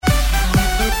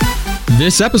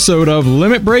This episode of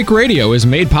Limit Break Radio is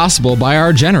made possible by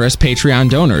our generous Patreon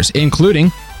donors,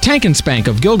 including Tank and Spank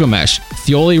of Gilgamesh,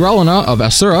 Thioli Relina of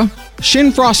Asura,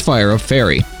 Shin Frostfire of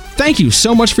Fairy. Thank you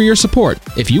so much for your support.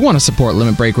 If you want to support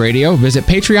Limit Break Radio, visit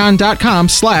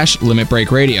patreon.com/Limit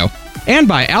Break Radio. And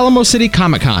by Alamo City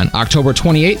Comic Con, October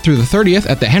 28th through the 30th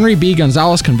at the Henry B.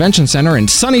 Gonzalez Convention Center in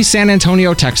sunny San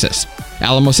Antonio, Texas.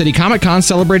 Alamo City Comic Con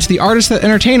celebrates the artists that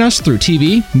entertain us through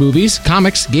TV, movies,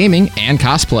 comics, gaming, and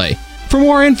cosplay. For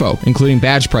more info, including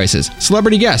badge prices,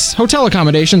 celebrity guests, hotel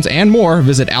accommodations, and more,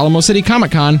 visit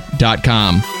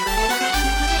AlamoCityComicCon.com.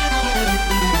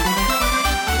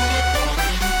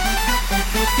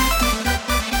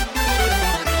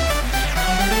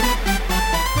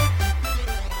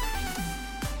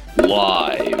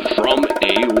 Live from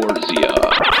Eorzea.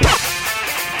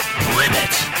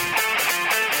 Limit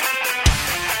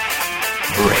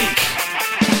Break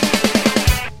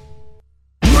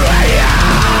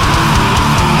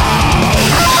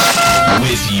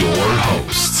with your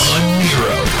hosts,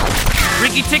 Unmiro,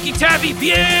 Ricky Ticky Tavi,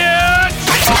 bitch!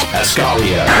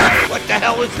 Ascalia. What the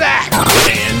hell is that?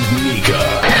 And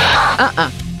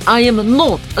Mika. I am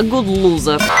not a good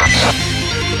loser.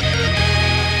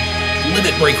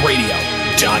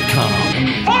 LimitBreakRadio.com.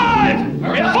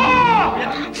 5,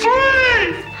 4,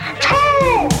 3,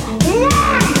 2,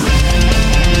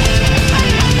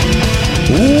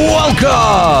 1!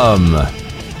 Welcome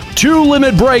to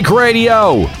Limit Break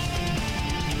Radio,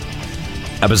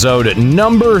 episode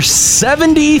number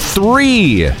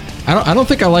 73. I don't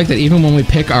think I like that even when we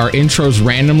pick our intros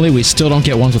randomly, we still don't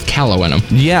get ones with Callow in them.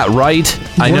 Yeah, right.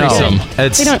 I know. Worrisome.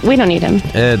 We don't need him.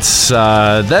 It's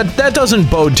that doesn't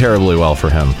bode terribly well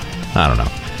for him. I don't know.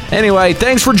 Anyway,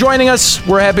 thanks for joining us.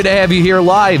 We're happy to have you here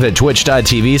live at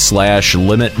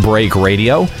twitch.tv/Limit Break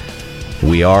Radio.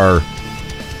 We are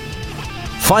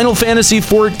Final Fantasy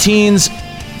XIV's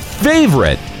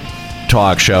favorite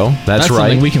talk show. That's right.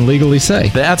 Something we can legally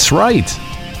say. That's right.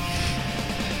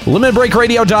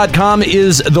 LimitBreakRadio.com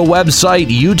is the website,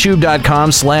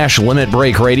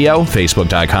 YouTube.com/LimitBreakRadio,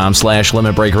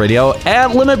 Facebook.com/LimitBreakRadio,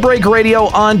 at Limit Break Radio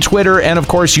on Twitter, and of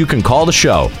course you can call the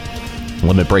show.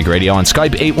 Limit Break Radio on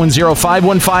Skype,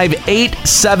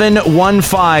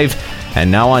 810-515-8715,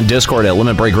 and now on Discord at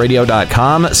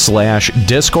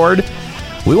LimitBreakRadio.com/Discord.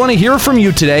 We want to hear from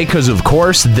you today because, of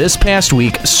course, this past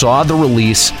week saw the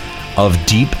release of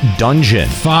Deep Dungeon.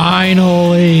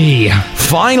 Finally.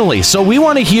 So we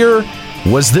want to hear,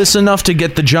 was this enough to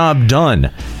get the job done?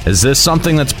 Is this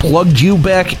something that's plugged you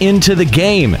back into the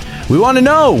game? We want to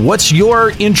know, what's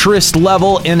your interest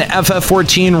level in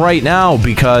FF14 right now?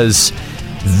 Because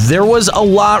there was a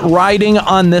lot riding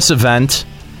on this event,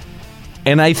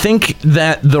 and I think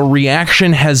that the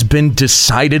reaction has been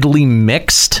decidedly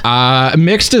mixed.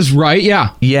 Mixed is right, yeah.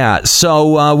 Yeah,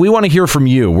 so we want to hear from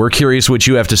you. We're curious what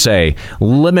you have to say.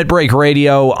 Limit Break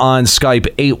Radio on Skype,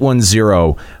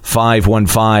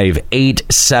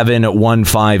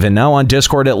 810-515-8715, and now on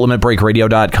Discord at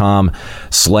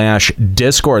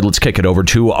limitbreakradio.com/Discord. Let's kick it over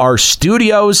to our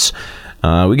studios.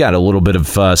 We got a little bit of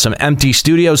some empty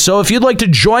studios, so if you'd like to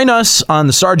join us on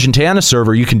the Sargentana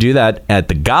server, you can do that at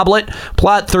the Goblet,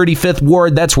 Plot 35th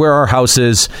Ward. That's where our house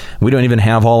is. We don't even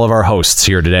have all of our hosts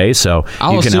here today, so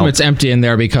I'll assume it's empty in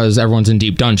there because everyone's in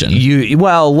Deep Dungeon. The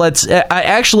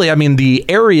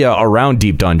area around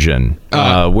Deep Dungeon,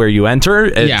 where you enter,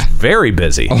 it's very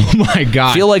busy. Oh my god!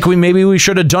 I feel like we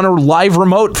should have done a live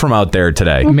remote from out there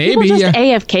today. Well, maybe people just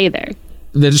AFK there.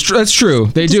 That's true.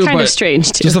 They do, kind but of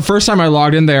strange too. Just the first time I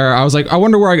logged in there, I was like, I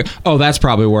wonder where I go. Oh, that's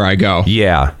probably where I go.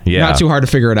 Yeah. Not too hard to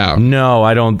figure it out. No,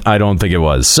 I don't think it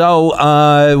was. So,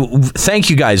 thank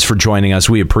you guys for joining us.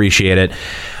 We appreciate it.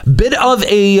 Bit of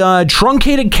a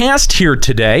truncated cast here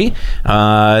today.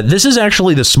 This is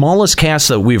actually the smallest cast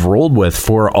that we've rolled with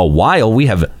for a while. We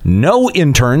have no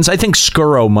interns. I think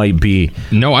Skuro might be.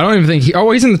 No, I don't even think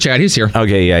he's in the chat. He's here.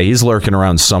 Okay, yeah, he's lurking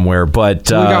around somewhere. But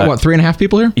we got 3.5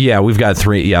 people here? Yeah, we've got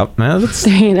 3. Yep, that's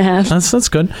 3.5. That's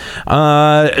good.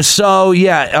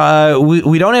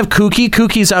 We don't have Kooky.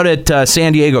 Kooky's out at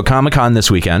San Diego Comic-Con this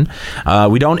weekend.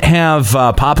 We don't have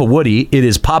Papa Woody. It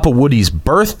is Papa Woody's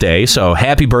birthday, so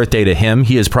happy birthday to him.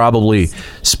 He is probably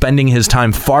spending his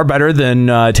time far better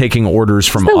than taking orders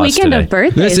from us today. It's the weekend of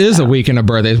birthdays. This is a weekend of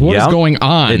birthdays. What is going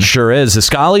on? It sure is.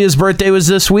 Ascalia's birthday was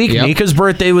this week. Yep. Mika's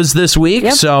birthday was this week.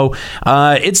 Yep. So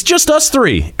it's just us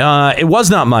three. It was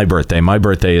not my birthday. My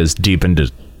birthday is deep into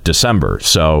December.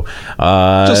 So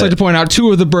just like to point out,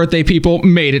 2 of the birthday people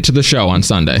made it to the show on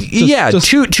Sunday.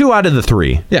 Two out of the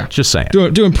 3. Yeah, just saying.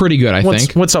 Doing pretty good, I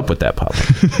think. What's up with that,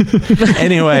 Papa?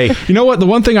 Anyway, you know what? The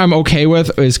one thing I'm okay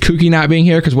with is Kookie not being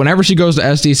here, because whenever she goes to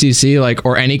SDCC,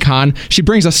 or any con, she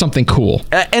brings us something cool.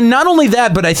 And not only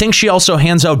that, but I think she also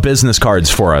hands out business cards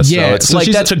for us. Yeah, so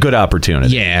it's that's a good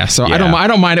opportunity. Yeah, so I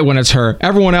don't mind it when it's her.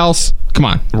 Everyone else, come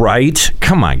on. Right?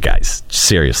 Come on, guys.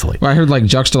 Seriously. Well, I heard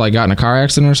Juxta got in a car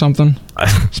accident or something.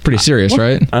 It's pretty serious,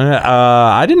 right?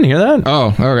 I didn't hear that. Oh,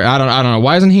 okay. I don't know.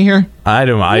 Why isn't he here? I have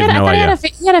no idea.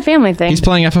 He had a family thing. He's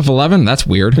playing FF11? That's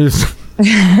weird.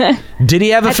 Did he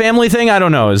have a family thing? I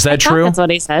don't know. Is that true? That's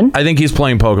what he said. I think he's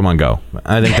playing Pokemon Go.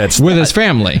 I think that's with his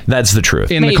family. That's the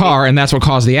truth. In the car, and that's what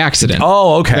caused the accident.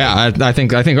 Oh, okay. Yeah, I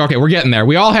think. Okay, we're getting there.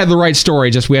 We all had the right story,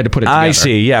 just we had to put it together. I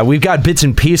see. Yeah, we've got bits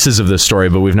and pieces of this story,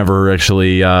 but we've never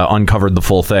actually uncovered the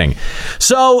full thing.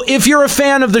 So, if you're a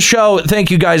fan of the show, thank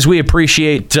you guys. We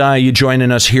appreciate you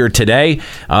joining us here today.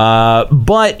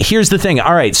 But here's the thing.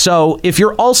 All right, so if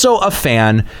you're also a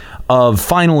fan of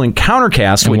Final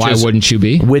Encountercast, wouldn't you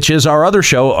be? Which is our other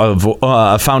show of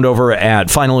found over at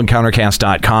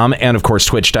finalencountercast.com and of course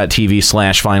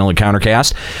twitch.tv/Final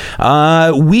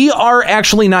Encountercast. We are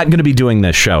actually not going to be doing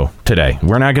this show today.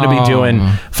 We're not going to be doing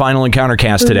Final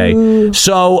Encountercast today.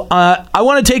 So I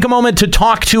want to take a moment to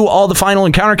talk to all the Final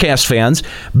Encountercast fans,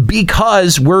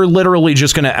 because we're literally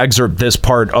just going to excerpt this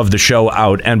part of the show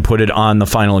out and put it on the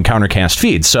Final Encountercast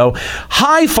feed. So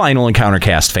hi, Final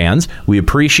Encountercast fans. We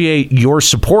appreciate your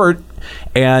support,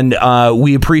 and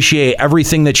we appreciate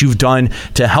everything that you've done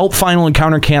to help Final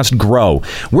Encountercast grow.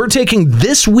 We're taking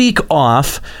this week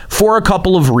off for a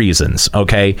couple of reasons,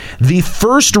 okay? The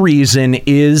first reason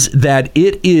is that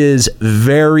it is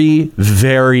very,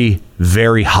 very,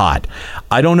 very hot.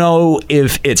 I don't know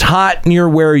if it's hot near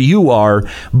where you are,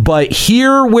 but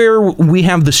here where we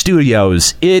have the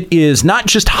studios, it is not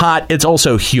just hot, it's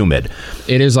also humid.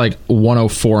 It is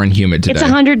 104 and humid today. It's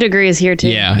 100 degrees here too.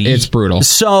 Yeah, it's brutal.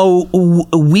 So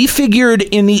we figured,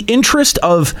 in the interest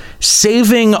of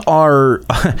saving our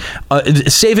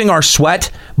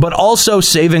sweat, but also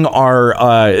saving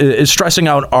our stressing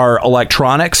out our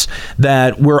electronics,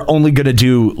 that we're only going to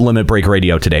do Limit Break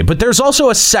Radio today. But there's also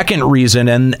a second reason,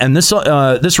 and this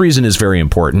reason is very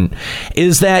important,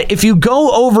 is that if you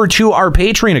go over to our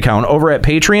Patreon account over at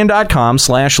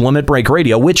patreon.com/Limit Break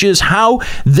Radio, which is how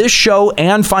this show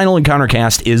and Final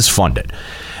Encountercast is funded.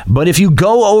 But if you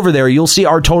go over there, you'll see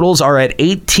our totals are at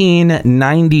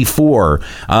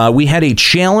 $18.94. We had a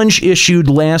challenge issued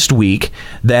last week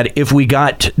that if we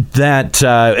got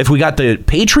the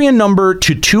Patreon number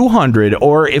to 200,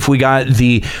 or if we got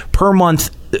the per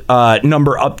month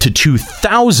number up to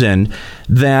 2,000,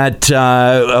 that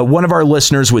one of our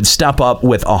listeners would step up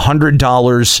with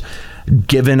 $100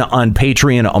 given on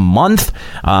Patreon a month.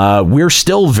 We're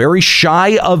still very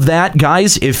shy of that,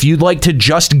 guys. If you'd like to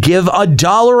just give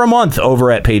 $1 a month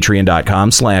over at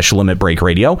patreon.com/Limit Break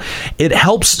Radio, it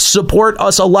helps support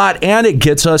us a lot, and it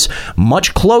gets us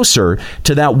much closer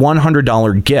to that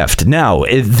 $100 gift. Now,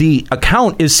 the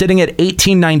account is sitting at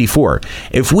 $18.94.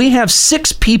 If we have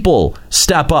 6 people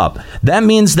step up, that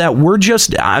means that we're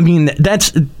just,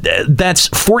 that's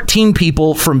 14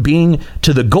 people from being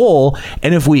to the goal.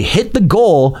 And if we hit the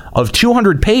goal of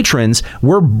 200 patrons,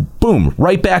 we're boom,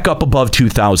 right back up above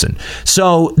 2,000.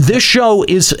 So this show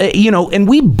is, and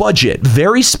we budget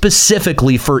very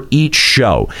specifically for each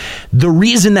show. The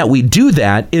reason that we do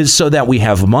that is so that we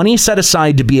have money set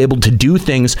aside to be able to do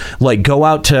things like go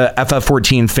out to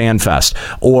FF14 Fan Fest,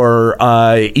 or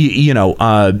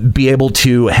be able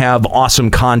to have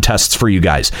awesome contests for you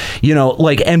guys,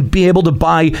 and be able to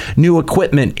buy new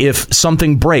equipment if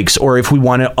something breaks, or if we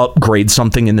want to upgrade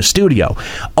something in the studio.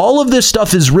 All of this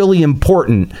stuff is really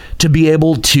important to be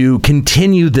able to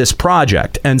continue this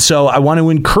project. And so I want to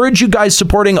encourage you guys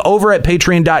supporting over at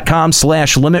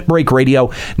patreon.com/Limit Break Radio.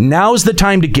 Now's the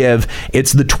time to give.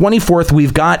 It's the 24th.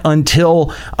 We've got until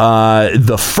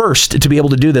the 1st to be able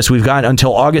to do this. We've got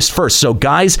until August 1st. So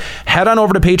guys, head on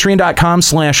over to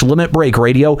patreon.com/Limit Break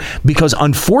Radio, because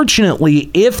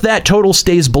unfortunately, if that total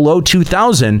stays below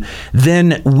 2,000,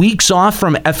 then weeks off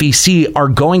from FEC are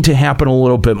going to happen a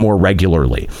little bit more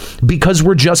regularly, because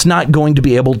we're just not going to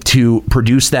be able to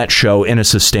produce that show in a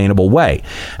sustainable way.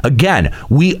 Again,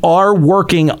 we are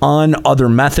working on other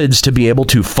methods to be able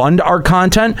to fund our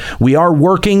content. We are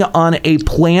working on a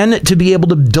plan to be able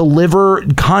to deliver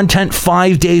content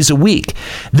 5 days a week.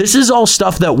 This is all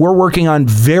stuff that we're working on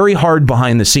very hard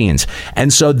behind the scenes.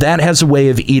 And so that has a way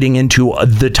of eating into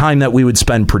the time that we would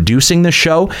spend producing the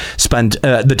show,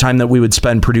 the time that we would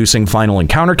spend producing Final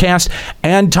Encountercast,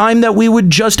 and time that we would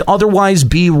just just otherwise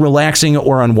be relaxing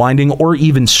or unwinding or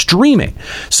even streaming.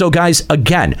 So guys,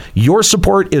 again, your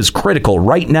support is critical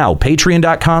right now.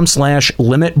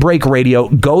 Patreon.com/Limit Break Radio.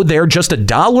 Go there. Just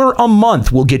 $1 a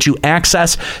month will get you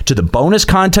access to the bonus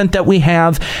content that we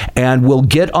have and will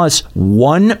get us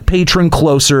one patron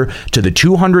closer to the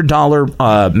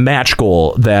 $200 match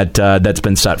goal that's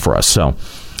been set for us. So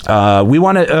we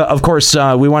want to, of course,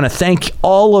 we want to thank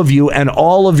all of you and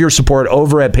all of your support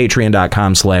over at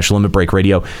patreon.com/Limit Break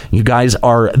Radio. You guys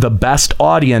are the best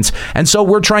audience. And so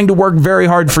we're trying to work very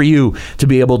hard for you to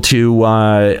be able to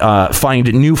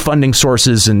find new funding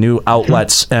sources and new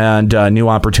outlets and new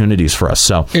opportunities for us.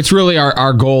 So it's really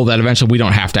our goal that eventually we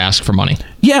don't have to ask for money.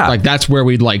 Yeah. Like that's where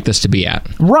we'd like this to be at.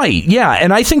 Right. Yeah.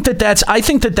 And I think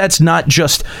that's not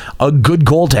just a good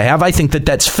goal to have. I think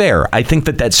that's fair. I think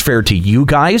that's fair to you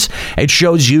guys. It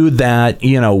shows you that,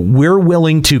 we're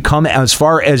willing to come as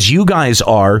far as you guys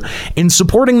are in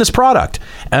supporting this product.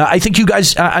 I think you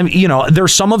guys,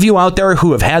 there's some of you out there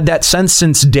who have had that sense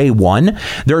since day one.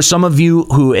 There are some of you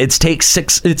who it's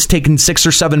taken 6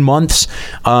 or 7 months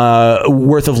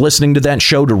worth of listening to that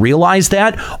show to realize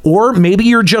that, or maybe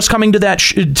you're just coming to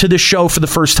to this show for the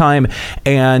first time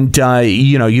and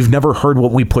you've never heard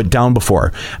what we put down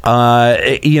before.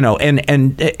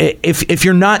 And if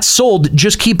you're not sold,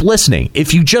 just keep listening.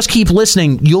 If you just keep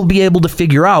listening, you'll be able to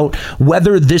figure out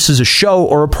whether this is a show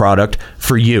or a product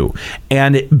for you.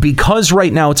 And because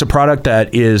right now it's a product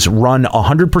that is run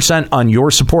 100% on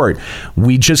your support,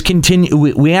 we just continue.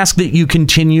 We ask that you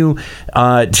continue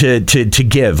to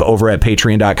give over at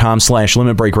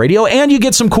patreon.com/Limit Break Radio, and you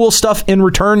get some cool stuff in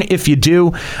return if you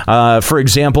do. For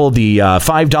example, the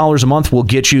 $5 a month will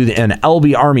get you an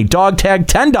LB Army dog tag.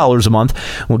 $10 a month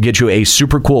will get you a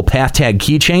super cool Path Tag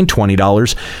keychain.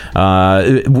 $20.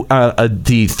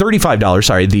 The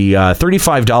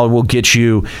 $35 will get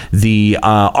you the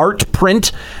art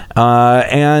print,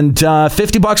 and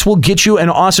 $50 will get you an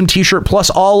awesome t-shirt plus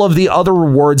all of the other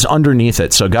rewards underneath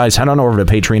it. So guys, head on over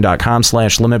to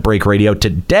patreon.com/Limit Break Radio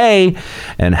today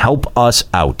and help us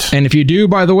out. And if you do,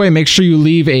 by the way, make sure you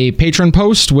leave a patron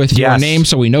post with your name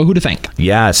so we know who to thank.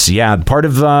 Yes, yeah. Part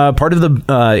of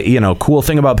the cool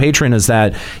thing about Patreon is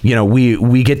that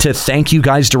we get to thank you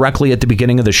guys directly at the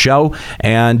beginning of the show,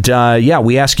 and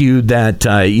we ask you that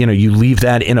you leave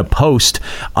that in a post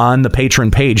on the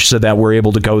patron page so that we're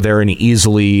able to go there and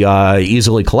easily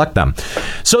collect them.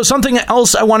 So something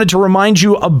else I wanted to remind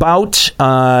you about,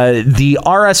 the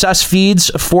RSS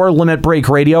feeds for Limit Break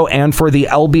Radio and for the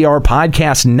LBR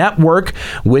Podcast Network,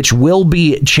 which will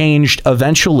be changed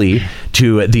eventually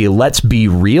to the Let's Be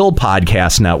Real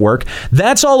Podcast Network.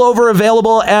 That's all over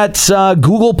available at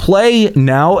Google Play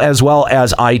now, as well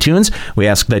as iTunes. We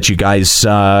ask that you guys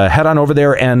head on over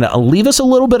there and leave us a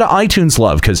little bit of iTunes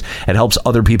love, because it helps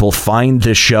other people find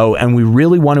this show, and we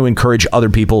really want to encourage other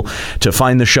people to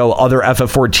find the show, other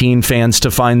FF14 fans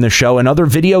to find the show, and other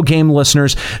video game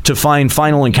listeners to find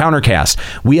Final Encounter Cast.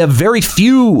 We have very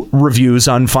few reviews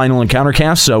on Final Encounter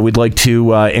Cast, so we'd like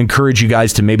to encourage you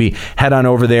guys to maybe head on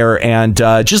over there and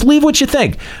just leave what you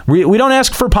think. We don't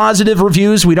ask for positive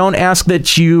reviews. We don't ask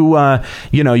that you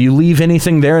leave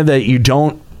anything there that you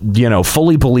don't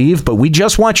fully believe, but we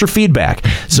just want your feedback.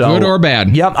 So good or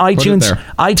bad. Yep,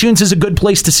 iTunes is a good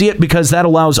place to see it because that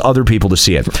allows other people to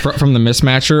see it. From the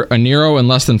Mismatcher, a Nero in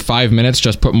less than 5 minutes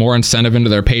just put more incentive into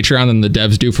their Patreon than the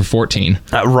devs do for 14.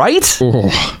 Right?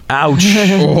 Oh. Ouch.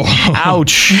 Oh.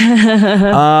 Ouch.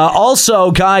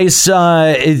 Also, guys,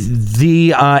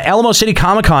 the Alamo City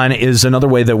Comic-Con is another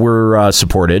way that we're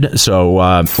supported.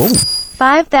 So,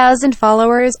 5,000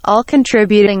 followers, all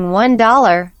contributing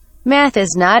 $1. Math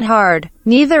is not hard.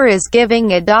 Neither is giving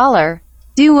 $1.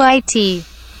 Do IT.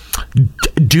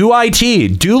 Do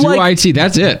IT. Do IT.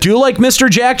 That's it. Do like Mr.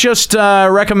 Jack just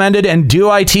recommended, and do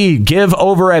IT. Give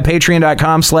over at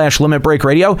patreon.com/Limit Break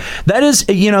Radio. That is,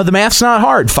 the math's not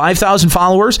hard. 5,000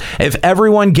 followers. If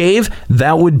everyone gave,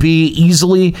 that would be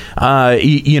easily,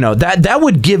 that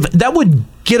would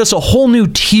get us a whole new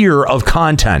tier of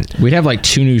content. We'd have like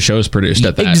 2 new shows produced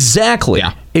at that. Exactly.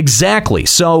 Yeah. Exactly.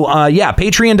 So,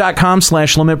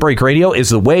 patreon.com/Limit Break Radio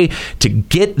is the way to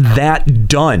get that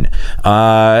done.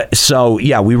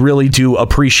 We really do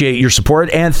appreciate your support.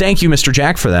 And thank you, Mr.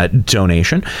 Jack, for that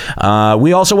donation.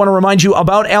 We also want to remind you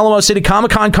about Alamo City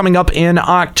Comic-Con coming up in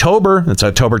October. That's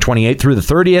October 28th through the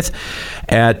 30th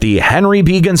at the Henry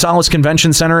B. Gonzalez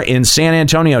Convention Center in San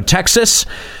Antonio, Texas.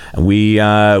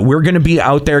 We're going to be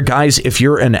out out there, guys, if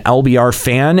you're an LBR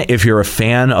fan, if you're a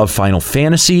fan of Final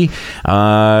Fantasy,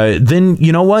 then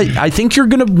you know what? I think you're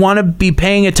going to want to be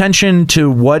paying attention to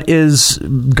what is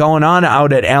going on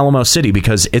out at Alamo City,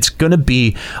 because it's going to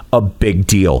be a big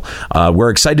deal. We're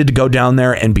excited to go down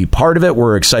there and be part of it.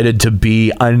 We're excited to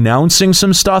be announcing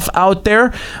some stuff out there.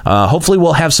 Hopefully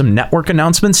we'll have some network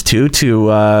announcements too to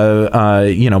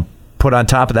put on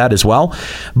top of that as well.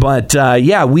 But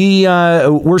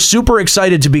we're super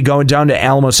excited to be going down to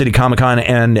Alamo City Comic-Con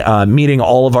and meeting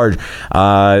all of our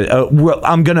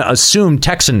I'm going to assume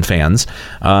Texan fans.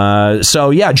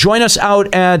 So join us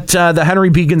out at the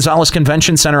Henry B. Gonzalez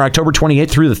Convention Center October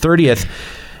 28th through the 30th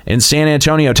in San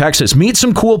Antonio, Texas. Meet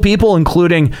some cool people,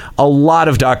 including a lot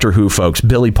of Doctor Who folks: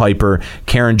 Billy Piper,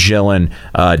 Karen Gillan,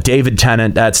 David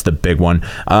Tennant, that's the big one.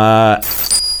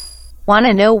 Want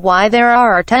to know why there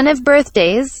are a ton of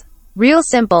birthdays? Real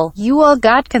simple. You all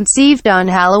got conceived on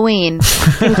Halloween.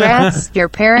 Congrats. Your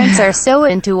parents are so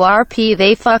into RP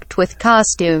they fucked with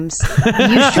costumes.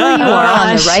 You sure you are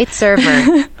on the right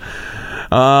server?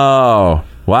 Oh,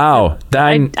 wow.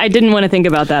 I didn't want to think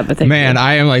about that, but thank you.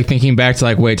 I am like thinking back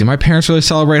to wait, did my parents really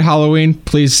celebrate Halloween?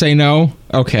 Please say no.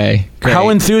 Okay, great. How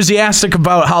enthusiastic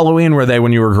about Halloween were they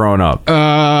when you were growing up?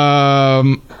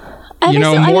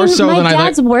 More so than my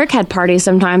dad's work had parties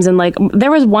sometimes, and there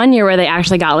was one year where they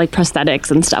actually got prosthetics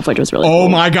and stuff, which was really cool. Oh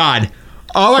my god.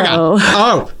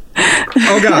 Oh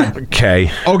god.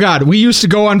 Okay. Oh god, we used to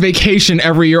go on vacation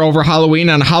every year over Halloween.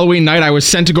 On Halloween night, I was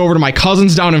sent to go over to my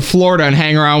cousins down in Florida and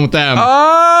hang around with them.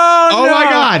 Oh my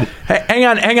god. Hey,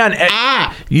 hang on.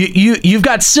 You've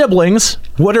got siblings.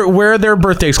 Where are their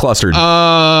birthdays clustered?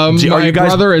 My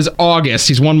brother is August.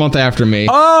 He's 1 month after me.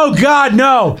 Oh god,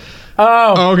 no.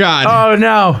 Oh god. Oh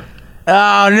no.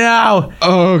 Oh no.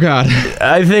 Oh god.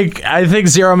 I think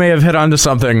Zero may have hit onto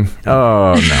something.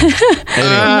 Oh no.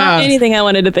 Not anything I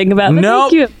wanted to think about. But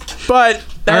nope. Thank you. But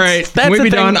all right, can we be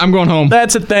done? I'm going home.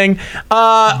 That's a thing.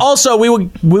 Also, we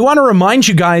want to remind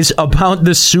you guys about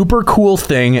this super cool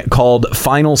thing called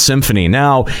Final Symphony.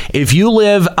 Now, if you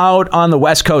live out on the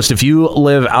West Coast, if you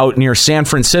live out near San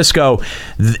Francisco,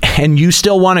 and you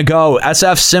still want to go,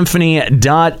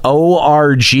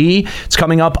 sfsymphony.org. It's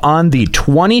coming up on the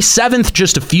 27th,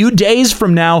 just a few days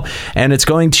from now, and it's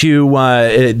going to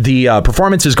the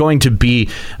performance is going to be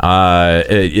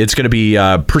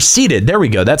preceded. There we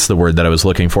go. That's the word that I was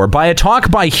looking for, by a talk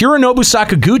by Hironobu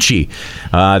Sakaguchi,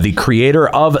 the creator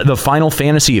of the Final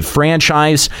Fantasy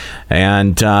franchise,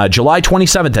 and July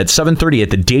 27th at 7:30 at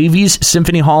the Davies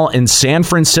Symphony Hall in San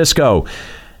Francisco.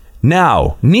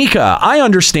 Now, Nika, I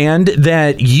understand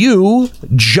that you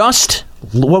just,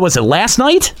 what was it, last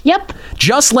night? Yep.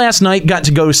 Just last night got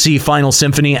to go see Final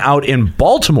Symphony out in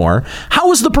Baltimore. How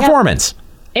was the performance? Yep.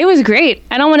 It was great.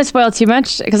 I don't want to spoil too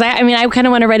much because I kind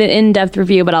of want to write an in-depth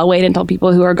review, but I'll wait until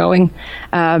people who are going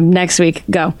next week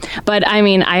go. But I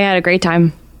had a great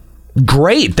time.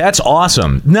 Great. That's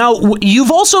awesome. Now,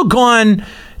 you've also gone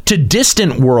to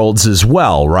Distant Worlds as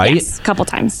well, right? Yes, a couple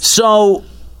times. So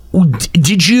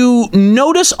did you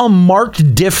notice a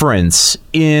marked difference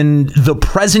in the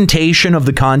presentation of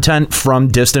the content from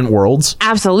Distant Worlds?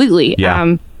 Absolutely.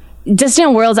 Yeah.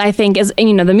 Distant Worlds, I think, is,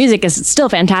 the music is still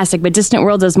fantastic, but Distant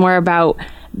Worlds is more about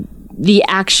the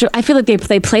actual, I feel like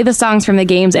they play the songs from the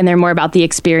games and they're more about the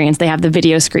experience. They have the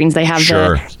video screens, they have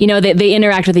they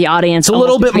interact with the audience. It's a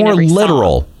little bit more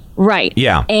literal. Right.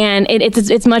 Yeah. And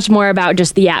it's much more about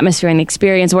just the atmosphere and the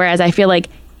experience, whereas I feel like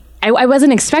I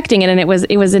wasn't expecting it, and it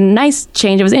was a nice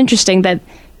change. It was interesting that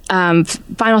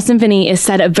Final Symphony is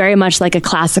set up very much like a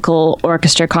classical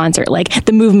orchestra concert, like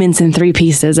the movements in 3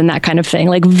 pieces and that kind of thing,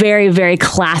 like very, very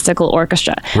classical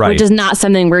orchestra, which is not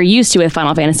something we're used to with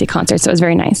Final Fantasy concerts. So it was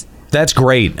very nice. That's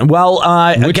great. Well,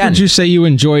 which would you say you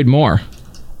enjoyed more?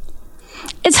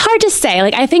 It's hard to say.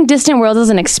 I think Distant Worlds is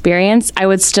an experience. I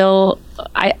would still,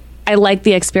 I like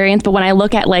the experience, but when I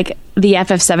look at the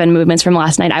FF7 movements from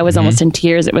last night, I was almost in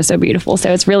tears. It was so beautiful.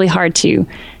 So it's really hard to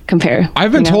compare.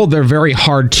 I've been told they're very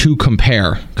hard to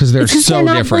compare because they're so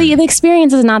different. The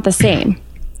experience is not the same.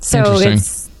 So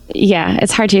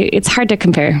it's hard to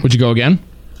compare. Would you go again?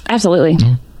 Absolutely.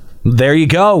 Mm-hmm. There you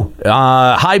go.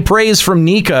 High praise from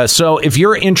Nika. So if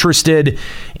you're interested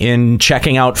in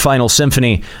checking out Final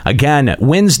Symphony, again,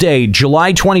 Wednesday,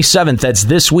 July 27th, that's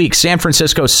this week, San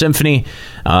Francisco Symphony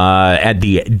at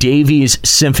the Davies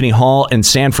Symphony Hall in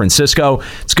San Francisco.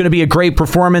 It's going to be a great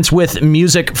performance with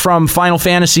music from Final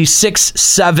Fantasy 6,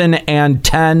 7, and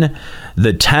 10.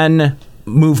 The 10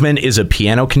 movement is a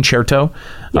piano concerto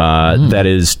that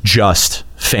is just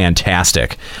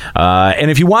fantastic.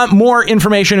 And if you want more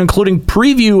information, including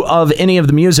preview of any of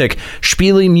the music,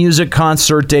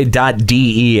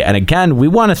 SpieleMusikConcertDay.de. And again, we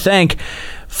want to thank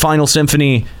Final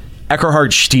Symphony,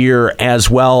 Eckhard Stier, as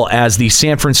well as the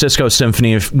San Francisco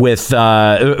Symphony with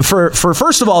for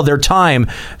first of all their time,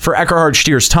 for Eckhard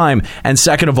Stier's time, and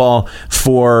second of all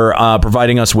for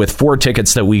providing us with 4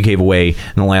 tickets that we gave away in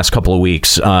the last couple of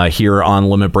weeks here on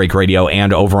Limit Break Radio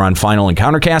and over on Final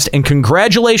Encountercast. And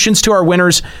congratulations to our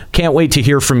winners. Can't wait to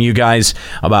hear from you guys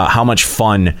about how much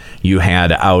fun you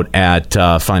had out at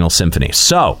Final Symphony.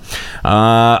 So,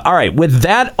 all right, with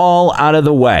that all out of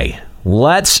the way,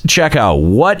 let's check out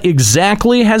what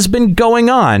exactly has been going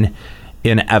on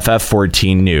in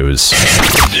FF14 news.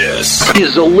 This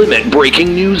is a Limit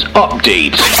Breaking News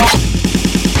Update.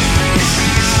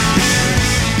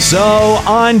 So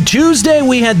on Tuesday,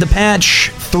 we had the patch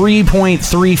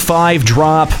 3.35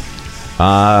 drop,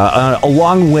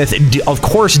 along with, of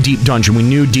course, Deep Dungeon. We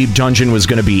knew Deep Dungeon was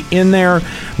going to be in there.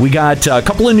 We got a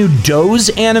couple of new Doze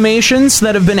animations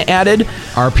that have been added.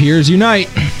 Our peers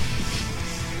unite.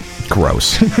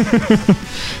 Gross.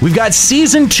 We've got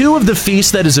Season 2 of The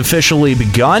Feast that has officially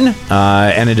begun,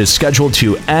 and it is scheduled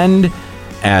to end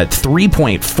at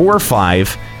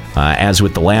 3.45. As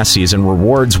with the last season,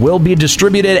 rewards will be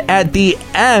distributed at the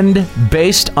end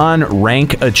based on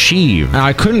rank achieved. Now,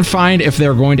 I couldn't find if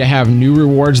they're going to have new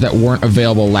rewards that weren't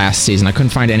available last season. I couldn't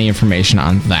find any information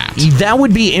on that. That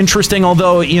would be interesting,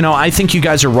 although, I think you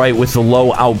guys are right with the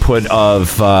low output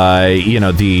of, the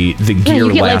gear.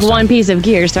 You get last like one time. piece of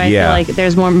gear, so I feel like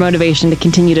there's more motivation to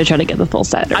continue to try to get the full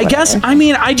set. I guess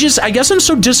I'm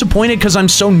so disappointed because I'm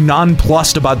so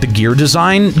nonplussed about the gear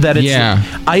design that it's. Yeah.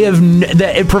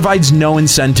 That it provides no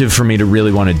incentive for me to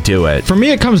really want to do it. For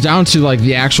me, it comes down to like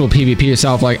the actual PvP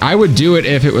itself. Like, I would do it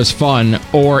if it was fun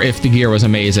or if the gear was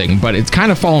amazing, but it's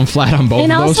kind of fallen flat on both of those for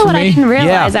me. And also what I didn't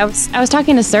realize, I was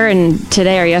talking to Sir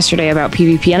today or yesterday about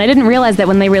PvP, and I didn't realize that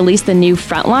when they released the new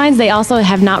front lines, they also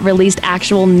have not released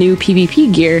actual new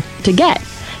PvP gear to get.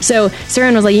 So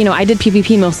Surin was like, I did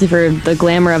PvP mostly for the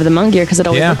glamour of the monk gear because it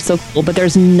always looks so cool, but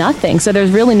there's nothing. So there's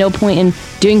really no point in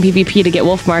doing PvP to get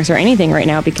wolf marks or anything right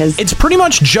now because it's pretty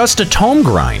much just a tome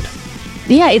grind.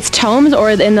 Yeah, it's tomes,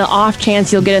 or in the off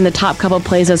chance you'll get in the top couple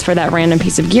places for that random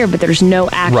piece of gear, but there's no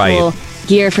actual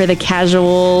gear for the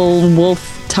casual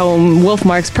wolf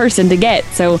marks person to get.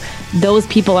 So those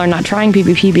people are not trying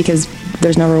PvP because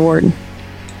there's no reward.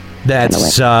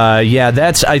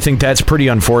 I think that's pretty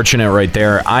unfortunate right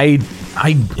there. I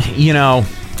think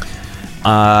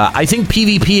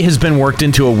PvP has been worked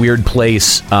into a weird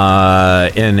place in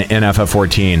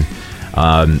FF14.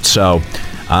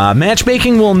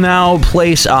 Matchmaking will now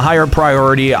place a higher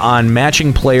priority on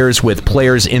matching players with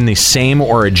players in the same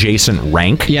or adjacent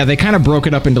rank. Yeah, they kind of broke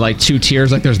it up into like 2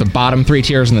 tiers. Like there's the bottom 3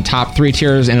 tiers and the top 3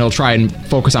 tiers, and it'll try and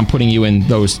focus on putting you in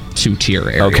those 2-tier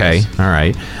areas. Okay, all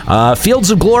right.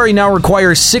 Fields of Glory now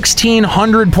requires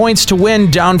 1,600 points to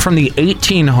win, down from the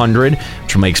 1,800,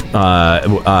 which makes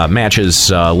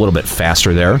matches a little bit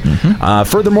faster there. Mm-hmm.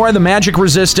 Furthermore, the magic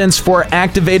resistance for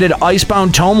activated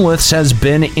Icebound Tomeliths has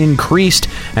been increased,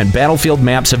 and battlefield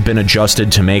maps have been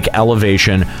adjusted to make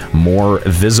elevation more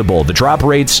visible. The drop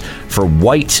rates for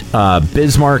White,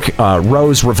 Bismarck,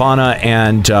 Rose, Ravana,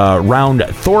 and Round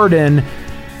Thoradin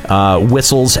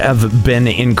whistles have been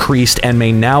increased and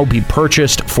may now be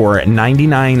purchased for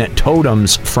 99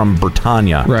 totems from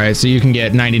Britannia. Right, so you can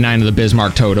get 99 of the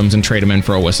Bismarck totems and trade them in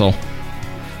for a whistle.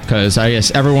 Because I guess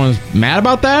everyone's mad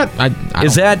about that? I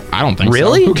don't think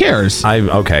really? So. Who cares?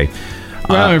 Okay.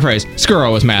 Well, let me phrase.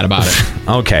 Skuro was mad about it.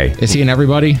 Okay. Is he in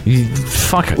everybody?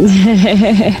 Fuck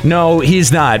it. No,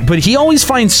 he's not. But he always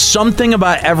finds something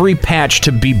about every patch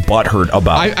to be butthurt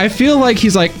about. I feel like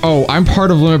he's like, oh, I'm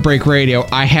part of Limit Break Radio.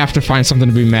 I have to find something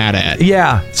to be mad at.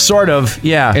 Yeah, sort of.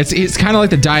 Yeah. It's kind of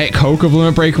like the Diet Coke of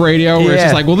Limit Break Radio, where it's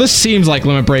just like, well, this seems like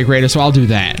Limit Break Radio, so I'll do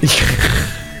that.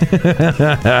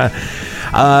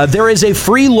 There is a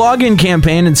free login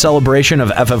campaign in celebration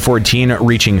of FF14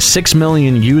 reaching 6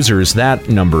 million users. That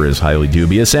number is highly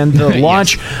dubious. And the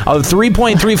launch of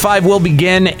 3.35 will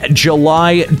begin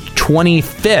July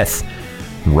 25th.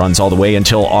 Runs all the way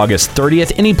until August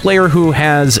 30th. Any player who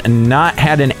has not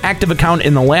had an active account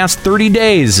in the last 30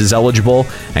 days is eligible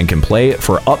and can play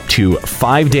for up to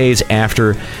 5 days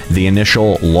after the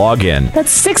initial login.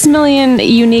 That's 6 million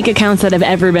unique accounts that have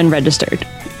ever been registered.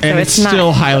 So it's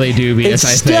still highly dubious,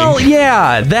 It's still,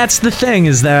 yeah, that's the thing,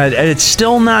 is that it's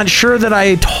still not sure that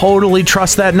I totally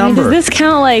trust that number. Does this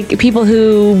count like people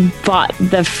who bought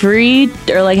the free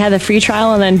or like had the free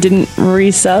trial and then didn't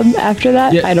resub after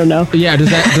that? Yeah. I don't know. Yeah, does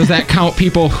that count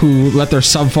people who let their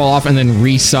sub fall off and then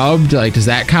resubbed? Like, does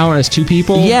that count as two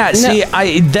people? Yeah, see,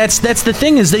 that's the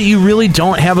thing, is that you really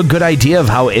don't have a good idea of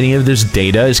how any of this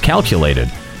data is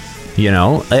calculated. You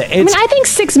know, I think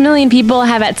 6 million people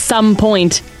have at some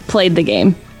point played the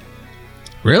game.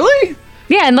 Really?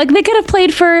 Yeah, and like they could have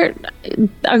played for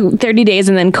 30 days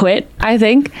and then quit, I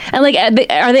think. And like,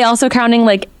 are they also counting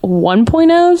like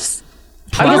 1.0s?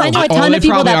 Because I know a ton of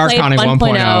people that played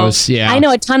 1.0. Yeah, I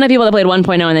know a ton of people that played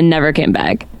 1.0 and then never came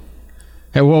back.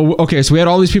 Hey, well, okay, so we had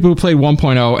all these people who played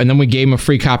 1.0, and then we gave them a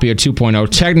free copy of 2.0.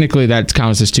 Technically, that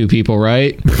counts as two people,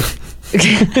 right?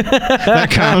 That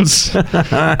counts.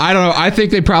 I don't know. I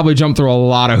think they probably jumped through a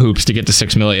lot of hoops to get to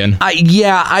 6 million.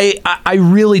 I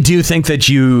really do think that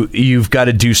you've got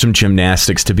to do some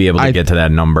gymnastics to be able to get to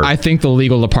that number. I think the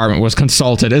legal department was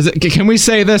consulted. Can we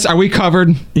say this? Are we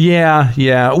covered? Yeah.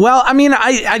 Well, I mean,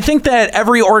 I think that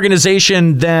every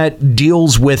organization that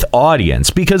deals with audience,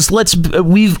 because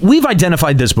we've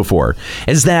identified this before,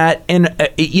 is that an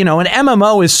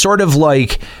MMO is sort of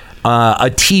like a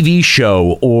TV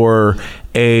show or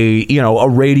a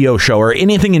radio show or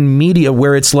anything in media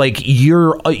where it's like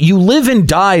you live and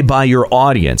die by your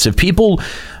audience. If people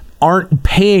aren't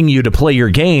paying you to play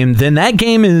your game, then that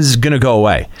game is going to go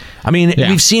away. I mean,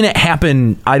 we've seen it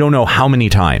happen I don't know how many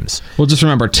times. Well, just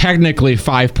remember, technically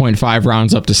 5.5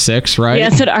 rounds up to 6, right? Yeah,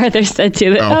 that's what Arthur said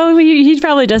too. He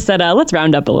probably just said, let's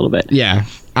round up a little bit. Yeah,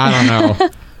 I don't know.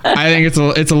 I think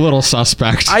it's a little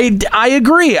suspect. I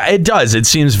agree. It does. It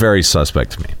seems very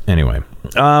suspect to me. Anyway,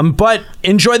 but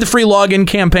enjoy the free login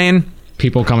campaign.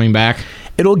 People coming back.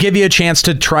 It'll give you a chance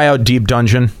to try out Deep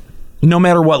Dungeon, no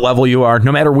matter what level you are,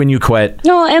 no matter when you quit.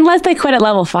 No, unless they quit at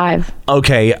level 5.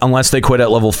 Okay, unless they quit at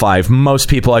level 5. Most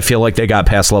people, I feel like they got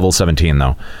past level 17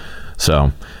 though.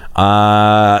 So,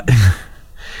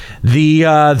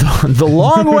 The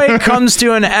long wait comes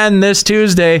to an end this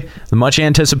Tuesday. The much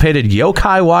anticipated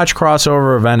Yokai Watch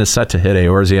crossover event is set to hit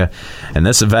Eorzea, and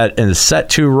this event is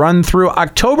set to run through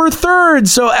October 3rd,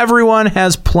 so everyone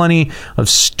has plenty of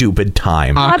stupid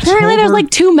time. Apparently there's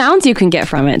like 2 mounts you can get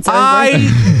from it.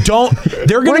 So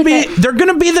they're gonna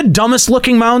be the dumbest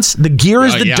looking mounts. The gear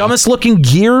is the dumbest looking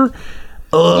gear.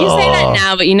 You say that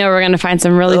now, but we're going to find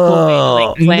some really cool way to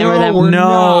like glamour them.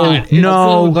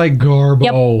 No, like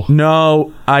Garbo. Yep.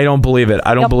 No, I don't believe it.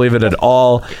 I don't believe it at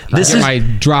all. This is my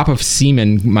drop of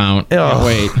semen mount.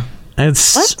 Wait,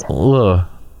 it's the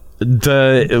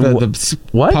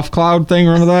what puff cloud thing?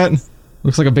 Remember that?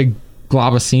 Looks like a big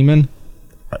glob of semen.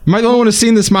 Am I the only one who's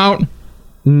seen this mount?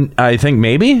 I think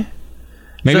maybe.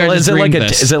 Is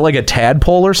it like a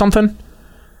tadpole or something?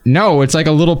 No, it's like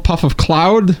a little puff of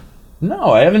cloud.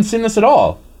 No, I haven't seen this at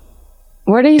all.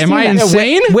 Where do you see that? Am I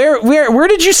insane? Where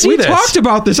did you see this? We talked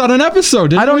about this on an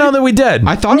episode, didn't we? I don't know that we did.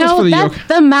 I thought it was for the yoke.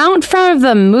 The mount from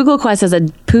the Moogle Quest is a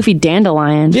poofy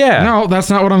dandelion. Yeah. No,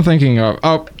 that's not what I'm thinking of.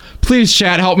 Oh, please,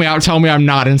 chat, help me out. Tell me I'm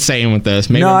not insane with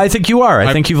this. No, I think you are.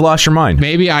 I think you've lost your mind.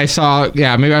 Maybe I saw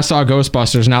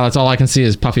Ghostbusters. Now that's all I can see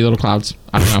is puffy little clouds.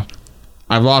 I don't know.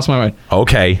 I've lost my mind.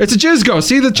 Okay. It's a jizz ghost.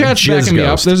 See, the chat's backing me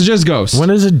up. There's a jizz ghost. When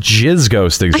is a jizz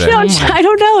ghost exactly? I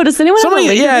don't know. Does anyone have a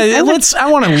link?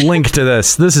 I want to link to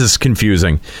this. This is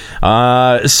confusing.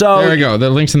 So there we go. The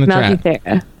link's in the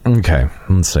chat. Okay.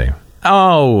 Let's see.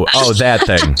 Oh, that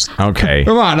thing. Okay.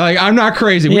 Come on, like I'm not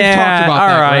crazy. We've talked about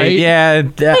that, right? Yeah.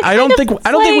 I don't think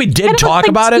we did talk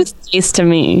about it. To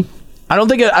me. I don't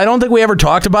think we ever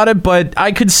talked about it, but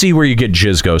I could see where you get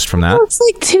jizz ghost from that. It looks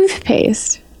like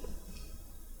toothpaste.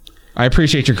 I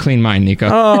appreciate your clean mind, Nika.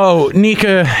 Oh,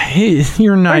 Nika,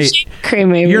 your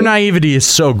naivety is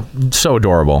so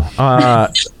adorable.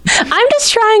 I'm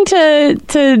just trying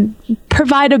to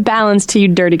provide a balance to you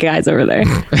dirty guys over there.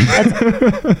 Just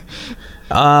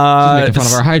making fun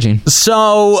of our hygiene.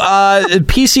 So,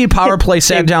 PC Power Play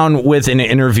sat down with an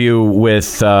interview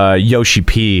with Yoshi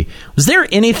P. Was there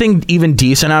anything even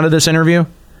decent out of this interview?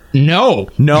 No.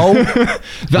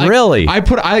 Really?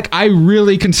 I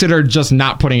really considered just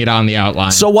not putting it on the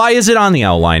outline. So why is it on the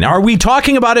outline? Are we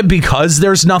talking about it because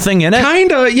there's nothing in it?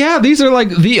 Kinda, yeah. These are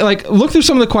look through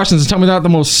some of the questions and tell me about the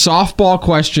most softball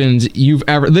questions you've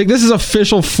ever. This is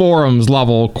official forums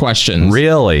level questions.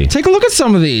 Really? Take a look at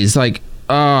some of these.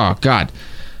 Oh God,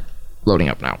 loading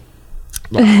up now.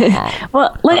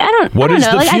 Well, like I don't. What I don't is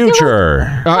know. the Like, I feel like-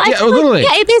 future? Literally.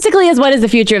 Yeah, it basically is what is the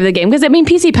future of the game. Because, I mean,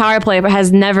 PC Power Play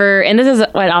has never, and this is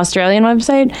what Australian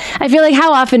website, I feel like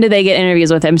how often do they get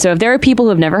interviews with him? So if there are people who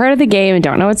have never heard of the game and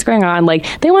don't know what's going on, like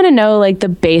they want to know like the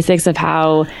basics of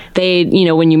how they,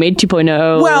 when you made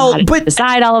 2.0, Well, how did but- you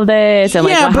decide all of this, and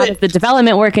like Yeah, how but- does the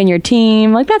development work in your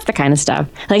team? Like that's the kind of stuff.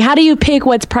 Like how do you pick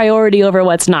what's priority over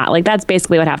what's not? Like that's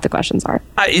basically what half the questions are.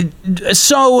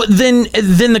 So then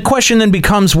the question then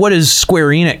becomes, what does Square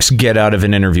Enix get out of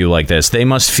an interview like this? They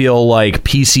must feel like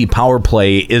PC Power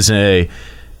Play is an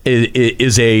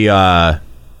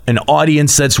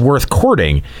audience that's worth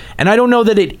courting, and I don't know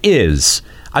that it is.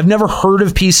 I've never heard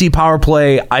of PC Power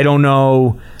Play. I don't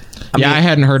know. I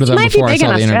hadn't heard of them Might be before I big in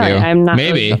saw the Australia. interview. I'm not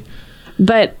Maybe. really sure.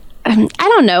 But I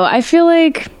don't know. I feel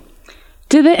like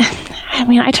I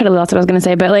mean, I totally lost what I was going to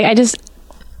say, but like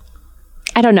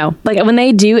I don't know. Like when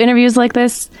they do interviews like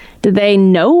this, do they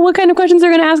know what kind of questions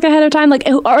they're going to ask ahead of time? Like,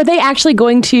 are they actually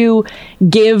going to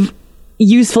give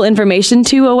useful information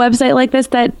to a website like this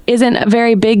that isn't a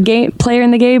very big game player in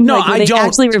the game? No, like, do I they don't.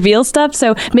 actually reveal stuff,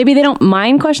 so maybe they don't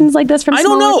mind questions like this from. I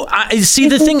don't smaller- know. I see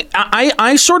the thing.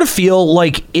 I sort of feel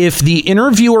like if the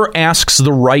interviewer asks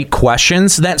the right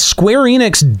questions, that Square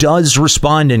Enix does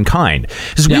respond in kind.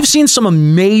 Because we've seen some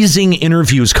amazing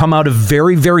interviews come out of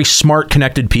very, very smart,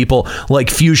 connected people like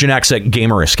Fusion X at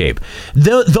Gamer Escape.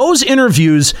 Those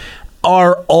interviews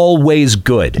are always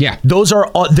good. Yeah. There's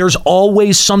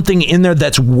always something in there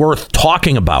that's worth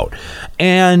talking about.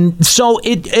 And so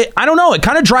it I don't know, it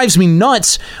kind of drives me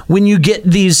nuts when you get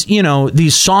these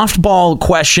softball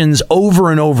questions over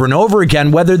and over and over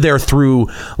again, whether they're through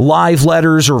live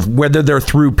letters or whether they're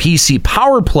through PC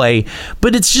Power Play.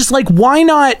 But it's just like, why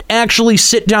not actually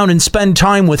sit down and spend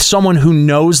time with someone who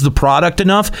knows the product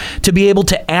enough to be able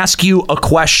to ask you a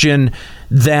question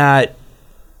that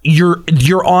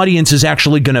your audience is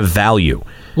actually going to value?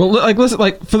 Well, like listen,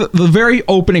 like for the very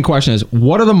opening question is,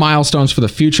 what are the milestones for the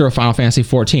future of Final Fantasy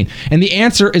 14? And the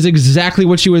answer is exactly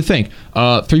what you would think: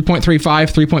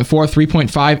 3.35, 3.4,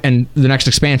 3.5, and the next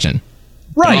expansion.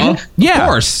 Right? Yeah, of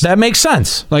course, that makes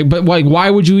sense. Like, but like, why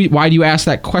do you ask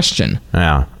that question?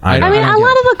 Yeah, I mean, a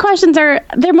lot of the questions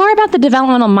they're more about the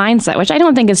developmental mindset, which I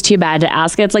don't think is too bad to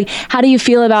ask. It's like, how do you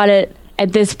feel about it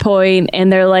at this point?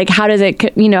 And they're like, how does it,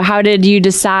 how did you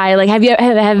decide? Like, how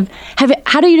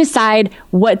do you decide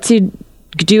what to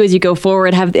do as you go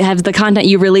forward? Have the content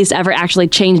you released ever actually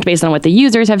changed based on what the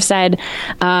users have said?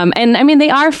 And I mean, they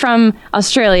are from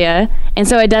Australia, and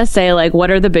so it does say like, what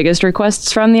are the biggest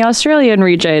requests from the Australian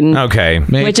region? Okay,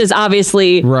 which is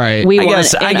obviously right. We I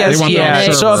guess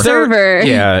yeah. So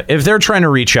if they're trying to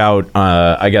reach out,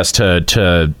 I guess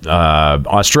to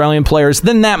Australian players,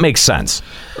 then that makes sense.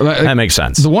 That makes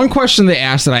sense. The one question they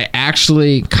asked that I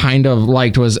actually kind of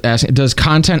liked was asking, does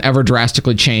content ever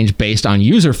drastically change based on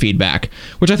user feedback?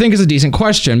 Which I think is a decent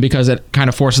question because it kind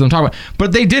of forces them to talk about.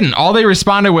 But they didn't. All they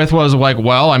responded with was like,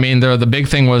 well, I mean, the big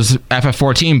thing was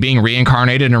FF14 being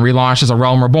reincarnated and relaunched as a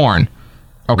Realm Reborn.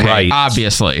 Okay, right.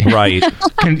 Obviously. Right.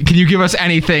 Can you give us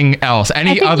anything else? I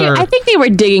think they were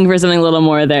digging for something a little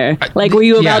more there. Like, were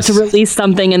you about to release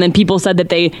something and then people said that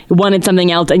they wanted something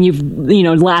else and you've,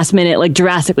 last minute, like,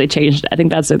 drastically changed it? I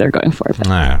think that's what they're going for.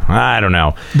 I don't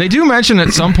know. They do mention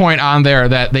at some point on there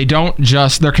that they don't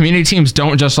just, their community teams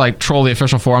don't just, like, troll the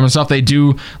official forum and stuff. They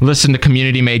do listen to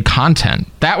community-made content.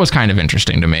 That was kind of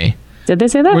interesting to me. Did they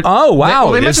say that? Oh,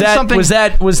 wow. They Was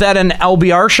that an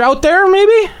LBR shout there,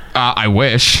 maybe? I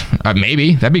wish.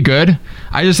 Maybe. That'd be good.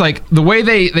 I just like the way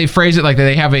they phrase it, like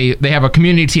they have a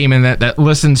community team and that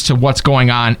listens to what's going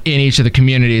on in each of the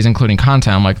communities, including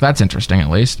content. I'm like, that's interesting, at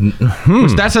least.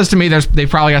 Which that says to me they've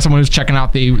probably got someone who's checking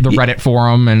out the Reddit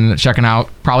forum and checking out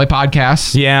probably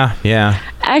podcasts. Yeah.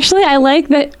 Actually, I like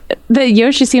that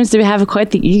Yoshi seems to have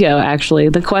quite the ego, actually.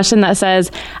 The question that says,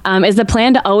 is the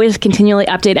plan to always continually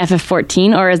update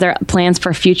FF14, or is there plans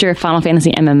for future Final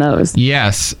Fantasy MMOs?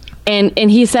 Yes. And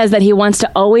he says that he wants to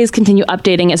always continue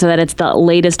updating it so that it's the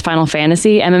latest Final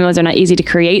Fantasy. MMOs are not easy to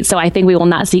create, so I think we will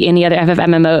not see any other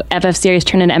FF series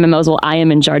turn into MMOs while I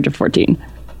am in charge of 14.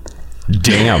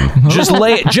 Damn. just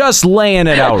laying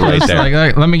it out right there.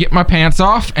 Like, let me get my pants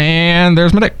off, and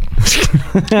there's my dick.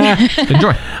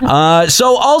 Enjoy.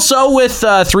 So also with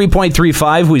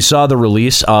 3.35, we saw the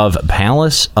release of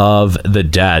Palace of the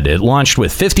Dead. It launched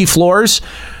with 50 floors.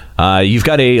 You've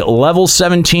got a level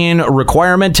 17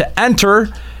 requirement to enter,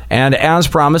 and as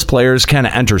promised, players can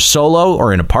enter solo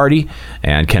or in a party,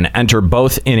 and can enter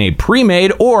both in a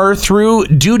pre-made or through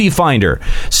Duty Finder.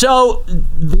 So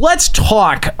let's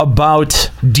talk about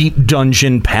Deep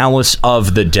Dungeon Palace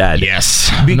of the Dead.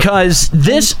 Yes. Because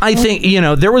this, I think,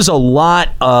 there was a lot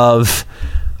of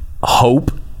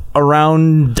hope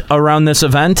around this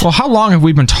event. Well, how long have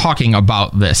we been talking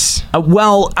about this?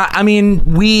 I mean,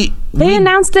 they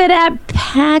announced it at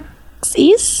PAX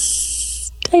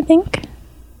East, I think.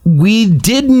 We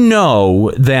did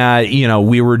know that,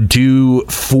 we were due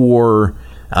for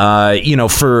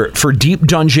Deep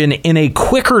Dungeon in a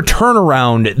quicker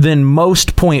turnaround than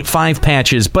most 0.5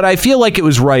 patches, but I feel like it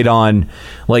was right on,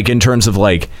 like, in terms of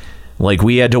like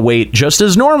we had to wait just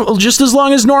as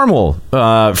long as normal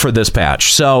for this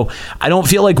patch. So I don't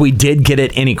feel like we did get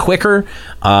it any quicker.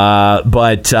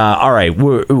 But all right,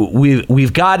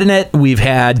 we've gotten it. We've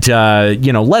had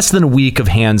less than a week of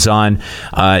hands-on.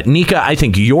 Nika, I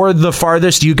think you're the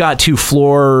farthest. You got to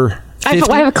floor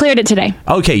 50? I have cleared it today.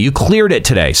 Okay, you cleared it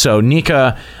today. So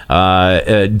Nika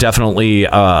definitely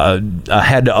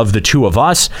ahead of the two of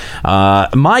us.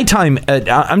 My time,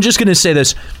 I'm just going to say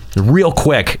this real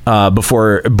quick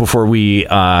before we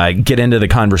get into the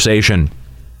conversation.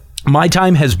 My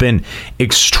time has been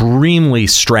extremely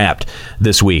strapped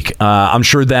this week. I'm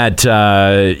sure that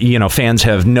fans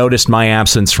have noticed my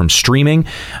absence from streaming,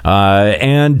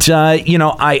 and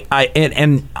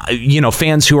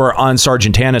fans who are on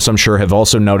Sergeant Tannis, I'm sure, have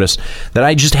also noticed that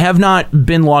I just have not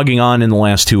been logging on in the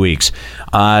last 2 weeks.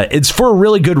 It's for a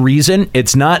really good reason.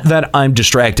 It's not that I'm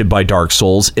distracted by Dark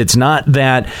Souls. It's not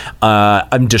that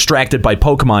I'm distracted by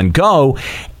Pokemon Go.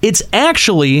 It's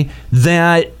actually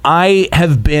that I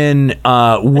have been.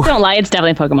 Don't lie, it's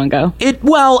definitely Pokemon Go. It's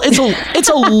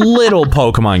a little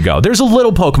Pokemon Go. There's a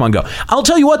little Pokemon Go. I'll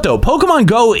tell you what, though, Pokemon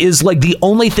Go is like the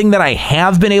only thing that I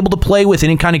have been able to play with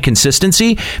any kind of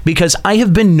consistency, because I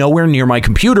have been nowhere near my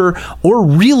computer or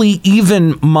really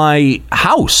even my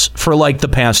house for like the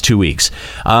past 2 weeks.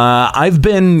 I've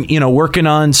been working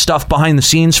on stuff behind the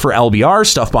scenes for LBR,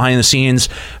 stuff behind the scenes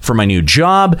for my new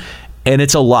job. And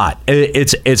it's a lot.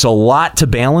 It's a lot to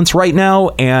balance right now,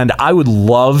 and I would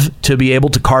love to be able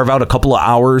to carve out a couple of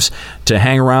hours to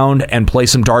hang around and play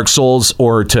some Dark Souls,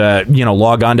 or to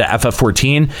log on to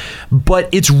FF14. But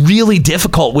it's really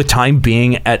difficult with time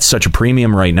being at such a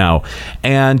premium right now,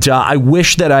 and I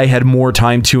wish that I had more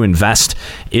time to invest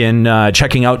in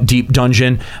checking out Deep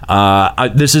Dungeon.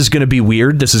 This is going to be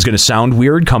weird. This is going to sound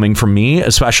weird coming from me,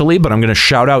 especially, but I'm going to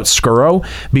shout out Skuro,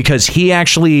 because he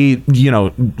actually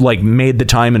made the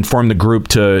time and formed the group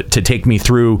to take me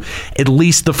through at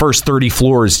least the first 30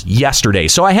 floors yesterday.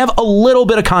 So I have a little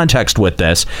bit of context with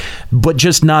this, but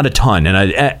just not a ton. And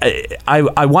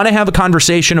I want to have a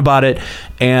conversation about it.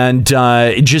 And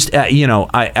in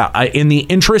the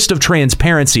interest of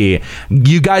transparency,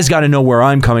 you guys got to know where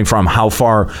I'm coming from, how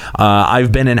far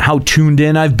I've been and how tuned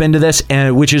in I've been to this,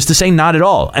 and which is to say not at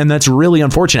all. And that's really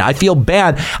unfortunate. I feel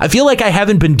bad. I feel like I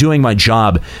haven't been doing my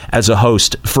job as a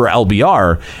host for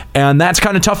LBR, and that's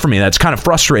kind of tough for me. That's kind of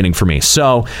frustrating for me.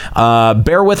 So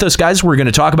bear with us, guys. We're going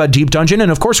to talk about Deep Dungeon,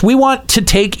 and of course, we want to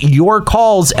take your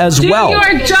calls as well. Do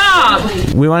your job.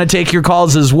 We want to take your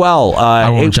calls as well. I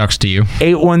won't jux to you.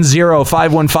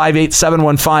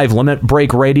 810-515-8715. Limit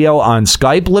Break Radio on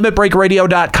Skype.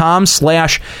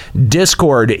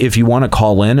 LimitBreakRadio.com/Discord. If you want to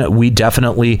call in, we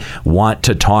definitely want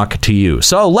to talk to you.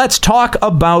 So let's talk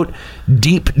about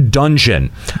Deep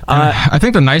Dungeon. I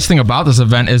think the nice thing about this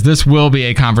event is this will be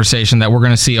a conversation that we're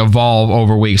going to see evolve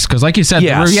over weeks, because like you said,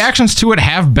 yes, the reactions to it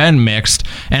have been mixed,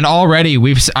 and already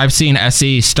I've seen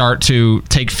SE start to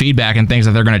take feedback and things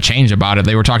that they're going to change about it.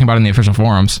 They were talking about it in the official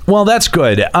forums. Well, that's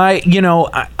good. I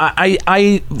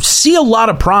see a lot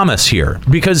of promise here,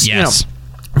 because yes,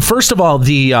 first of all,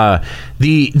 the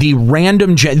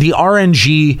random the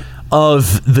RNG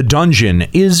of the dungeon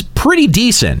is pretty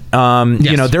decent.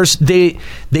 Yes. They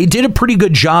did a pretty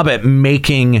good job at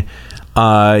making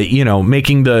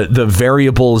the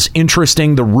variables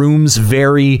interesting. The rooms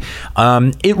vary.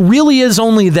 It really is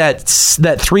only that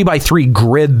 3x3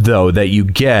 grid though that you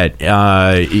get.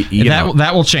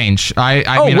 That will change.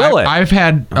 I've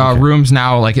had rooms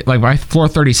now like my floor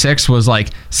 36 was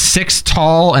like 6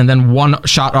 tall and then 1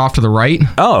 shot off to the right.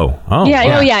 Yeah.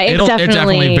 It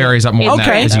definitely varies up more than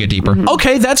that as you get deeper.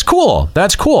 Okay, that's cool.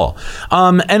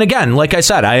 And again, like I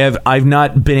said, I've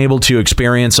not been able to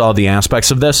experience all the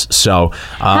aspects of this, so.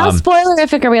 How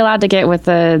spoilerific are we allowed to get with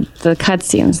the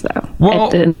cutscenes, though?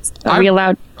 Well, are we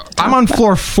allowed? I'm on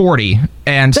floor 40,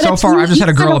 and so far I've just had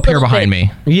a girl appear behind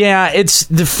me. Yeah,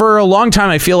 for a long time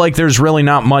I feel like there's really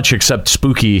not much except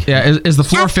spooky. Yeah, is the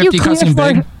floor 50 cutscene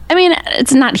big? I mean,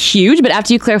 it's not huge, but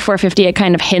after you clear floor 50, it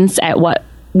kind of hints at what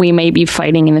we may be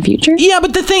fighting in the future. Yeah,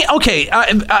 but the thing, okay,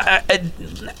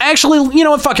 actually, you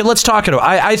know what? Fuck it, let's talk about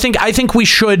it. I think we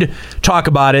should talk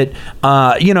about it.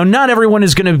 Not everyone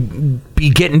is going to be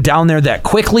getting down there that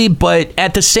quickly, but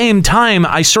at the same time,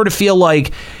 I sort of feel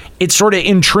like it's sort of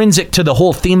intrinsic to the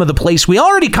whole theme of the place. We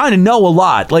already kind of know a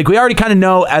lot. Like, we already kind of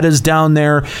know Edda's down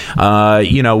there.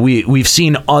 We've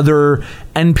seen other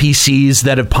NPCs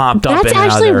that have popped up. That's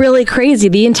actually really crazy.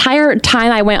 The entire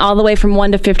time I went all the way from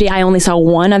 1 to 50, I only saw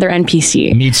one other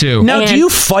NPC. Me too. Now, do you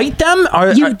fight them?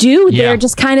 You do. They're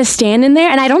just kind of standing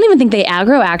there, and I don't even think they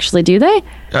aggro. Actually, do they?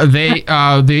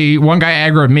 The one guy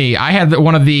aggroed me. I had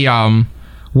one of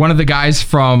the guys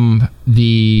from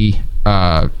the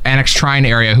Annex Shrine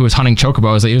area who was hunting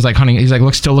chocobos. He was like hunting. He's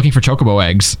like still looking for chocobo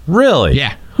eggs. Really?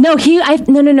 Yeah. No,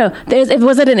 no.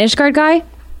 Was it an Ishgard guy?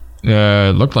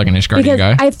 Looked like an Ishgardian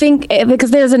guy. I think because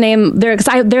there's a name there.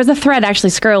 There's a thread actually,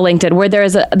 Skrull linked it, where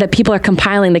that people are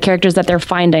compiling the characters that they're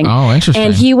finding. Oh, interesting.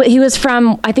 And he was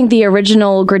from, I think, the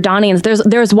original Gridanians.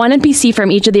 There's one NPC from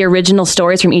each of the original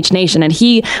stories from each nation, and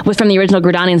he was from the original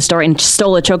Gridanian story and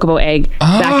stole a chocobo egg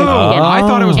back in the beginning. I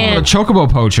thought it was one of the chocobo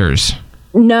poachers.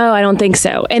 No, I don't think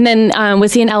so. And then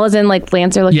was he an Elezen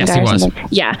Lancer looking guy or something?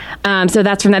 Yeah. So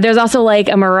that's from that. There's also like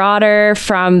a Marauder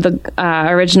from the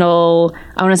original.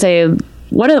 I want to say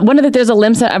there's a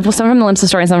Limsa, some from the Limsa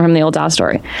story and some from the Old DAW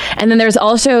story. And then there's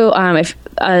also a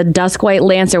Duskwhite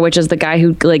Lancer, which is the guy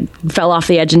who like fell off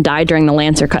the edge and died during the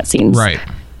Lancer cutscenes. Right.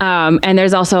 And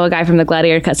there's also a guy from the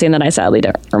Gladiator cutscene that I sadly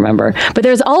don't remember. But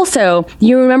there's also,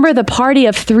 you remember the party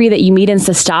of 3 that you meet in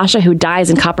Sestasha who dies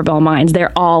in Copperbell Mines?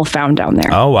 They're all found down there.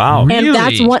 Oh, wow. And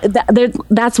Really?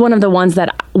 that's one of the ones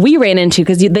that we ran into,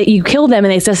 because you kill them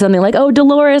and they say something like, "Oh,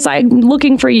 Dolores, I'm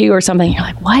looking for you," or something. You're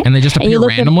like, "What?" And they just appear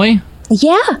randomly?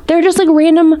 Yeah, they're just like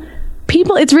random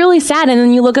people. It's really sad. And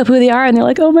then you look up who they are and they're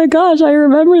like, "Oh my gosh, I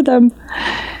remember them."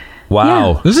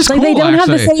 Wow. Yeah. This is like cool, they don't have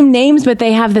the actually. same names, but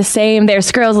they have the same. There's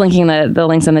Skrull's linking the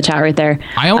links in the chat right there.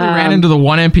 I only ran into the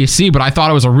one NPC, but I thought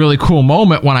it was a really cool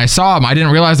moment when I saw him. I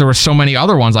didn't realize there were so many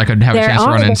other ones I could have a chance to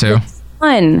run into.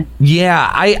 Fun.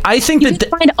 Yeah, I think you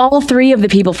find all 3 of the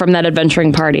people from that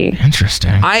adventuring party.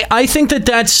 Interesting. I think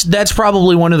that's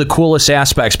probably one of the coolest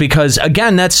aspects, because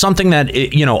again, that's something that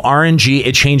RNG,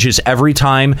 it changes every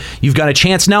time you've got a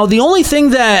chance. Now, the only thing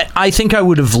that I think I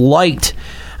would have liked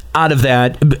out of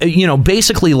that,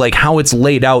 basically like how it's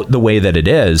laid out the way that it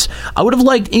is, I would have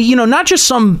liked, not just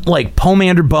some like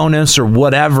Pomander bonus or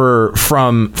whatever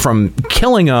from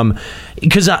killing them,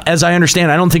 because as I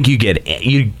understand, I don't think you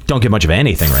don't get much of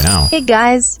anything right now. Hey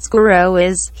guys,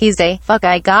 he's a fuck,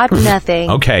 I got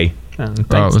nothing. Okay.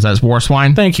 Was that War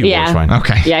Swine? Thank you, War Swine.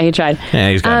 Okay. Yeah, he tried. Yeah,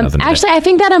 he's got nothing to actually, I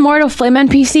think that Immortal Flame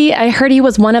NPC, I heard he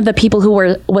was one of the people who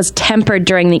was tempered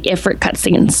during the Ifrit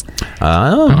cutscenes.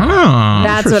 Oh.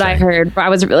 That's what I heard.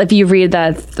 If you read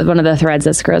one of the threads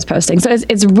that Skrull's posting. So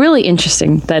it's really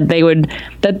interesting that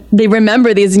they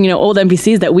remember these old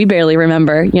NPCs that we barely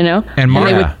remember, And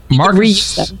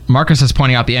Marcus is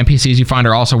pointing out the NPCs you find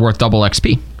are also worth double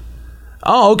XP.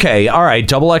 Oh, okay. All right.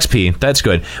 Double XP. That's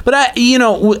good. But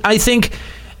I think,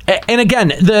 and again,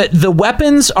 the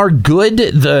weapons are good.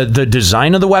 The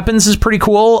design of the weapons is pretty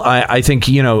cool. I think,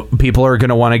 people are going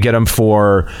to want to get them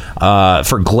for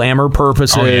glamour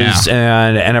purposes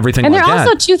and everything and like that. And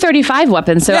they're also 235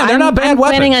 weapons. So they're not bad I'm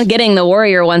weapons. planning on getting the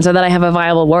warrior one so that I have a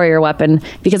viable warrior weapon,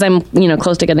 because I'm,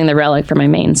 close to getting the relic for my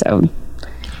main. So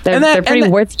they're pretty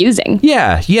worth using.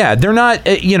 Yeah, they're not,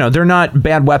 they're not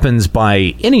bad weapons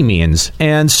by any means,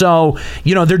 and so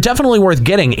they're definitely worth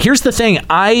getting. Here's the thing,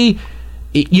 and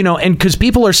because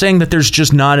people are saying that there's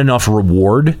just not enough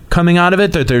reward coming out of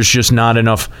it, that there's just not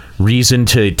enough reason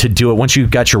to do it. Once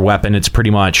you've got your weapon, it's pretty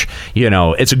much,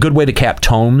 it's a good way to cap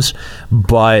tomes,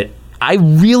 but I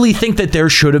really think that there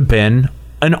should have been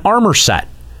an armor set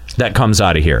that comes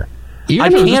out of here.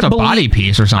 Even just a body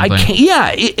piece or something. And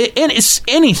it's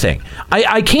anything.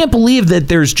 I can't believe that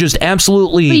there's just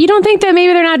absolutely... But you don't think that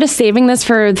maybe they're not just saving this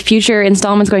for future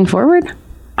installments going forward?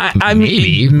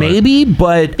 Maybe,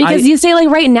 but... Because you say, like,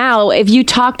 right now, if you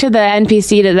talk to the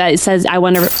NPC that says, I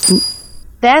want to...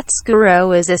 That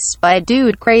Skrull is a spy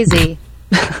dude crazy.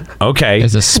 Okay.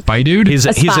 Is a spy dude? He's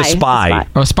a spy.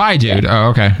 Oh, spy dude. Yeah. Oh,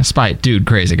 okay. A spy dude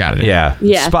crazy. Got it. Yeah.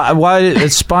 Spy, why?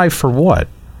 It's spy for what?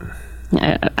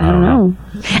 I don't know.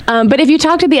 But if you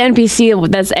talk to the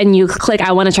NPC and you click,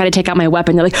 I want to try to take out my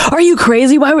weapon, they're like, are you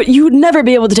crazy? Why would you never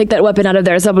be able to take that weapon out of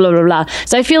there? So blah, blah, blah.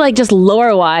 So I feel like just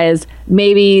lore wise,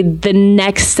 maybe the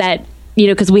next set,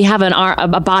 because we have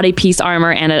a body piece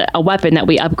armor and a weapon that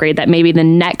we upgrade, that maybe the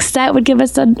next set would give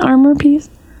us an armor piece.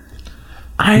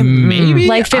 Maybe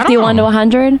like 51 to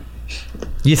 100.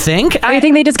 You think? Or you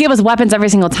think they just give us weapons every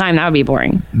single time? That would be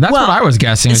boring. That's what I was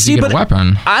guessing. Is you get a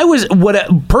weapon.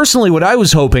 What I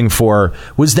was hoping for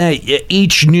was that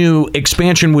each new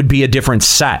expansion would be a different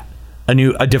set,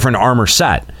 a different armor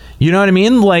set. You know what I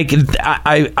mean? Like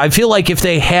I feel like if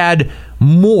they had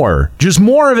just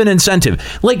more of an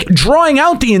incentive. Like drawing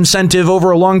out the incentive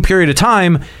over a long period of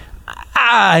time,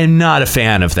 I'm not a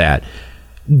fan of that.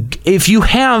 If you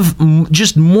have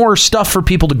just more stuff for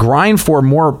people to grind for,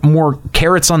 more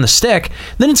carrots on the stick,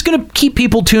 then it's going to keep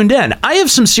people tuned in. I have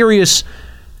some serious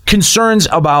concerns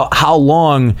about how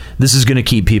long this is going to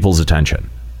keep people's attention.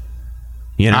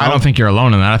 You know, I don't think you're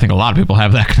alone in that. I think a lot of people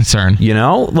have that concern. You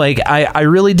know, like I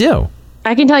really do.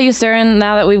 I can tell you, Søren,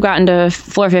 now that we've gotten to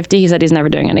floor 50, he said he's never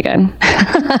doing it again.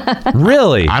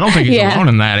 Really? I don't think he's alone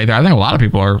in that either. I think a lot of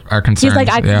people are concerned. He's like,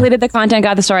 I completed the content,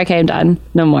 got the story, came done.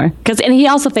 No more. And he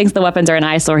also thinks the weapons are an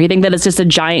eyesore. He thinks that it's just a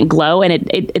giant glow, and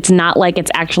it's not like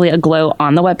it's actually a glow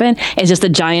on the weapon. It's just a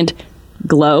giant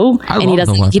glow. And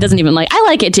he doesn't even like. I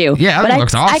like it too. Yeah, that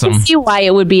looks awesome. I can see why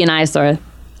it would be an eyesore.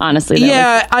 Honestly, though.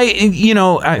 Yeah,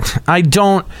 I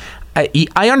don't.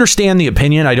 I understand the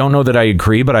opinion. I don't know that I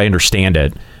agree, but I understand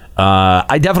it.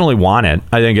 I definitely want it.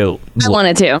 I think I want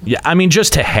it too. Yeah, I mean,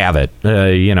 just to have it,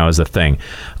 is a thing.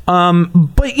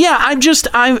 But yeah,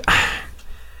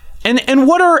 and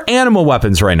what are animal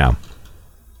weapons right now?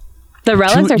 The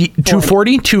relics are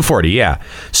 240? 240, yeah.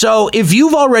 So if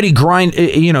you've already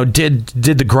did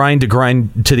the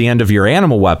grind to the end of your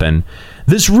animal weapon,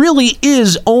 this really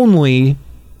is only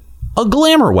a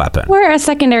glamour weapon. Or a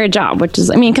secondary job, which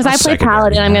is, because I play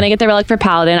Paladin, I'm going to get the relic for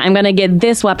Paladin. I'm going to get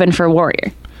this weapon for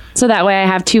Warrior. So that way I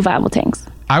have 2 viable tanks.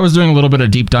 I was doing a little bit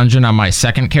of deep dungeon on my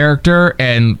second character,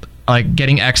 and like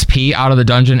getting XP out of the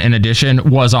dungeon in addition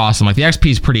was awesome. Like the XP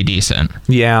is pretty decent.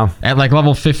 Yeah. At like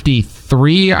level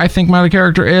 53, I think my other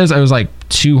character is. I was like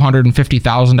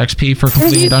 250,000 XP for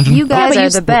completing a dungeon. You guys are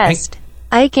the best.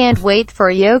 I can't wait for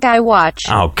Yokai Watch.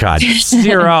 Oh, God.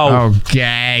 0. Oh,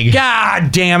 gag. God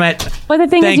damn it. But the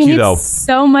thing is, you need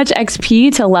so much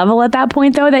XP to level at that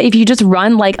point, though, that if you just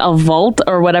run like a vault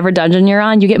or whatever dungeon you're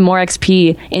on, you get more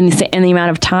XP in the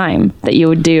amount of time that you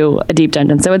would do a deep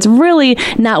dungeon. So it's really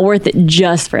not worth it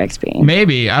just for XP.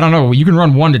 Maybe. I don't know. You can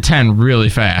run 1 to 10 really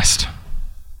fast.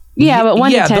 Yeah, but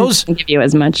 1 to 10 doesn't give you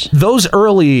as much. Those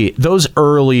early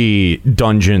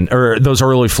dungeon or those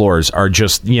early floors are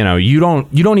just, you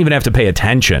don't even have to pay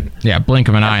attention. Yeah, blink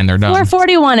of an eye and they're done. Floor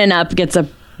 41 and up gets a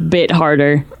bit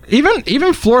harder.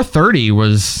 Even floor 30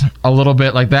 was a little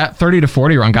bit like that. 30 to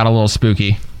 40 run got a little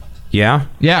spooky. Yeah?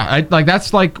 Yeah,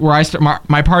 that's like where I start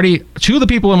my party. 2 of the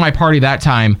people in my party that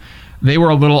time, they were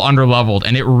a little underleveled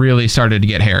and it really started to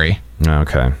get hairy.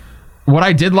 Okay. What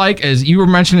I did like is you were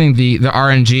mentioning the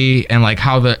RNG and like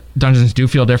how the dungeons do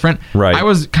feel different. Right. I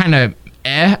was kind of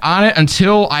on it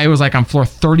until I was like on floor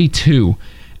 32,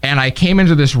 and I came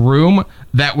into this room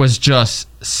that was just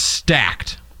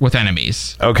stacked with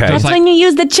enemies. Okay. That's when you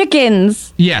use the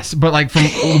chickens. Yes, but like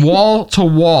from wall to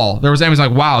wall, there was enemies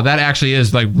like, wow, that actually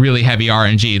is like really heavy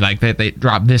RNG. Like they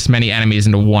dropped this many enemies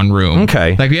into one room.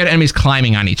 Okay. Like we had enemies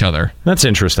climbing on each other. That's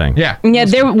interesting. Yeah.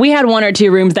 Yeah, we had 1 or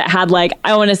 2 rooms that had like,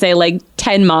 I want to say like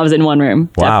 10 mobs in one room.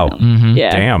 Wow. Mm-hmm.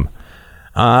 Yeah. Damn.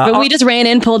 But we just ran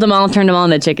in, pulled them all, turned them all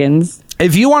into chickens.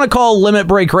 If you want to call Limit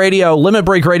Break Radio on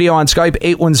Skype,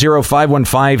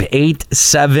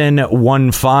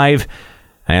 810-515-8715.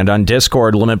 And on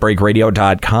Discord,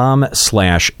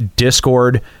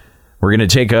 limitbreakradio.com/Discord. We're going to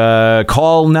take a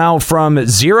call now from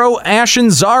Zero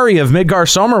Ashen-Zari of Midgar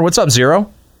Somer. What's up,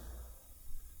 Zero?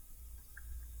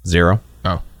 Zero.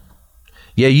 Oh.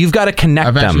 Yeah, you've got to connect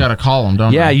them. I've actually got to call them,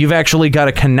 don't I? Yeah, you've actually got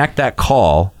to connect that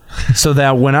call so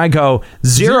that when I go,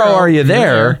 Zero, are you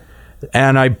there?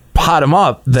 And I pot him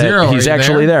up that Zero, he's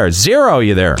actually there. Zero,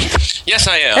 you there? Yes,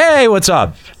 I am. Hey, what's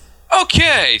up?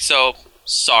 Okay, so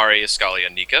sorry, Ascalia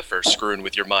and Nika, for screwing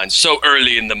with your mind so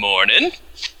early in the morning.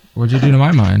 What'd you do to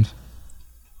my mind?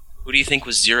 Who do you think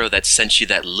was Zero that sent you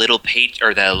that little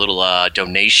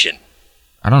donation?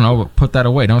 I don't know, but put that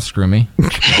away. Don't screw me.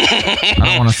 I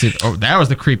don't want to see. Oh, that was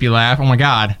the creepy laugh. Oh my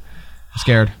God. I'm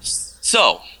scared.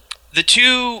 So, the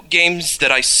 2 games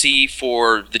that I see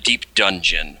for the Deep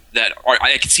Dungeon that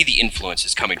I can see the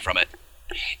influences coming from it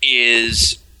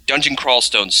is Dungeon Crawl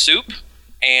Stone Soup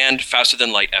and Faster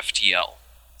Than Light FTL.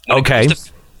 Okay.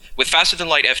 With Faster Than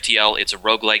Light FTL, it's a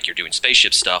roguelike, you're doing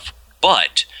spaceship stuff,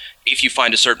 but if you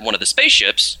find a certain one of the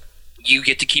spaceships, you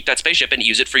get to keep that spaceship and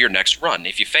use it for your next run.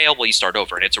 If you fail, well, you start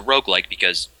over, and it's a roguelike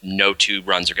because no 2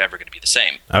 runs are ever going to be the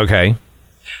same. Okay.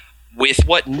 With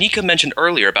what Nika mentioned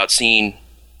earlier about seeing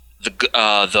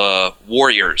the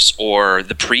warriors or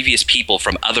the previous people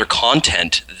from other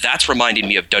content, that's reminding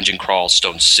me of Dungeon Crawl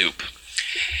Stone Soup.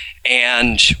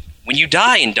 And when you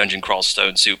die in Dungeon Crawl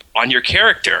Stone Soup, on your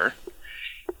character,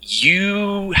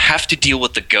 you have to deal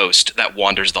with the ghost that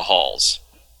wanders the halls.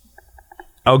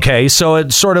 Okay, so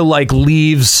it sort of like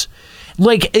leaves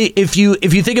like if you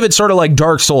think of it sort of like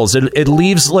Dark Souls, it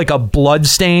leaves like a blood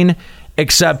stain,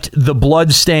 except the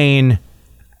blood stain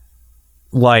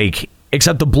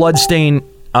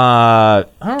I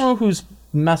don't know whose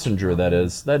messenger that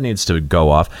is. That needs to go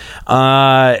off.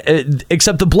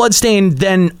 Except the blood stain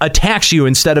then attacks you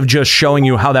instead of just showing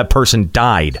you how that person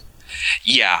died.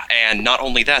 Yeah, and not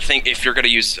only that thing, if you're going to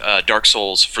use Dark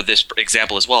Souls for this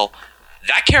example as well,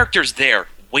 that character's there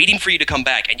waiting for you to come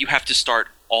back, and you have to start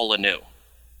all anew.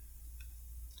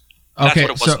 That's what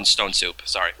it was in Stone Soup.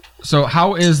 Sorry. So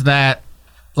how is that,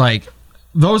 like,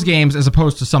 those games as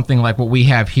opposed to something like what we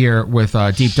have here with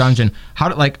Deep Dungeon?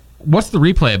 What's the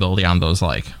replayability on those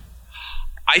like?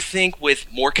 I think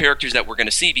with more characters that we're going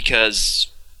to see, because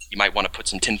you might want to put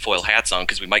some tinfoil hats on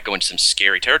because we might go into some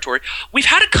scary territory. We've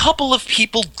had a couple of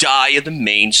people die in the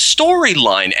main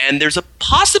storyline, and there's a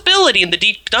possibility in the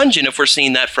Deep Dungeon, if we're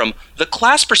seeing that from the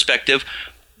class perspective,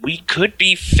 we could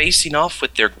be facing off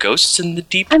with their ghosts in the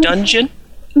Deep Dungeon.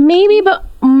 Maybe, but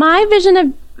my vision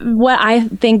of what I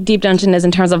think Deep Dungeon is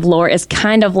in terms of lore is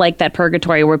kind of like that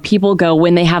purgatory where people go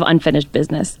when they have unfinished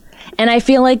business. And I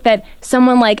feel like that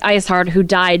someone like Iceheart who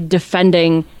died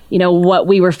defending, what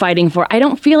we were fighting for, I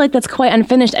don't feel like that's quite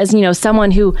unfinished as,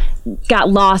 someone who got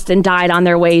lost and died on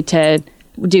their way to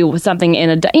do something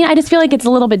in I just feel like it's a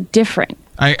little bit different.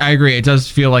 I agree. It does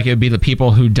feel like it would be the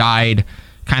people who died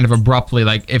kind of abruptly.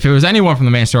 Like if it was anyone from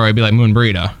the main story, it'd be like Moon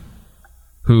Burrito,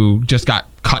 who just got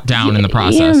cut down in the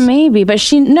process. Yeah, maybe. But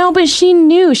she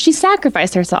knew. She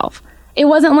sacrificed herself. It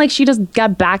wasn't like she just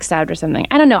got backstabbed or something.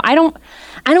 I don't know. I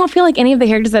don't feel like any of the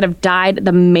characters that have died,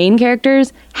 the main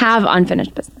characters, have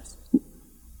unfinished business.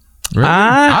 Really?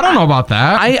 I don't know about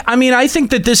that. I mean, I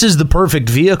think that this is the perfect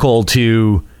vehicle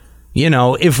to,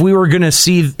 if we were going to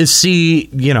see,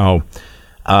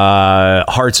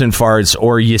 Hearts and Farts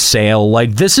or Ysayle,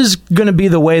 like this is going to be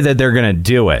the way that they're going to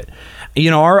do it.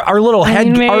 Our little head,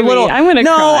 I'm gonna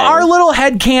cry. Our little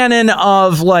headcanon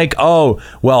of like, oh,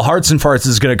 well, Hearts and Farts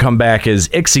is going to come back as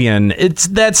Ixion.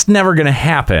 that's never going to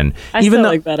happen.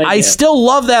 I still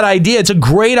love that idea. It's a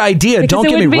great idea. Because don't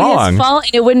get me wrong. His fault.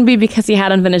 It wouldn't be because he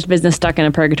had unfinished business stuck in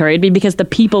a purgatory. It'd be because the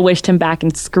people wished him back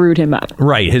and screwed him up.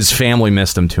 Right. His family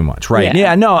missed him too much. Right.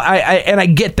 Yeah. No. I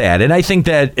get that, and I think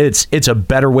that it's a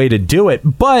better way to do it,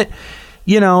 but.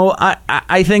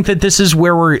 I think that this is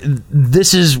where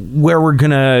we're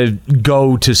gonna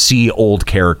go to see old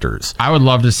characters. I would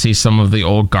love to see some of the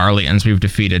old Garleans we've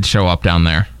defeated show up down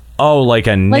there. Oh, like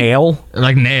a Nail?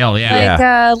 Like Nail,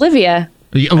 yeah. Like Livia.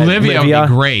 Olivia would be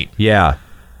great. Yeah.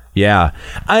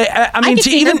 I mean, to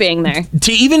even being there,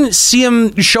 to even see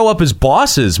them show up as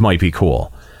bosses might be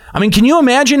cool. I mean, can you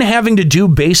imagine having to do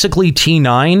basically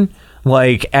T9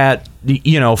 like at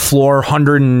floor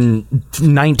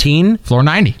 119, floor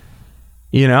 90?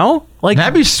 Like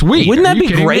that'd be sweet. Wouldn't that be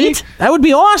great? That would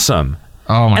be awesome.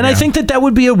 Oh my God. I think that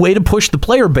would be a way to push the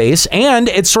player base, and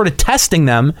it's sort of testing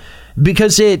them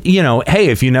because hey,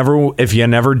 if you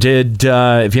never did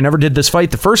this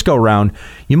fight the first go round,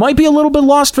 you might be a little bit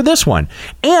lost for this one,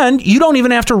 and you don't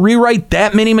even have to rewrite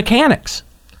that many mechanics.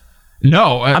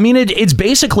 No, I mean it's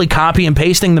basically copy and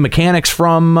pasting the mechanics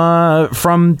from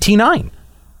T9.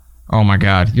 Oh my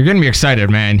God, you're getting me excited,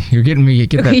 man! You're getting me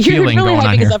that feeling really going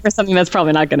on here. You're up for something that's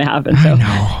probably not going to happen. So. I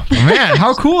know, man.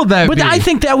 How cool would that be? But I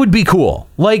think that would be cool.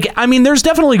 Like, I mean, there's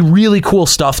definitely really cool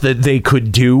stuff that they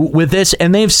could do with this,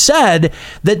 and they've said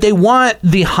that they want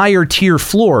the higher tier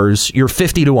floors, your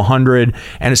 50 to 100,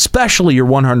 and especially your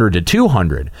 100 to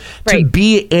 200, to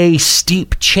be a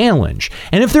steep challenge.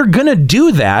 And if they're gonna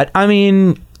do that, I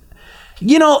mean.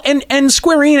 And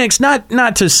Square Enix,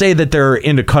 not to say that they're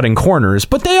into cutting corners,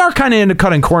 but they are kind of into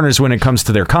cutting corners when it comes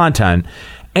to their content.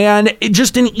 And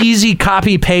just an easy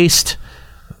copy-paste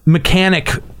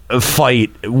mechanic fight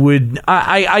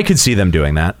I could see them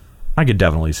doing that. I could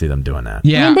definitely see them doing that.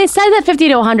 Yeah. I mean, they said that 50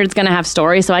 to 100 is going to have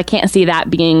story, so I can't see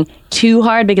that being too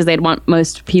hard because they'd want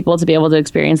most people to be able to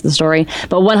experience the story.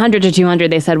 But 100 to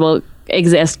 200, they said, will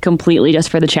exist completely just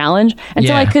for the challenge. And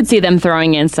so I could see them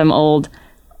throwing in some old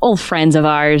friends of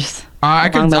ours. I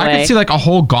could see like a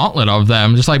whole gauntlet of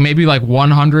them, just like maybe like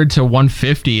 100 to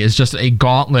 150 is just a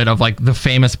gauntlet of like the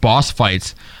famous boss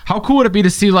fights. How cool would it be to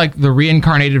see like the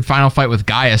reincarnated final fight with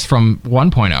Gaius from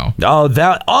 1.0?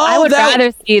 I would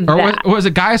rather see that. Or was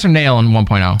it Gaius or Nail in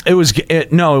 1.0? It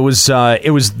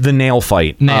was the Nail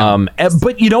fight. Nail.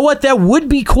 But you know what? That would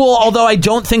be cool. Although I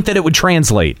don't think that it would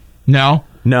translate. No.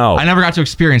 I never got to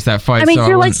experience that fight. I mean,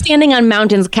 you're like standing on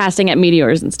mountains casting at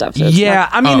meteors and stuff. So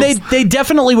they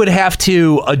definitely would have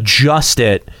to adjust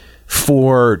it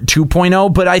for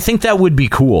 2.0, but I think that would be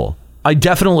cool. I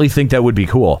definitely think that would be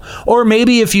cool. Or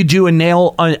maybe if you do a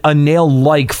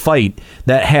nail-like fight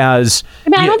that has... I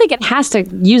mean, I don't think it has to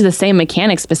use the same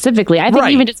mechanics specifically. I think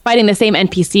even just fighting the same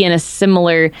NPC in a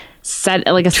similar set,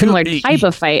 like a similar type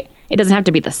of fight, it doesn't have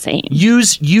to be the same.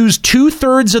 Use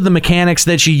 2/3 of the mechanics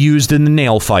that you used in the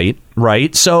nail fight,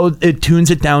 right? So it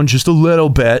tunes it down just a little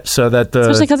bit so that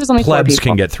the plebs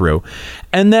can get through.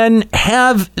 And then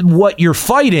have what you're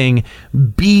fighting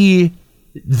be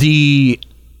the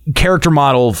character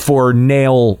model for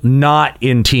Nail not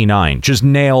in T9, just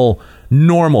Nail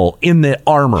normal in the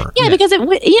armor. Yeah, because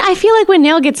I feel like when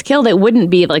Nail gets killed, it wouldn't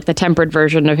be like the tempered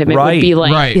version of him. It would be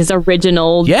like his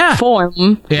original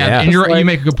form. Yeah, and you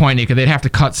make a good point, Nika. They'd have to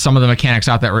cut some of the mechanics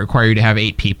out that require you to have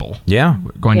 8 people. Yeah.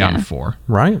 Going down to 4.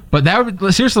 Right. But that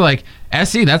would, seriously, like,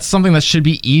 SC, that's something that should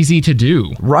be easy to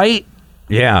do. Right.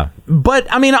 Yeah. But,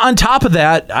 I mean, on top of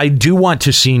that, I do want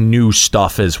to see new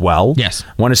stuff as well. Yes.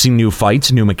 I want to see new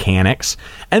fights, new mechanics.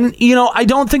 And, you know, I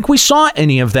don't think we saw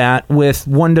any of that with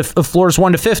floors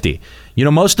 1 to 50. You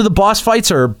know, most of the boss fights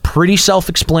are pretty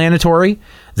self-explanatory.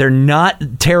 They're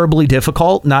not terribly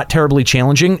difficult, not terribly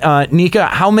challenging. Nika,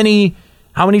 how many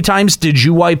times did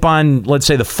you wipe on, let's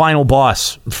say, the final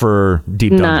boss for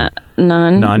Deep Dungeon?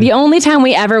 None. The only time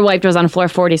we ever wiped was on floor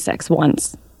 46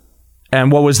 once. And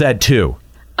what was that to?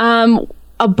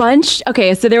 A bunch.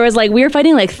 Okay, so there was we were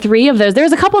fighting 3 of those. There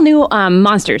was a couple new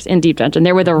monsters in Deep Dungeon.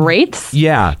 There were the Wraiths.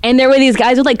 Yeah. And there were these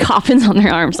guys with coffins on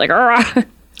their arms. They're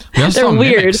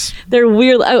weird. Mimics. They're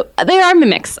weird. Oh, they are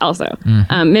mimics also.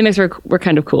 Mm-hmm. Mimics were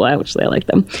kind of cool. Actually, I like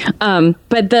them.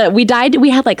 But we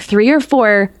had 3 or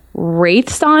 4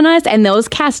 Wraiths on us, and those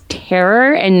cast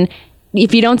terror. And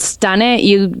if you don't stun it,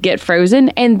 you get frozen.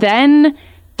 And then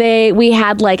we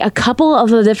had a couple of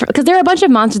the different, because there are a bunch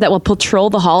of monsters that will patrol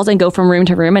the halls and go from room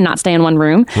to room and not stay in one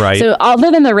room. Right. So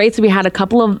other than the Wraiths, we had a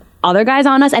couple of other guys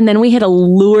on us, and then we hit a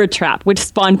lure trap, which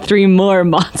spawned 3 more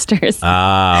monsters.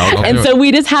 And so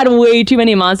we just had way too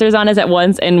many monsters on us at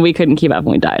once, and we couldn't keep up,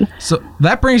 and we died. So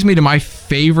that brings me to my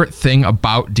favorite thing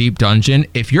about Deep Dungeon.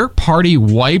 If your party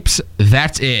wipes,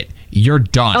 that's it. You're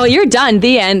done. Oh, you're done.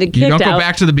 The end. You don't go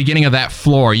back to the beginning of that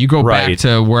floor. You go back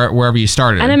to wherever you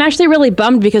started. And I'm actually really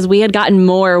bummed because we had gotten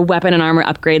more weapon and armor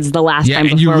upgrades the last time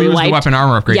before we wiped. Yeah, you lose the weapon and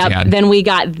armor upgrades you had. Then we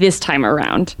got this time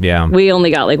around. Yeah. We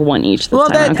only got 1 each this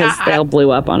time because they all blew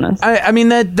up on us. I mean,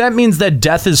 that means that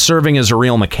death is serving as a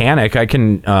real mechanic. I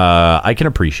can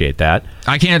appreciate that.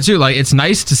 I can too. It's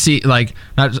nice to see, that's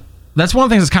one of the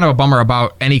things that's kind of a bummer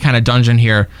about any kind of dungeon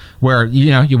here where,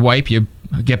 you wipe, you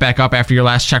get back up after your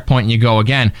last checkpoint and you go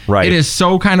again. Right. It is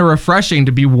so kind of refreshing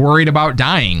to be worried about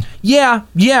dying. Yeah,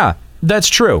 that's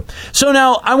true. So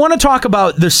now I want to talk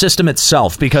about the system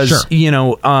itself because,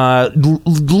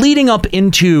 leading up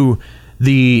into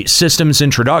the system's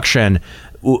introduction,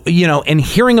 and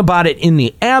hearing about it in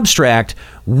the abstract,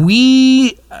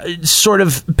 we sort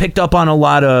of picked up on a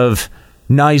lot of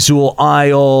Nyzul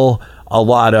Isle, a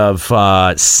lot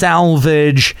of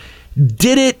salvage.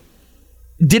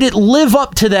 Did it live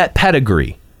up to that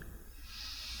pedigree?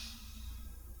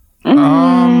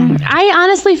 I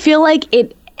honestly feel like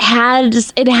it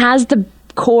has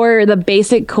the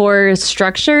basic core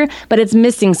structure, but it's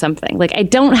missing something. I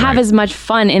don't have as much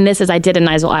fun in this as I did in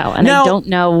Nyzul Isle, and I don't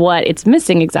know what it's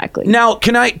missing exactly. Now,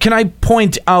 can I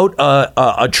point out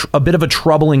a bit of a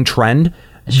troubling trend?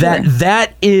 Sure.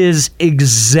 That is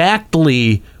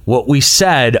exactly what we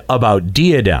said about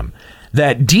Diadem.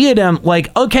 That Diadem,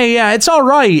 it's all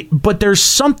right, but there's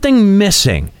something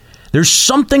missing. There's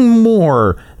something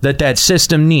more that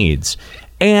system needs.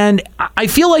 And I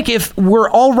feel like if we're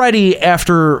already,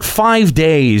 after 5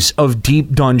 days of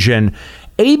Deep Dungeon,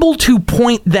 able to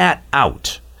point that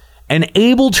out and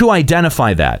able to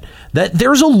identify that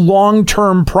there's a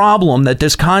long-term problem that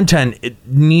this content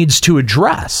needs to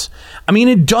address. I mean,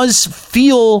 it does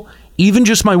feel, even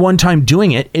just my one time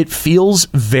doing it, it feels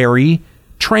very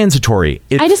transitory.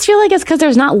 I just feel like it's because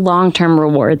there's not long-term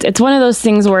rewards. It's one of those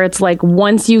things where it's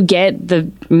once you get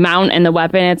the mount and the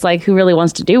weapon, it's who really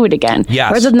wants to do it again? Yes.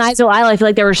 Whereas with Nyzul Isle, I feel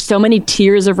like there were so many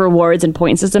tiers of rewards and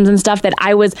point systems and stuff that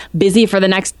I was busy for the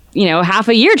next half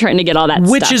a year trying to get all that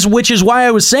stuff. Which is why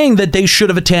I was saying that they should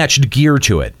have attached gear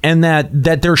to it, and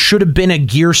that there should have been a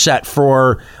gear set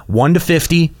for 1 to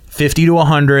 50, 50 to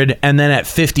 100, and then at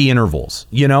 50 intervals.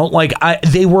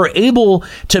 They were able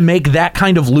to make that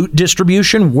kind of loot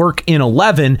distribution work in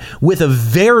 11 with a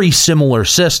very similar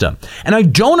system. And I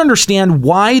don't understand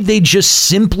why they just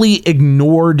simply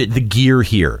ignored the gear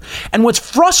here. And what's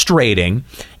frustrating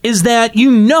is that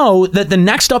that the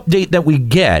next update that we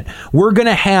get, we're going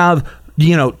to have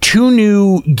 2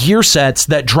 new gear sets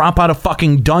that drop out of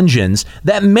fucking dungeons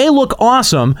that may look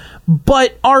awesome,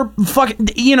 but are fucking,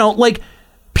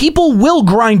 people will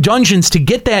grind dungeons to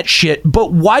get that shit,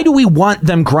 but why do we want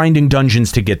them grinding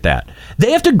dungeons to get that?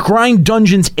 They have to grind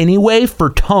dungeons anyway for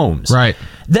tomes. Right.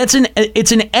 It's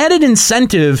an added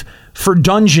incentive for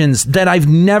dungeons that I've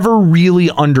never really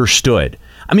understood.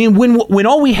 I mean, when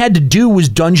all we had to do was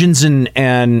dungeons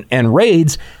and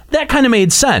raids, that kind of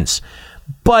made sense.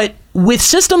 But with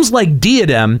systems like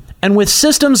Diadem and with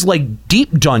systems like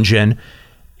Deep Dungeon,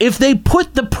 if they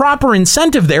put the proper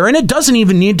incentive there, and it doesn't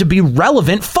even need to be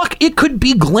relevant, it could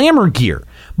be glamour gear,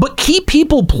 but keep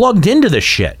people plugged into this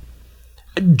shit.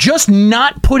 Just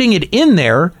not putting it in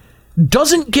there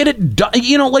doesn't get it done.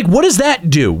 What does that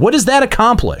do? What does that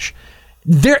accomplish?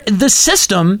 The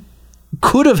system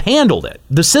could have handled it.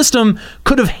 The system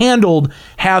could have handled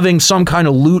having some kind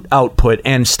of loot output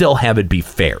and still have it be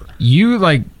fair. You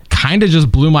kind of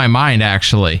just blew my mind,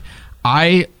 actually.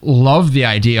 I love the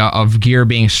idea of gear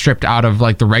being stripped out of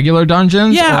the regular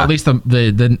dungeons, or at least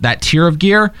that tier of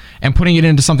gear, and putting it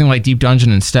into something like Deep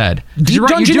Dungeon instead. Deep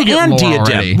Dungeon and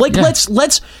Diadem.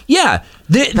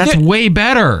 That's way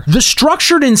better. The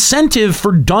structured incentive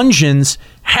for dungeons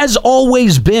has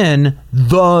always been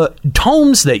the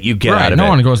tomes that you get out of it. No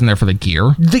one goes in there for the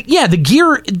gear. The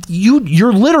gear,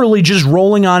 you're literally just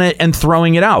rolling on it and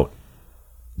throwing it out.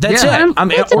 That's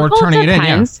it. Or turning it in.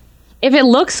 Yeah. If it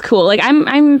looks cool,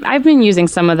 I've been using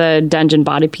some of the dungeon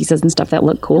body pieces and stuff that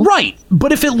look cool. Right,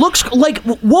 but if it looks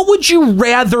what would you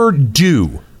rather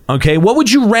do? Okay, what would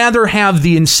you rather have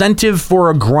the incentive for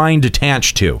a grind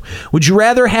attached to? Would you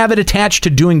rather have it attached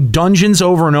to doing dungeons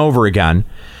over and over again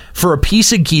for a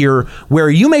piece of gear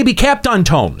where you may be capped on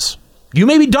tomes? You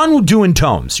may be done with doing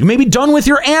tomes. You may be done with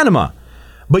your anima,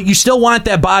 but you still want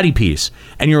that body piece,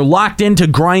 and you're locked into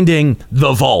grinding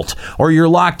the vault, or you're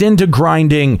locked into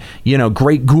grinding,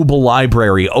 Great Google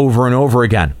Library over and over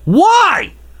again.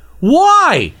 Why?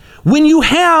 When you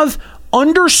have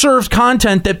underserved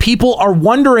content that people are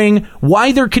wondering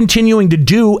why they're continuing to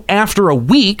do after a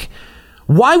week,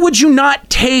 why would you not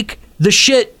take the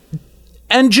shit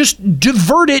and just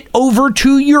divert it over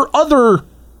to your other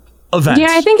events? Yeah,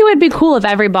 I think it would be cool if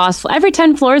every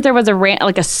 10 floors there was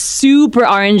a super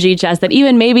RNG chest that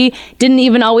even maybe didn't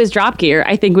even always drop gear.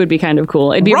 I think would be kind of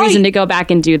cool. It'd be a reason to go back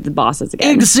and do the bosses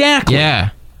again. Exactly.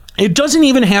 Yeah. It doesn't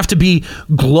even have to be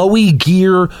glowy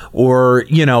gear or,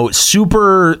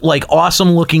 super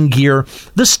awesome looking gear.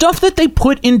 The stuff that they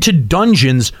put into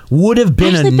dungeons would have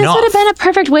been enough. This would have been a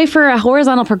perfect way for a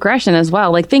horizontal progression as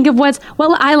well. Think of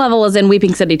eye level is in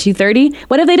Weeping City 230.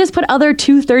 What if they just put other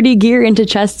 230 gear into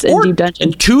chests in Deep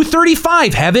Dungeon?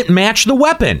 235, have it match the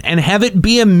weapon and have it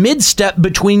be a mid step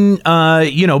between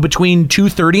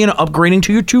 230 and upgrading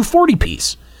to your 240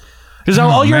 piece. Because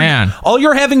all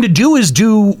you're having to do is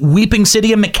do Weeping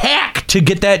City and Macaque to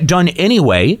get that done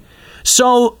anyway.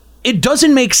 So it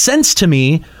doesn't make sense to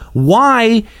me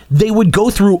why they would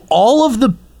go through all of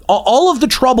the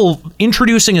trouble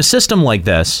introducing a system like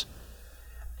this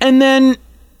and then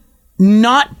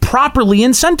not properly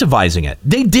incentivizing it.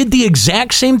 They did the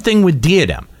exact same thing with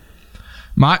Diadem.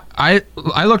 I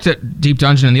looked at Deep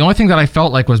Dungeon, and the only thing that I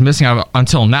felt like was missing out of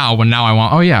until now, I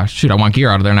want gear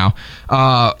out of there now.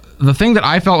 The thing that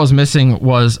I felt was missing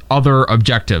was other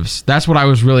objectives. That's what I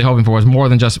was really hoping for, was more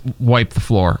than just wipe the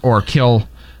floor or kill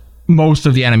most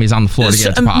of the enemies on the floor to get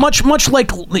it to pop. Much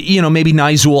like, maybe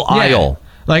Nyzul Isle.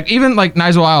 Even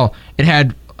Nyzul Isle, it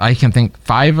had, I can think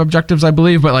 5 objectives, I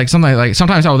believe, but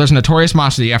sometimes there's a notorious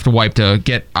monster that you have to wipe to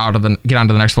get onto the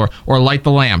next floor, or light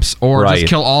the lamps, or just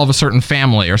kill all of a certain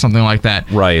family or something like that.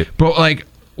 Right. But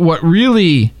what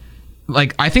really,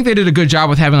 I think they did a good job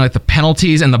with having the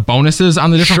penalties and the bonuses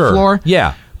on the different floor.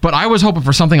 Yeah. But I was hoping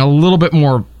for something a little bit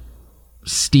more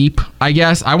steep, I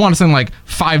guess. I wanted something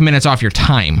 5 minutes off your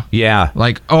time. Yeah.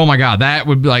 Oh my God, that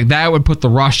would put the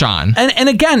rush on. And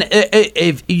again,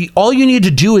 if all you need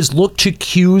to do is look to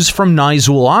cues from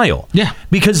Nyzul Isle. Yeah.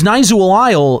 Because Nyzul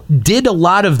Isle did a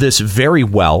lot of this very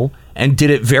well and did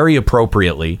it very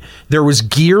appropriately. There was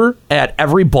gear at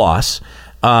every boss.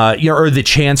 Or the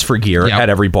chance for gear at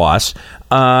every boss.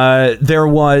 There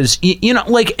was,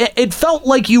 it felt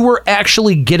like you were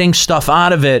actually getting stuff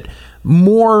out of it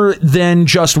more than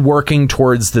just working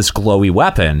towards this glowy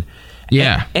weapon.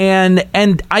 Yeah. And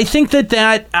I think that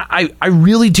I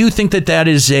really do think that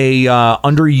is a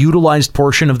underutilized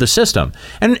portion of the system.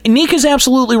 And Nick is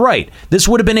absolutely right. This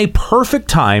would have been a perfect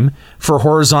time for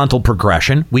horizontal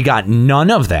progression. We got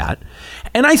none of that.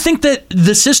 And I think that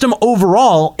the system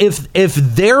overall, if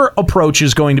their approach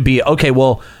is going to be, okay,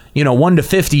 well, 1 to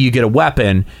 50, you get a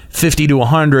weapon. 50 to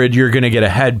 100, you're going to get a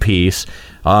headpiece.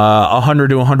 100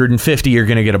 to 150, you're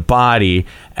going to get a body.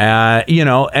 And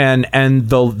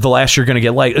the last you're going to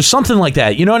get like something like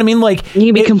that. You know what I mean? Like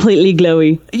you can be completely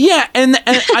glowy. Yeah, and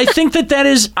I think that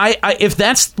is if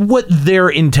that's what their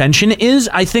intention is,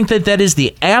 I think that is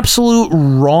the absolute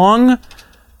wrong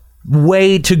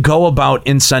way to go about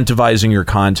incentivizing your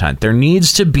content. There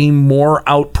needs to be more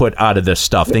output out of this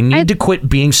stuff. They need to quit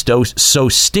being so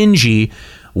stingy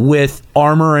with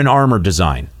armor and armor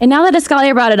design. And now that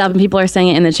Escalia brought it up and people are saying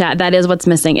it in the chat, that is what's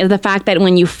missing, is the fact that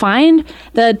when you find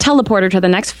the teleporter to the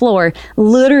next floor,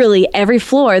 literally every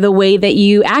floor, the way that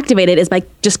you activate it is by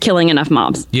just killing enough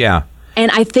mobs. Yeah. And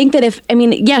I think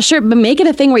that sure, but make it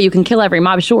a thing where you can kill every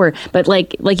mob, sure. But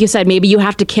like you said, maybe you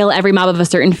have to kill every mob of a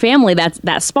certain family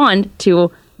that spawned to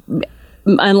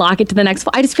unlock it to the next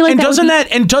floor. I just feel like doesn't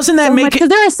that make it, because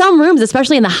there are some rooms,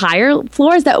 especially in the higher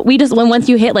floors, that we just once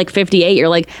you hit like 58, you're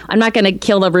like, I'm not going to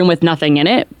kill the room with nothing in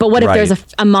it. But what if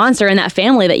there's a monster in that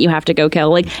family that you have to go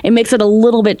kill? Like it makes it a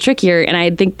little bit trickier, and I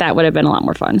think that would have been a lot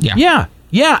more fun. Yeah.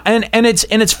 And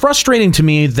it's frustrating to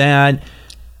me that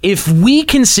if we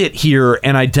can sit here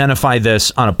and identify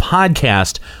this on a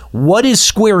podcast, what is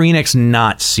Square Enix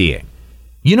not seeing?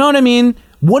 You know what I mean?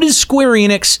 What is Square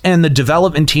Enix and the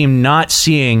development team not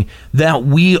seeing that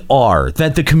we are,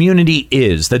 that the community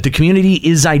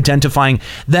is identifying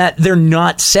that they're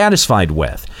not satisfied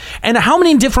with? And how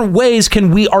many different ways can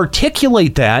we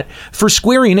articulate that for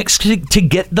Square Enix to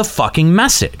get the fucking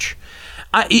message?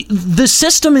 The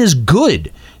system is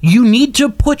good. You need to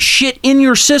put shit in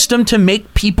your system to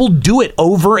make people do it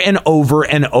over and over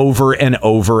and over and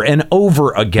over and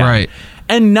over again. Right.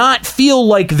 And not feel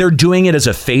like they're doing it as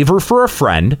a favor for a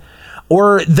friend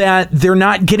or that they're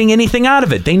not getting anything out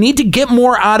of it. They need to get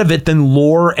more out of it than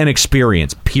lore and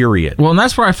experience, period. Well, and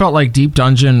that's where I felt like Deep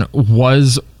Dungeon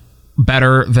was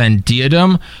better than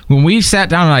Diadem. When we sat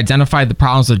down and identified the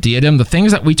problems of Diadem, the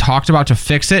things that we talked about to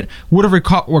fix it would have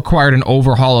required an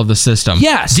overhaul of the system.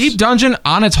 Yes. Deep Dungeon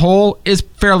on its whole is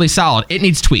fairly solid. It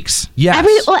needs tweaks. Yes.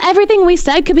 Everything we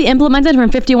said could be implemented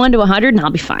from 51 to 100 and I'll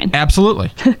be fine.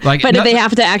 Absolutely. But they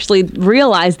have to actually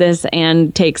realize this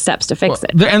and take steps to fix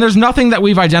it. And there's nothing that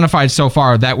we've identified so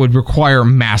far that would require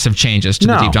massive changes to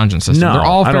the Deep Dungeon system. They're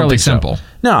all fairly simple. So.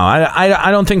 No, I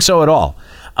don't think so at all.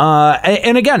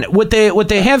 And again, what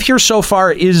they have here so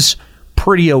far is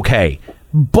pretty okay,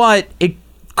 but it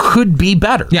could be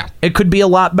better. Yeah, it could be a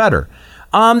lot better.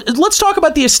 Let's talk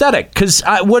about the aesthetic, because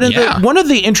one of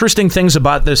the interesting things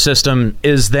about this system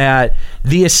is that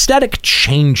the aesthetic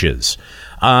changes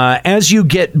as you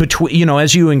get between.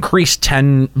 As you increase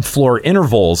 10 floor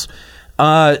intervals.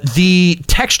 The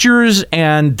textures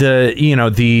and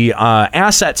the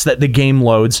assets that the game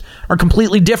loads are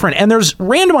completely different, and there's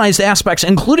randomized aspects,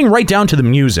 including right down to the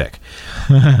music.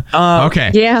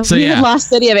 Okay. Yeah. So the Lost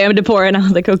City of Amdapor, and I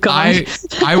was like, oh god.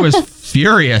 I was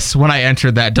furious when I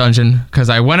entered that dungeon because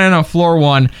I went in on floor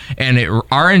 1 and it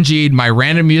RNG'd my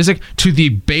random music to the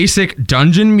basic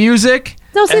dungeon music.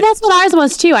 No, see, that's what ours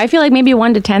was too. I feel like maybe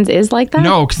 1 to 10s is like that.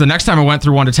 No, because the next time I went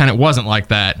through 1 to 10, it wasn't like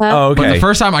that. Okay. But the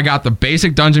first time I got the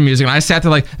basic dungeon music, and I sat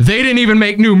there like, they didn't even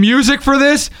make new music for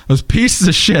this? Those pieces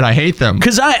of shit, I hate them.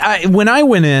 Because when I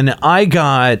went in, I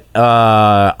got,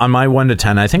 on my 1 to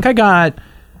 10, I think I got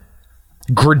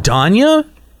Gridania.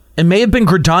 It may have been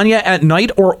Gridania at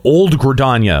night or old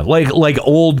Gridania, like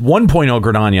old 1.0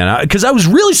 Gridania, because I was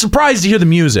really surprised to hear the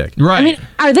music. Right.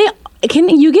 I mean, can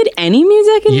you get any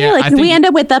music in here? Like, can we end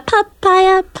up with the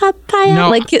papaya?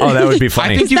 No. That would be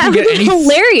funny. I think you that can would get be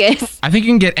hilarious. I think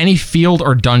you can get any field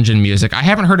or dungeon music. I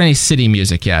haven't heard any city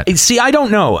music yet. See, I don't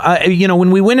know.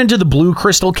 When we went into the Blue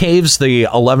Crystal Caves, the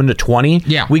 11 to 20,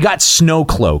 we got Snow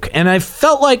Cloak, and I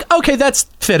felt like, okay, that's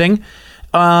fitting.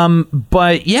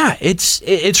 But yeah,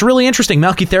 it's really interesting.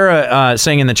 Malkithera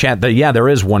saying in the chat that there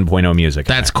is 1.0 music.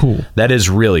 That's cool. That is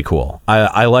really cool.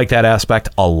 I like that aspect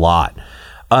a lot.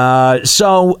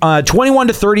 So 21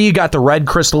 to 30, you got the Red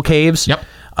Crystal Caves. Yep.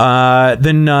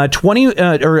 Then 31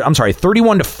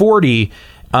 to 40,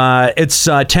 it's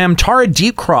Tamtara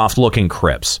Deepcroft looking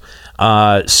crypts.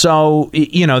 So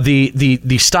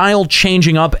the style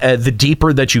changing up the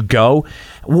deeper that you go.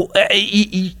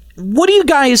 What do you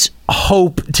guys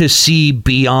hope to see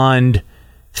beyond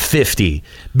 50?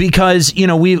 Because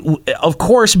we of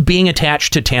course, being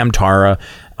attached to Tamtara,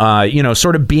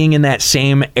 sort of being in that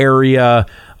same area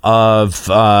of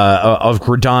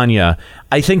Gridania,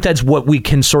 I think that's what we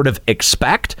can sort of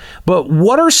expect. But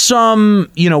what are some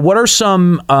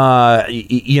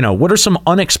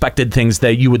unexpected things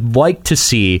that you would like to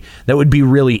see that would be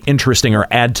really interesting or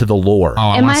add to the lore? Oh,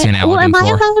 I want to see an Aladdin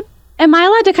floor. Am I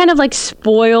allowed to kind of like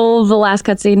spoil the last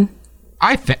cutscene?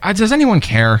 Does anyone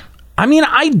care? I mean,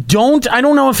 I don't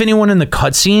know if anyone in the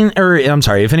cutscene, or I'm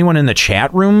sorry, if anyone in the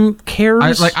chat room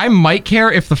cares. I might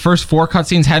care if the first 4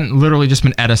 cutscenes hadn't literally just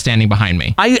been Edda standing behind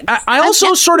me. I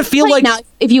also sort of feel like now,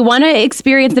 if you want to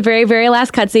experience the very, very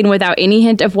last cutscene without any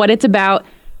hint of what it's about,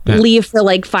 leave for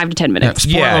like 5 to 10 minutes.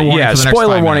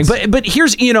 Spoiler warning. But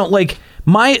here's, like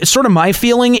my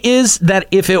feeling is that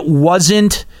if it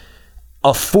wasn't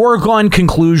a foregone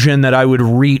conclusion that I would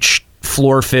reach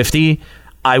floor 50,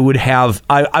 I would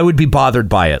be bothered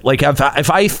by it. Like if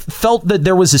I felt that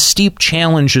there was a steep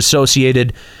challenge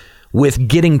associated with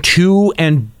getting to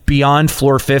and beyond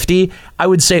floor 50, I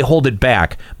would say hold it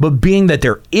back. But being that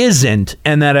there isn't,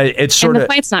 and that it's sort of, the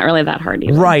fight's not really that hard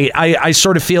either. Right. I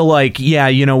sort of feel like,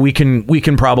 we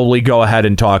can probably go ahead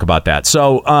and talk about that.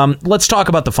 So let's talk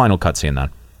about the final cutscene then.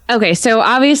 Okay, so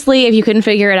obviously, if you couldn't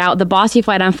figure it out, the boss you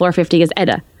fight on floor 50 is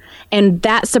Edda. And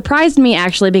that surprised me,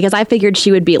 actually, because I figured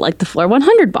she would be like the floor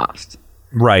 100 boss.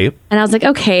 Right. And I was like,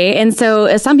 okay. And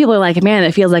so some people are like, man,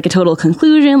 it feels like a total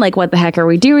conclusion. Like, what the heck are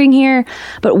we doing here?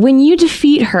 But when you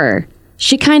defeat her,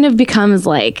 she kind of becomes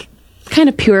like kind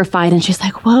of purified. And she's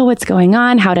like, whoa, what's going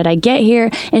on? How did I get here?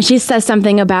 And she says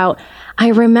something about, I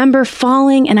remember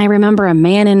falling and I remember a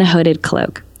man in a hooded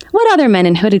cloak. What other men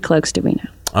in hooded cloaks do we know?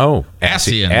 Oh,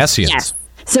 Ascians. Yes.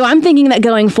 So I'm thinking that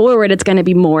going forward, it's going to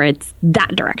be more, it's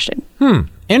that direction.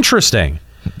 Interesting.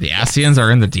 The Ascians are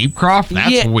in the Deepcroft?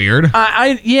 That's weird.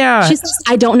 She says,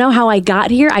 I don't know how I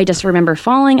got here. I just remember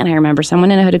falling and I remember someone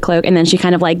in a hooded cloak. And then she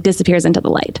kind of like disappears into the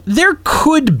light. There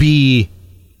could be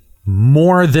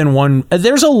more than one.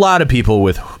 There's a lot of people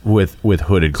with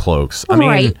hooded cloaks. I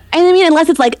mean, unless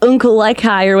it's like Uncle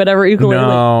Lekai or whatever. Ukulele.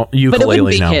 No, ukulele. But it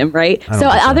wouldn't be him, right?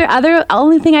 So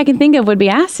only thing I can think of would be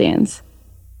Ascians.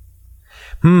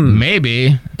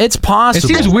 Maybe. It's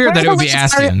possible. It seems weird that it would be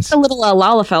Ascians. A little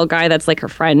Lalafell guy that's like her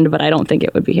friend, but I don't think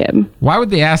it would be him. Why would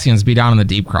the Ascians be down in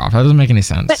the Deepcroft? That doesn't make any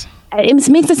sense. But it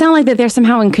makes it sound like that they're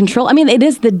somehow in control. I mean, it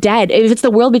is the dead. If it's the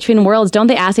world between worlds, don't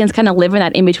the Ascians kind of live in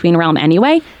that in-between realm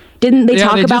anyway? Didn't they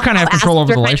talk about kind of have control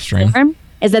over the life stream?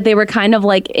 Is that they were kind of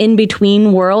like in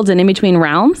between worlds and in between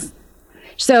realms?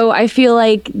 So I feel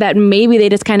like that maybe they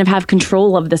just kind of have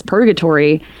control of this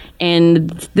purgatory, and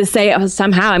they say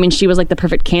somehow, I mean, she was like the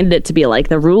perfect candidate to be like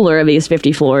the ruler of these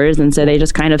 50 floors, and so they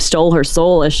just kind of stole her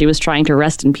soul as she was trying to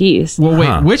rest in peace. Well,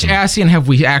 wait, which Ascian have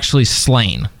we actually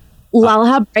slain?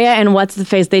 Lalha, Brea, and what's the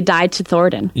face? They died to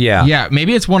Thordan. Yeah,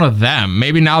 maybe it's one of them.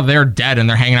 Maybe now they're dead and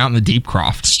they're hanging out in the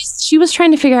Deepcroft. She was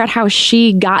trying to figure out how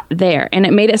she got there, and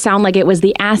it made it sound like it was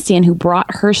the Ascian who brought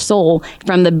her soul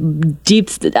from the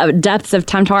depths of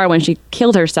Tamtara when she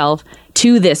killed herself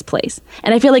to this place.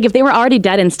 And I feel like if they were already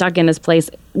dead and stuck in this place,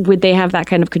 would they have that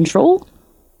kind of control?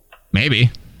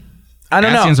 Maybe. I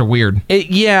don't know. Ascians are weird.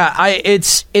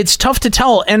 It's tough to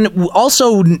tell, and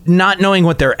also not knowing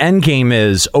what their end game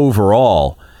is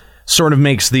overall sort of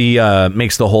makes the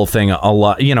whole thing a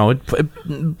lot.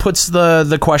 It puts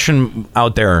the question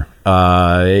out there.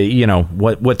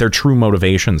 What their true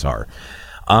motivations are.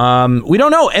 We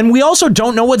don't know, and we also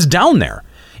don't know what's down there.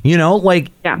 I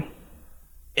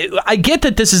get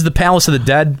that this is the Palace of the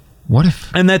Dead. What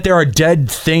if? And that there are dead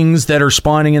things that are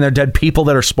spawning in there, dead people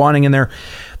that are spawning in there.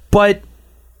 But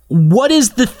what is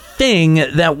the thing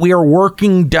that we are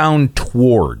working down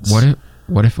towards?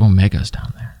 What if Omega's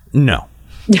down there? No.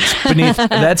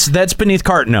 That's beneath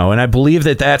Cartano, and I believe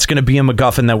that's going to be a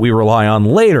MacGuffin that we rely on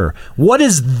later. What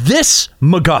is this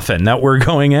MacGuffin that we're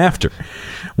going after?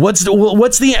 What's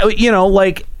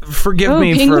the forgive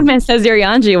me. Penguin says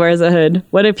Urianger wears a hood.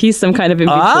 What if he's some kind of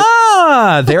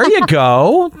there you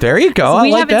go. There you go. I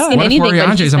like that. What if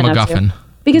Urianger's a MacGuffin?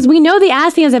 Because we know the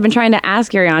Ascians have been trying to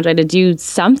ask Urianger to do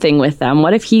something with them.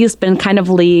 What if he's been kind of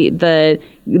the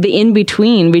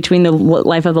in-between between the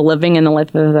life of the living and the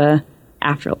life of the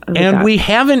afterlife? And we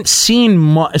haven't seen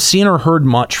or heard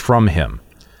much from him.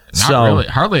 Not really.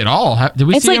 Hardly at all. Did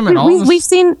we see him at all? We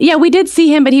did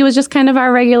see him, but he was just kind of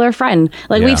our regular friend.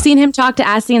 We've seen him talk to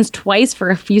Ascians twice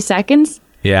for a few seconds.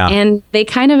 Yeah. And they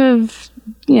kind of have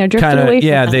drifted away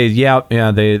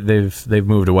from they've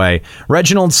moved away.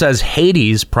 Reginald says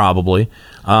Hades probably.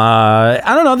 I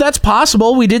don't know. That's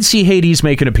possible. We did see Hades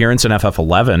make an appearance in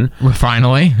FF11.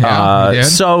 Finally. Yeah, we did.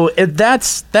 So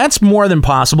that's more than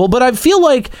possible. But I feel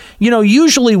like,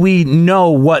 usually we know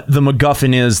what the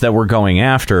MacGuffin is that we're going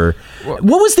after. What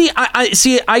was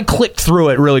I clicked through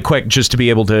it really quick just to be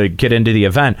able to get into the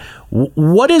event.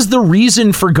 What is the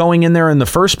reason for going in there in the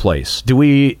first place? Do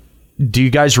we Do you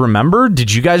guys remember?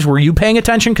 Were you paying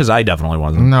attention? Because I definitely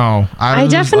wasn't. No. I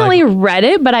definitely read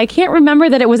it, but I can't remember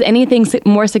that it was anything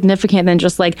more significant than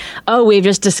just like, oh, we've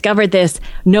just discovered this.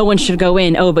 No one should go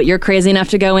in. Oh, but you're crazy enough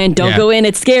to go in. Don't go in.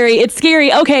 It's scary. It's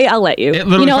scary. Okay, I'll let you.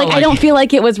 I don't feel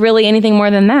like it was really anything more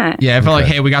than that. Yeah, I felt like,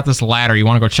 hey, we got this ladder. You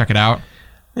want to go check it out?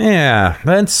 Yeah,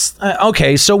 that's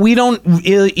okay. So we don't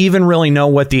even really know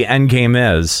what the end game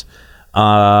is.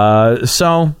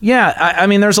 So yeah, I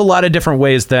mean, there's a lot of different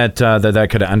ways that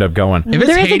could end up going. If it's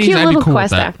there is Hades, a cute I'd be little cool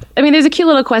quest with that. after. I mean, there's a cute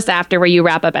little quest after where you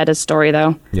wrap up Edda's story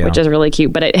though, which is really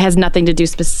cute. But it has nothing to do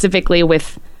specifically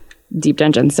with Deep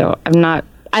Dungeon. So I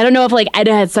don't know if like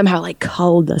Edda had somehow like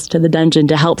called us to the dungeon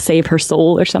to help save her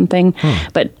soul or something,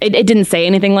 but it didn't say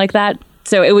anything like that.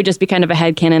 So it would just be kind of a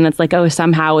headcanon that's like, oh,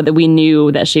 somehow that we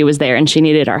knew that she was there and she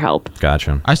needed our help.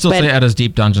 Gotcha. I still say Edda's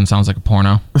Deep Dungeon sounds like a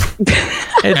porno.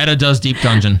 Edda does Deep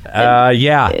Dungeon.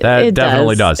 Yeah, that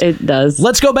definitely does. It does.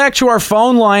 Let's go back to our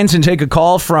phone lines and take a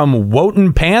call from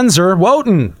Wotan Panzer.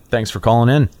 Wotan, thanks for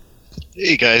calling in.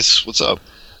 Hey, guys. What's up?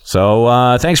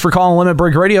 So thanks for calling Limit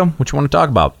Break Radio. What you want to talk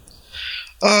about?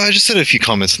 I just had a few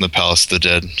comments on the Palace of the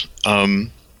Dead.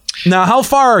 Now, how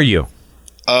far are you?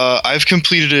 I've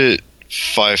completed it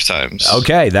 5 times.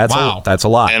 Okay, that's a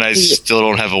lot. And I still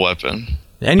don't have a weapon.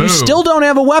 And you still don't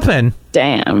have a weapon?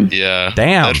 Damn. Yeah.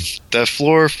 Damn. That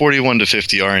floor 41 to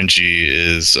 50 RNG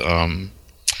is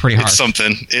pretty hard. It's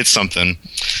something.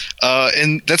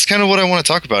 And that's kind of what I want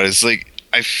to talk about is like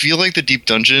I feel like the Deep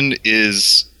Dungeon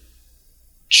is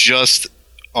just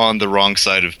on the wrong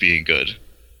side of being good.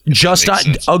 Just on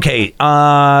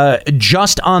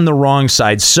the wrong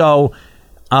side. So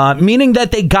meaning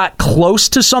that they got close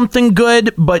to something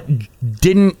good, but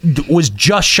was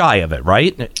just shy of it,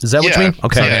 right? Is that what you mean?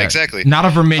 Okay, yeah, exactly. Not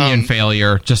a Verminion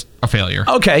failure, just a failure.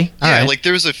 Okay, yeah. Right. Like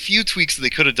there was a few tweaks that they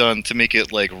could have done to make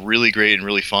it like really great and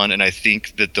really fun, and I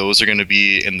think that those are going to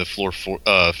be in the floor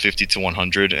 50 to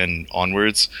 100 and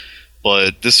onwards.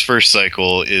 But this first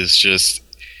cycle is just.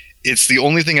 It's the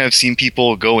only thing I've seen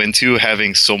people go into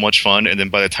having so much fun, and then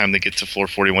by the time they get to floor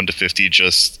 41 to 50,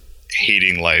 just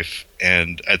hating life.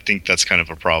 And I think that's kind of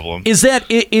a problem. Is that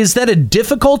a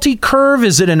difficulty curve?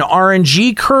 Is it an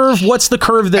RNG curve? What's the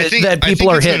curve that people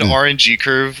are hitting? It's an RNG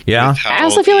curve. Yeah. I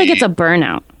also feel like it's a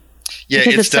burnout. Yeah,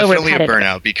 it's definitely a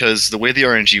burnout because the way the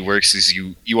RNG works is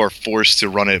you are forced to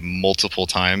run it multiple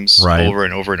times over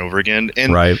and over and over again.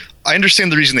 And I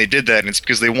understand the reason they did that, and it's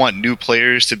because they want new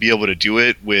players to be able to do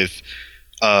it with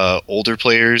older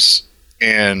players.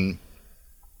 And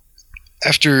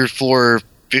after floor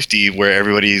 50, where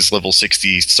everybody's level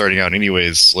 60 starting out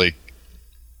anyways, like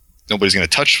nobody's going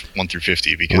to touch 1 through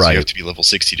 50 because you have to be level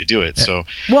 60 to do it. So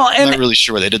I'm not really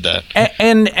sure why they did that.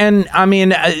 And I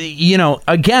mean,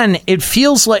 again, it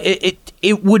feels like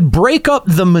it would break up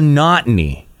the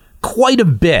monotony quite a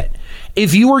bit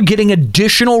if you were getting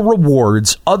additional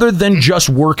rewards other than just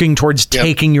working towards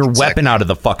taking your weapon out of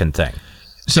the fucking thing.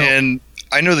 So, and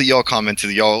I know that y'all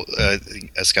commented,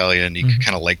 Escalia, and you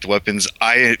kind of like the weapons.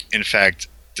 I, in fact,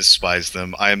 despise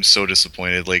them. I am so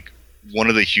disappointed. Like, one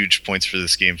of the huge points for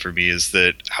this game for me is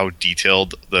that how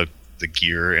detailed the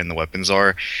gear and the weapons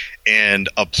are, and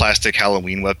a plastic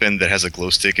Halloween weapon that has a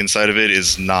glow stick inside of it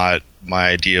is not my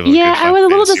idea of a good I was a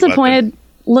little disappointed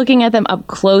looking at them up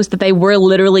close that they were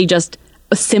literally just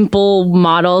simple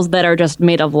models that are just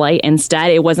made of light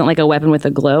instead. It wasn't like a weapon with a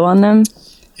glow on them.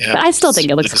 Yeah, but I still think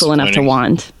it looks cool enough to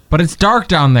want. But it's dark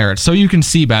down there, so you can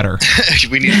see better.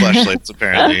 We need flashlights,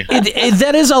 apparently.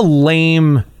 That is a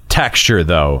lame texture,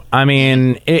 though. I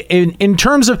mean, in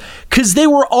terms of... Because they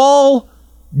were all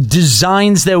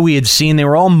designs that we had seen. They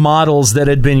were all models that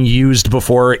had been used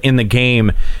before in the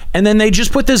game. And then they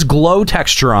just put this glow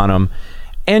texture on them.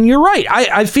 And you're right.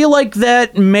 I feel like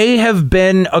that may have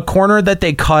been a corner that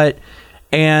they cut.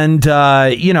 And,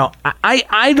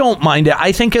 I don't mind it.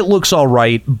 I think it looks all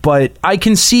right. But I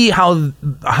can see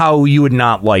how you would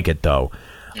not like it, though.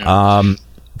 Yeah.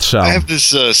 So I have this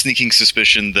sneaking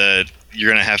suspicion that you're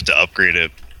going to have to upgrade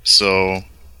it. So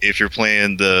if you're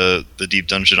playing the Deep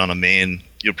Dungeon on a main,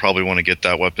 you'll probably want to get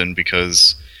that weapon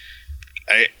because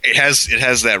it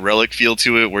has that relic feel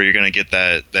to it where you're going to get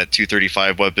that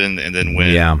 235 weapon, and then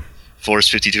when floors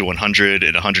 50 to 100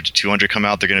 and 100 to 200 come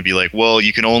out, they're going to be like, well,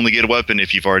 you can only get a weapon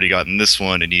if you've already gotten this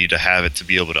one, and you need to have it to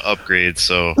be able to upgrade.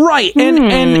 So right,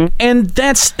 and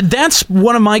that's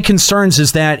one of my concerns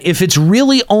is that if it's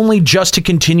really only just to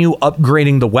continue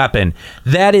upgrading the weapon,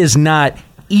 that is not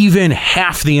even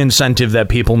half the incentive that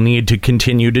people need to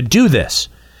continue to do this.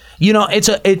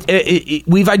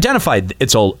 we've identified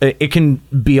it can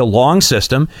be a long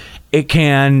system. It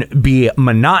can be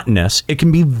monotonous. It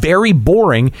can be very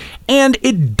boring, and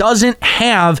it doesn't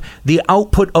have the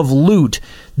output of loot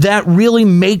that really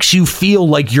makes you feel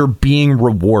like you're being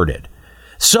rewarded.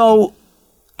 So,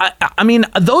 I mean,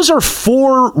 those are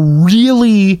 4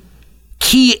 really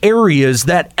key areas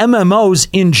that MMOs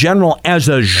in general as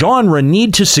a genre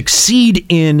need to succeed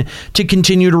in to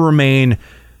continue to remain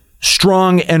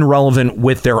strong and relevant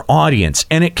with their audience.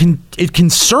 And it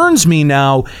concerns me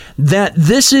now that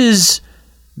this is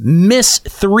miss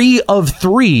 3 of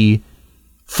 3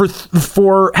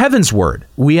 for Heavensward.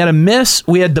 We had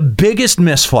the biggest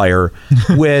misfire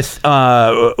with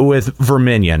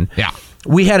Verminion. Yeah.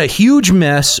 We had a huge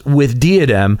miss with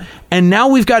Diadem, and now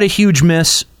we've got a huge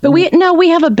miss. But we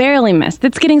have a barely miss.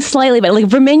 That's getting slightly better. Like,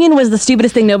 Verminion was the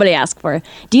stupidest thing nobody asked for.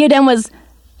 Diadem was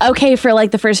okay for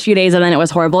like the first few days, and then it was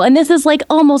horrible. And this is like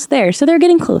almost there, so they're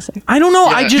getting closer. I don't know.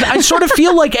 Yeah. I sort of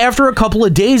feel like after a couple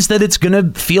of days that it's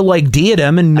gonna feel like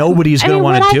Diadem, and nobody's gonna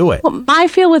want to do it. My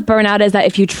feel with Burnout is that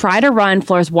if you try to run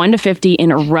floors 1 to 50 in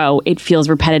a row, it feels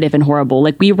repetitive and horrible.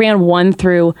 Like, we ran 1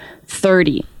 through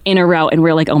 30 in a row, and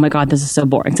we're like, oh my god, this is so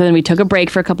boring. So then we took a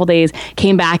break for a couple days,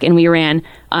 came back, and we ran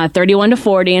 31 to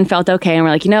 40 and felt okay. And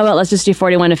we're like, you know what, let's just do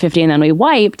 41 to 50. And then we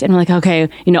wiped, and we're like, okay,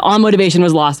 all motivation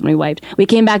was lost when we wiped. We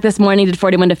came back this morning, did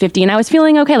 41 to 50, and I was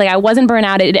feeling okay. Like, I wasn't burnt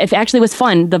out. It actually was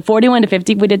fun. The 41 to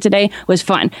 50 we did today was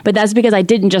fun, but that's because I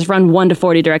didn't just run 1 to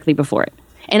 40 directly before it.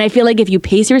 And I feel like if you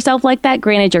pace yourself like that,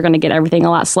 granted, you're going to get everything a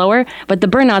lot slower, but the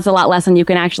burnout's a lot less, and you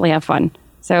can actually have fun.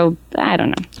 So, I don't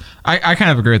know. I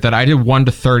kind of agree with that. I did 1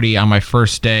 to 30 on my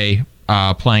first day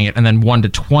playing it, and then 1 to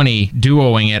 20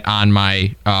 duoing it on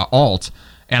my alt.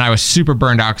 And I was super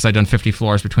burned out because I'd done 50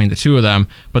 floors between the two of them.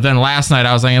 But then last night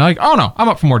I was like, oh no, I'm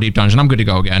up for more Deep Dungeon. I'm good to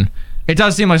go again. It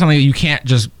does seem like something that you can't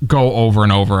just go over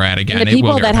and over at again. And the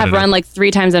people that have run like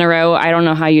 3 times in a row, I don't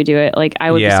know how you do it. Like,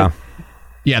 I would Yeah,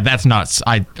 that's nuts.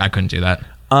 I couldn't do that.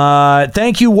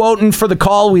 Thank you, Wotan, for the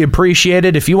call. We appreciate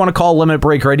it. If you want to call Limit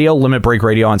Break Radio on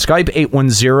Skype,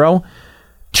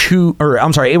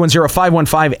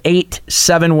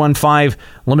 810-515-8715,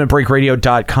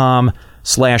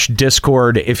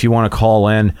 limitbreakradio.com/Discord if you want to call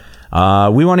in.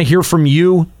 We want to hear from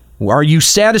you. Are you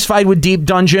satisfied with Deep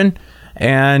Dungeon?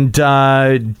 And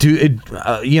what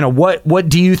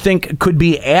do you think could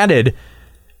be added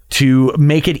to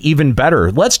make it even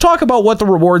better? Let's talk about what the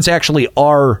rewards actually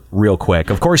are real quick.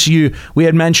 Of course, we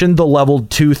had mentioned the level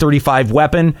 235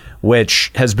 weapon,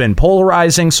 which has been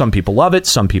polarizing. Some people love it,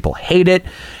 some people hate it.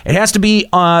 It has to be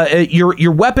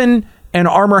your weapon and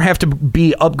armor have to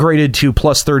be upgraded to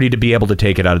plus 30 to be able to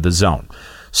take it out of the zone.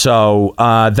 So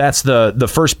that's the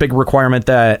first big requirement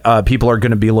that people are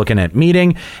going to be looking at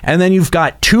meeting. And then you've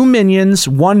got 2 minions,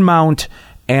 1 mount,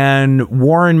 and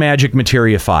War and Magic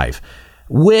Materia 5.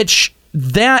 Which,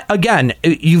 that, again,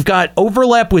 you've got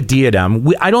overlap with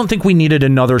Diadem. I don't think we needed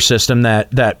another system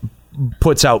that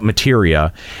puts out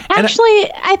materia. Actually,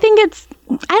 I think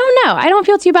I don't know. I don't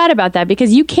feel too bad about that,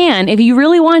 because you can, if you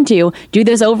really want to, do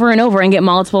this over and over and get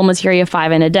multiple Materia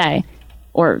 5 in a day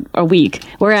or a week.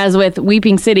 Whereas with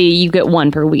Weeping City, you get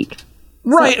 1 per week.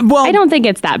 Right. So well, I don't think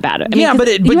it's that bad. I mean, but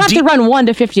you have to run 1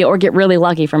 to 50 or get really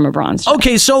lucky from a bronze.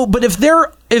 Okay, so but if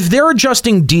they're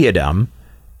adjusting Diadem,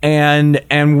 and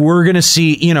we're going to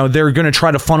see, they're going to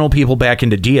try to funnel people back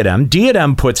into Diadem.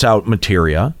 Diadem puts out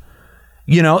materia,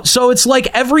 so it's like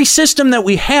every system that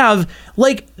we have,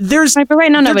 like there's... Right, but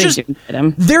right now nobody's doing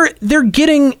Diadem. They're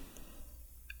getting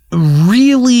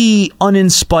really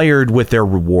uninspired with their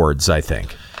rewards, I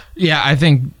think. Yeah, I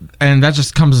think, and that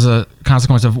just comes as a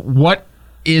consequence of what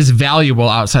is valuable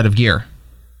outside of gear.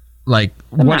 Like,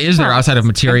 what is there outside of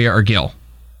materia or gil?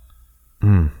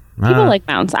 People like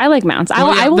mounts. I like mounts.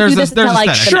 I will do this until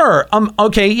like... Sure.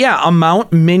 Okay, yeah, a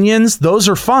mount, minions, those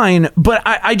are fine. But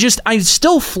I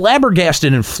still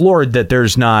flabbergasted and floored that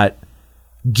there's not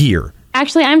gear.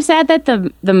 Actually, I'm sad that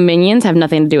the minions have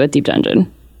nothing to do with Deep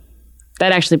Dungeon.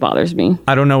 That actually bothers me.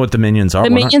 I don't know what the minions are. The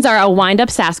minions are a wind-up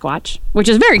Sasquatch, which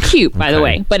is very cute, by the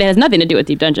way, but it has nothing to do with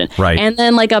Deep Dungeon. Right. And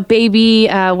then like a baby,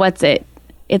 what's it?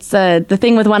 It's the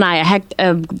thing with one eye,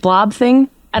 a blob thing.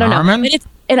 I don't know. But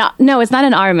no, it's not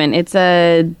an Armin. It's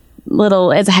a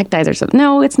Hectize or something.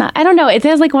 No, it's not. I don't know. It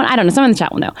has like one. I don't know. Someone in the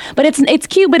chat will know. But it's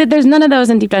cute. But there's none of those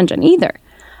in Deep Dungeon either.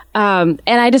 And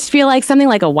I just feel like something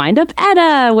like a wind up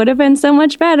Edda would have been so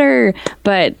much better.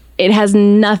 But it has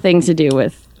nothing to do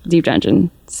with Deep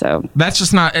Dungeon. So that's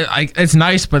just not. It's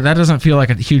nice, but that doesn't feel like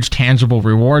a huge tangible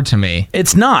reward to me.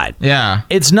 It's not. Yeah,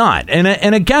 it's not.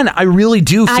 And again, I really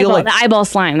do feel like the eyeball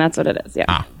slime. That's what it is.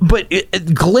 Yeah. But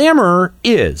glamour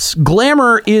is,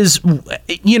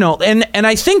 you know, and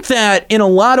I think that in a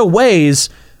lot of ways,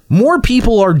 more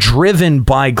people are driven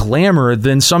by glamour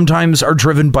than sometimes are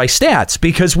driven by stats,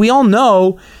 because we all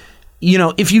know, you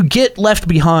know, if you get left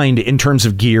behind in terms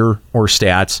of gear or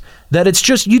stats,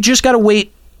 that you just got to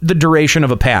wait the duration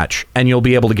of a patch and you'll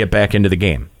be able to get back into the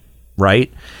game,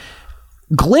 right?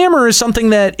 Glamour is something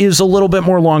that is a little bit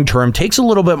more long-term, takes a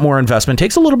little bit more investment,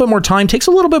 takes a little bit more time, takes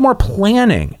a little bit more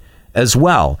planning as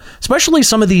well, especially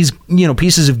some of these, you know,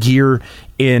 pieces of gear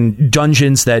in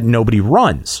dungeons that nobody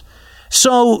runs.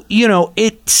 So, you know,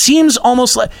 it seems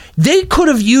almost like they could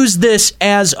have used this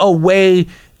as a way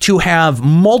to have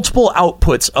multiple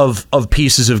outputs of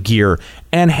pieces of gear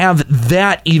and have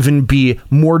that even be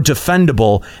more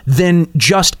defendable than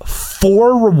just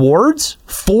 4 rewards?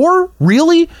 4?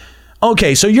 Really?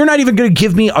 Okay, so you're not even going to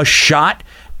give me a shot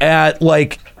at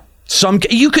like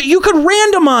you could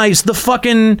randomize the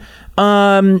fucking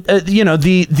you know,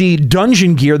 the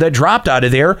dungeon gear that dropped out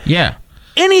of there. Yeah.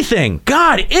 Anything.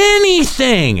 God,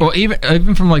 anything. Well,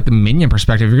 even from like the minion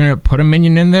perspective, you're going to put a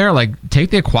minion in there, like take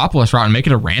the Aquapolis route and make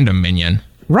it a random minion.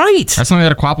 Right. That's something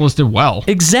that Aquapolis did well.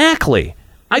 Exactly.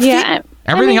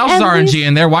 Everything else is RNG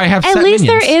in there. Why have set minions?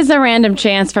 minions? There is a random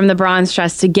chance from the bronze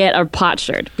chest to get a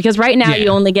potsherd, because right now you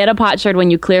only get a potsherd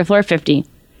when you clear floor 50.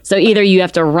 So either you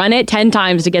have to run it 10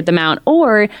 times to get them out,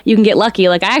 or you can get lucky.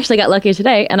 Like I actually got lucky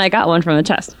today and I got one from the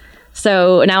chest.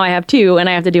 So now I have 2 and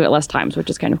I have to do it less times, which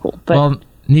is kind of cool. But well,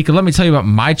 Nika, let me tell you about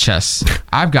my chests.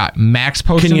 I've got max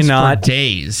potions for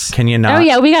days. Can you not? Oh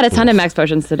yeah, we got a ton of max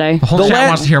potions today. The whole chat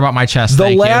wants to hear about my chest.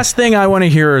 The last thing I want to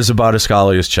hear is about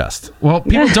Ascalia's chest. Well,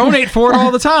 people donate for it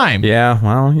all the time. Yeah,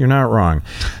 well, you're not wrong.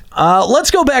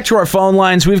 Let's go back to our phone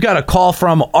lines. We've got a call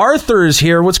from Arthur's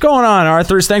here. What's going on,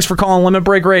 Arthur's? Thanks for calling Limit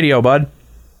Break Radio, bud.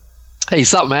 Hey,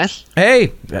 sup, man?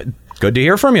 Hey, good to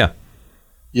hear from you.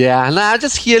 Yeah, I'm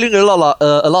just hearing a lot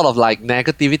of like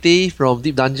negativity from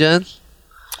Deep Dungeon.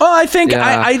 Oh, I think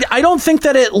I don't think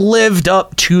that it lived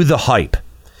up to the hype.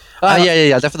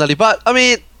 Yeah, definitely. But I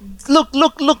mean,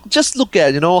 just look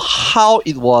at, you know, how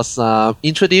it was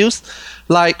introduced.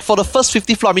 Like for the first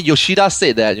 50 floor, I mean, Yoshida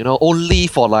said that, you know, only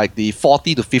for like the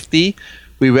 40 to 50,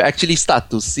 we will actually start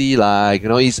to see, like, you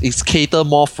know, it's cater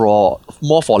more for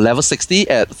level 60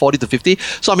 at 40 to 50.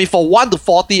 So I mean, for 1 to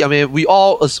 40, I mean, we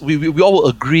all will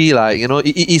agree, like, you know,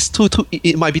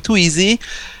 it might be too easy,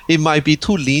 it might be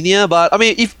too linear. But I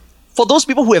mean, if for those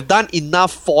people who have done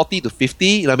enough 40 to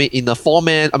 50, I mean, in a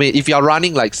 4-man, I mean, if you're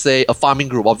running, like, say, a farming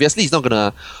group, obviously it's not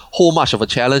gonna hold much of a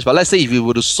challenge. But let's say if you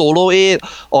were to solo it,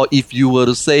 or if you were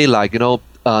to say, like, you know,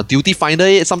 duty finder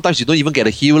it, sometimes you don't even get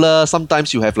a healer,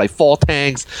 sometimes you have like 4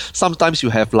 tanks, sometimes you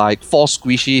have like 4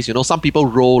 squishies, you know, some people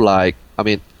roll like, I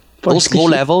mean, those low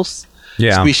levels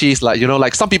squishies, like, you know,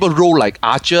 like some people roll like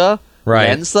archer,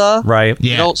 lancer,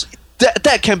 you know,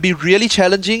 that can be really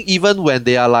challenging even when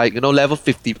they are like, you know, level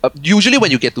 50. Usually when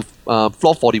you get to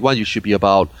floor 41, you should be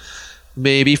about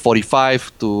maybe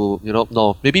 45 to, you know,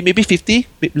 no, maybe 50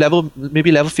 level, maybe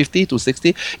level 50 to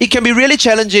 60. It can be really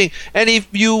challenging. And if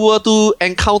you were to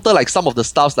encounter like some of the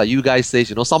stuffs like you guys say,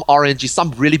 you know, some RNG,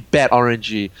 some really bad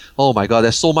RNG. Oh my god,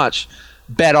 there's so much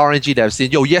bad RNG that I've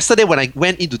seen. Yo, yesterday when I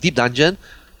went into Deep Dungeon,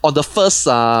 on the first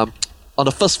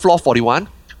floor 41,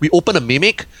 we opened a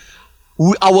mimic.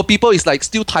 Our people is like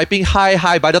still typing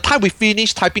hi. By the time we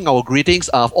finished typing our greetings,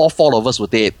 all 4 of us were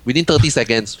dead. Within 30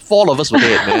 seconds, 4 of us were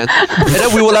dead, man. And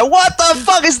then we were like, what the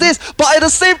fuck is this? But at the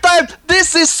same time,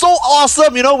 this is so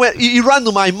awesome. You know, when it ran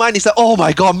to my mind, it's like, oh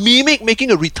my god, Mimic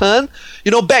making a return.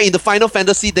 You know, back in the Final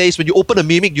Fantasy days, when you open a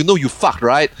Mimic, you know you fucked,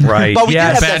 right? Right. But we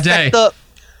didn't have that factor.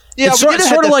 Yeah, it's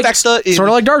sort of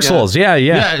like Dark Souls.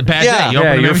 Yeah, bad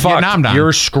day. You're fucked.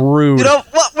 You're screwed. You know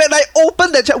what? When I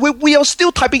opened that chat, we are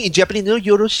still typing in Japanese. You know,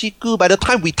 Yoroshiku. By the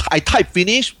time I type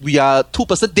finish, we are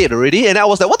 2% dead already. And I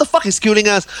was like, what the fuck is killing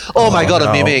us? Oh my god,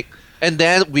 a mimic. And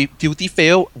then we duty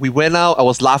failed. We went out. I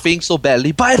was laughing so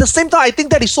badly. But at the same time, I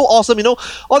think that is so awesome. You know,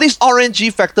 all this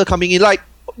RNG factor coming in. Like,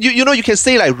 you know, you can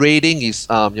say like raiding is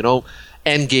you know,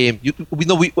 end game.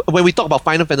 When we talk about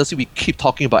Final Fantasy, we keep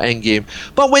talking about end game.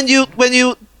 But when you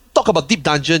talk about Deep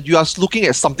Dungeon, you are looking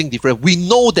at something different. We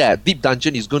know that Deep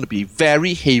Dungeon is going to be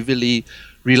very heavily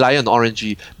reliant on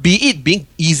RNG. Be it being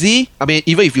easy. I mean,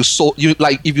 even if you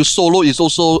solo, is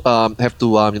also have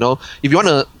to you know, if you want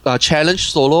to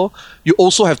challenge solo, you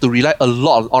also have to rely a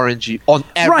lot on RNG on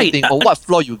everything, on what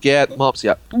floor you get, mobs.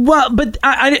 Yeah. Well, but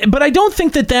I don't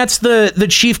think that that's the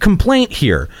chief complaint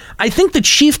here. I think the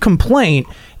chief complaint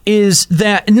is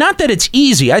that, not that it's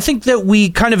easy. I think that we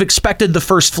kind of expected the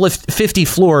first 50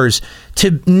 floors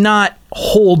to not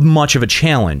hold much of a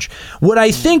challenge. What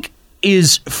I think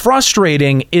is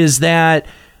frustrating is that,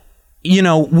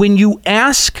 when you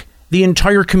ask the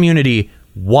entire community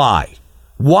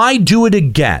why do it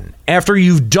again after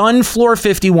you've done floor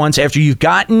 50 once, after you've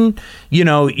gotten,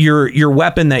 your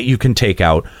weapon that you can take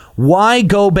out, why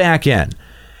go back in?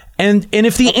 And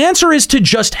if the answer is to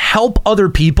just help other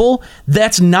people,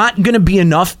 that's not going to be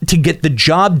enough to get the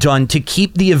job done to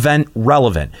keep the event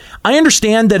relevant. I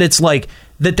understand that it's like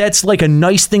that's like a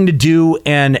nice thing to do,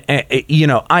 and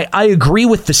I agree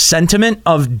with the sentiment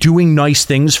of doing nice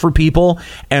things for people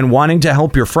and wanting to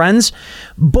help your friends,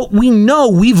 but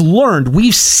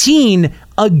we've seen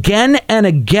again and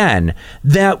again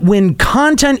that when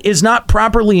content is not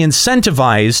properly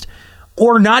incentivized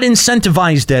or not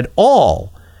incentivized at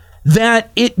all, that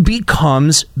it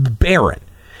becomes barren.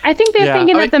 I think they're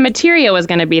thinking that the materia was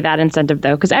going to be that incentive,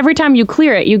 though, because every time you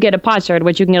clear it, you get a potsherd,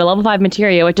 which you can get a level 5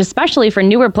 materia, which especially for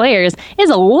newer players is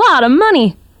a lot of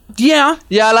money. Yeah,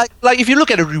 like if you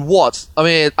look at the rewards, I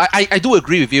mean, I do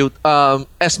agree with you.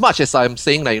 As much as I'm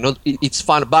saying it's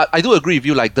fun, but I do agree with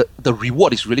you. Like the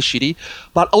reward is really shitty.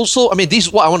 But also, I mean, this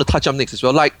is what I want to touch on next as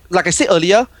well. Like I said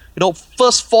earlier,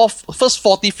 first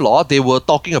 40 floor, they were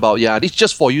talking about, it's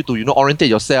just for you to, orientate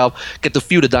yourself, get to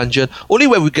feel the dungeon. Only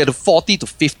when we get to 40 to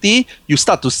 50, you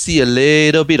start to see a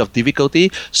little bit of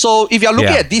difficulty. So if you're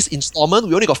looking at this installment,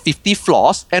 we only got 50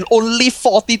 floors, and only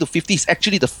 40 to 50 is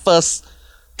actually the first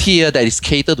tier that is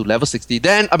catered to level 60.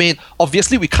 Then, I mean,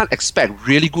 obviously we can't expect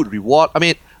really good reward. I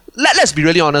mean, let's be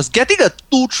really honest, getting a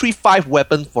 235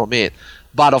 weapon from it,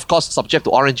 but of course subject to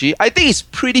RNG, I think it's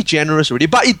pretty generous already.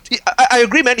 But I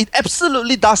agree, man, it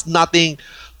absolutely does nothing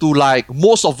to like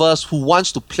most of us who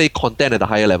wants to play content at a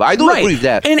higher level. I do agree with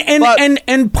that.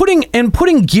 And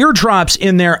putting gear drops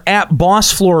in there at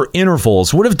boss floor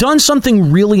intervals would have done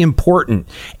something really important.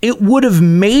 It would have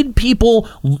made people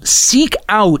seek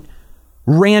out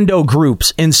rando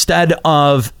groups instead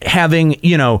of having,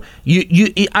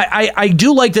 I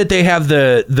do like that they have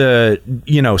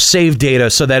the save data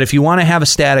so that if you want to have a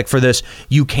static for this,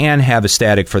 you can have a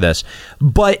static for this.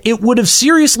 But it would have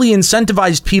seriously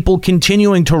incentivized people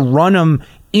continuing to run them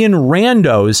in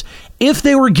randos if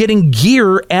they were getting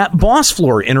gear at boss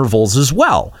floor intervals as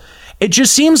well. It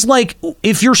just seems like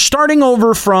if you're starting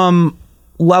over from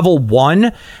level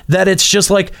 1, that it's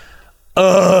just like, I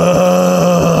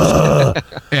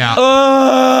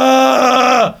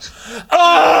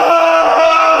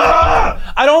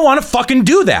don't want to fucking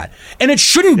do that, and it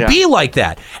shouldn't be like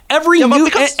that. And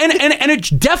it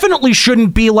definitely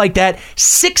shouldn't be like that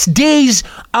 6 days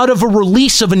out of a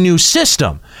release of a new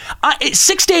system.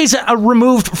 6 days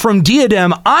removed from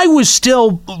Diadem, I was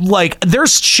still like,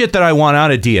 there's shit that I want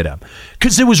out of Diadem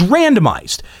because it was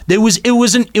randomized. It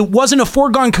wasn't a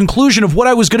foregone conclusion of what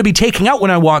I was going to be taking out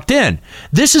when I walked in.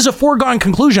 This is a foregone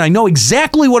conclusion. I know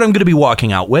exactly what I'm going to be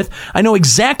walking out with. I know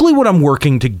exactly what I'm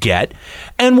working to get.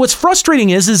 And what's frustrating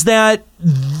is that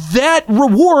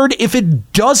reward, if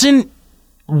it doesn't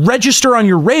register on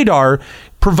your radar,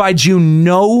 provides you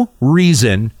no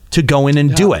reason to go in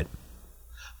and do it.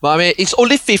 But I mean, it's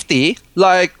only 50.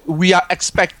 Like, we are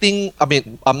expecting, I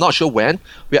mean, I'm not sure when,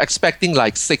 we are expecting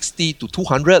like 60 to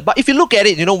 200. But if you look at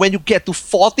it, when you get to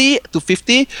 40 to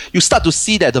 50, you start to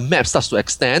see that the map starts to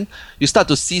extend. You start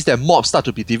to see that mobs start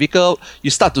to be difficult.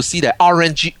 You start to see that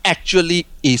RNG actually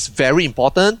is very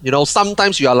important.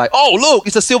 Sometimes you are like, oh, look,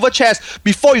 it's a silver chest.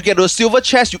 Before you get to a silver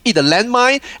chest, you eat a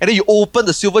landmine, and then you open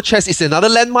the silver chest, it's another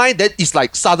landmine. Then it's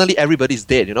like suddenly everybody's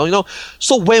dead,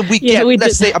 So when we get,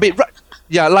 let's say, I mean,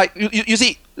 yeah, like you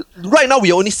see, right now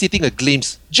we are only sitting a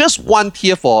glimpse, just one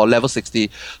tier for level 60.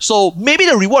 So maybe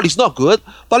the reward is not good,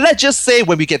 but let's just say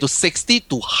when we get to 60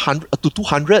 to 100 to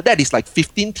 200, that is like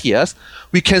 15 tiers.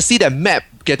 We can see the map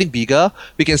getting bigger.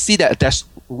 We can see that there's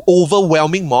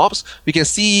overwhelming mobs. We can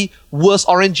see worse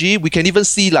RNG. We can even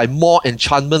see like more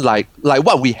enchantment. Like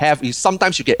what we have is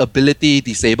sometimes you get ability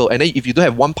disabled, and then if you don't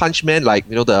have One Punch Man, like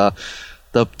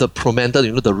the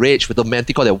Promentor, the Rage with the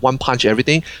Manticore that one punch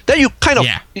everything, then you kind of,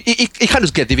 it kind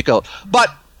of get difficult. But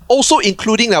also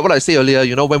including like what I said earlier,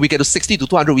 when we get to 60 to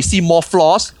 200, we see more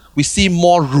floors, we see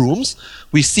more rooms,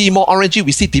 we see more RNG,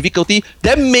 we see difficulty.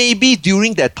 Then maybe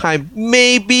during that time,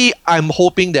 maybe I'm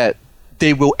hoping that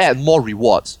they will add more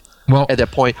rewards. Well, at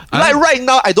that point, like right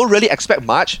now, I don't really expect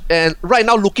much. And right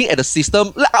now, looking at the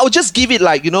system, I'll just give it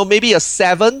like, maybe a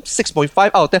 7, 6.5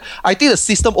 out of 10. I think the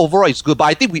system overall is good, but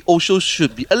I think we also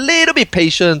should be a little bit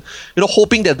patient,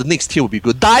 hoping that the next tier will be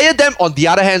good. Diadem, on the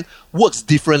other hand, works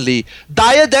differently.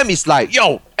 Diadem is like,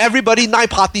 everybody, 9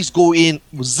 parties go in,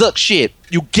 Zerg shit.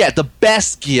 you get the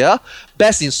best gear,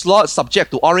 best in slot,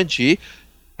 subject to RNG,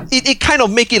 it kind of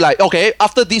make it like, okay,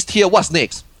 after this tier, what's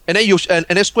next? And then and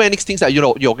then Square Enix thinks that,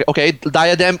 okay,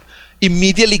 Diadem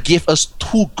immediately gave us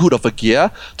too good of a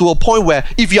gear to a point where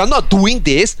if you're not doing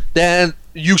this, then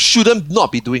you shouldn't not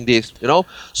be doing this, So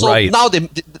now they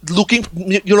looking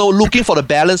for the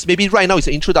balance. Maybe right now it's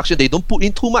an introduction. They don't put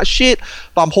in too much shit,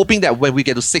 but I'm hoping that when we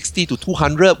get to 60 to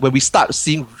 200, when we start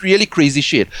seeing really crazy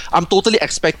shit, I'm totally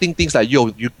expecting things like,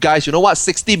 you guys, you know what?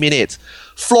 60 minutes,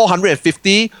 floor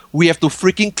 150, we have to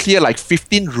freaking clear like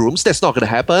 15 rooms. That's not gonna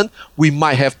happen. We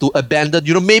might have to abandon,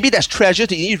 maybe there's treasure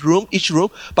in each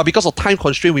room, but because of time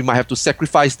constraint, we might have to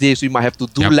sacrifice this. We might have to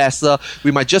do lesser.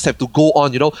 We might just have to go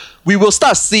on. We will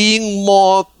start seeing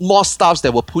more stuffs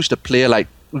that will push the player like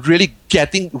really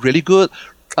getting really good.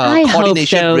 I hope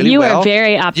so. Really you are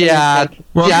very optimistic.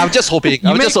 I'm just hoping.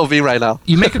 I'm just hoping right now.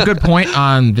 You make a good point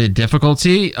on the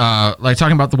difficulty. Like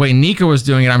talking about the way Nika was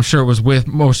doing it, I'm sure it was with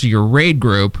most of your raid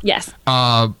group. Yes.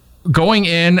 Going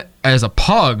in as a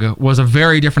pug was a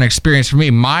very different experience for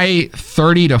me. My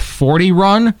 30 to 40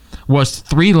 run was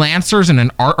 3 Lancers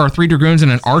and 3 Dragoons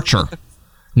and an Archer.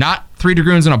 Not 3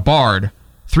 Dragoons and a Bard.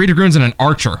 3 Dragoons and an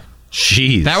Archer.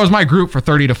 Jeez. That was my group for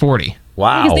 30 to 40.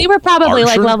 Wow. Because they were probably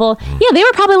Archer? level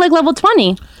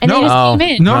 20. And they just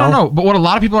came in. No. But what a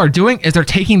lot of people are doing is they're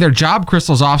taking their job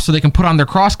crystals off so they can put on their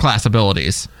cross-class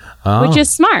abilities. Which is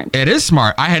smart. It is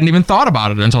smart. I hadn't even thought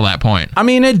about it until that point. I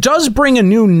mean, it does bring a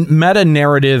new meta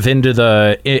narrative into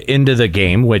the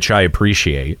game, which I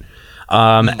appreciate.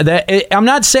 I'm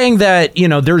not saying that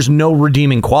there's no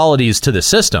redeeming qualities to the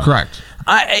system. Correct.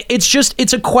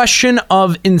 It's a question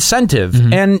of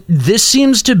incentive, and this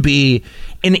seems to be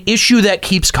an issue that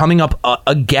keeps coming up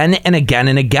again and again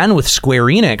and again with Square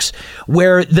Enix,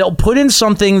 where they'll put in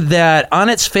something that on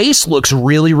its face looks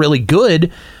really, really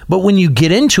good, but when you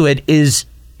get into it is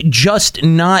just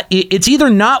not. It's either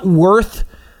not worth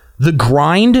the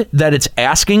grind that it's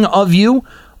asking of you,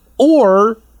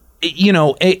 or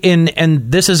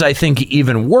and this is, I think,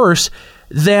 even worse,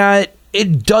 that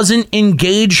it doesn't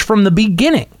engage from the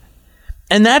beginning.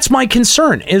 And that's my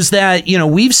concern, is that,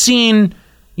 we've seen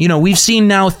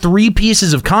now 3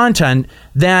 pieces of content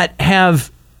that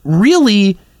have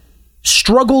really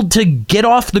struggled to get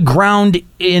off the ground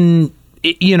in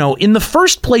the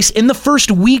first place, in the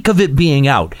first week of it being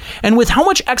out. And with how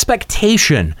much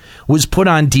expectation was put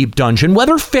on Deep Dungeon,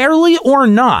 whether fairly or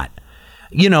not,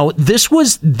 this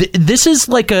is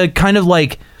like a kind of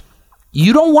like,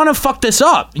 you don't want to fuck this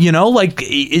up, like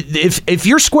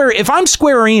if I'm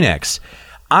Square Enix,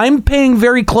 I'm paying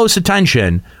very close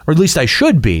attention, or at least I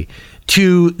should be,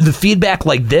 to the feedback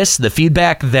like this, the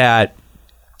feedback that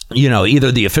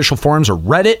either the official forums or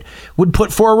Reddit would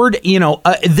put forward.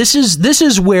 This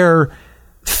is where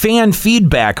fan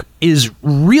feedback is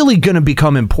really going to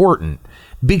become important,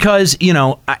 because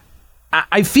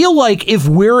I feel like if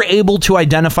we're able to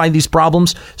identify these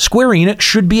problems, Square Enix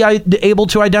should be able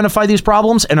to identify these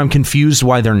problems, and I'm confused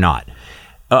why they're not,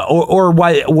 or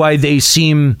why they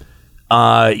seem,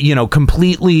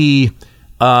 completely,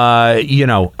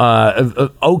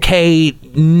 okay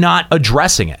not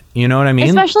addressing it. You know what I mean?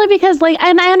 Especially because,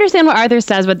 and I understand what Arthur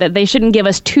says, but that they shouldn't give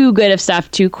us too good of stuff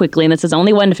too quickly. And this is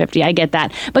only 1 to 50. I get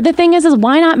that. But the thing is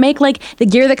why not make the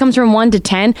gear that comes from 1 to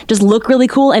 10 just look really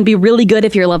cool and be really good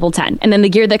if you're level 10, and then the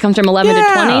gear that comes from 11 to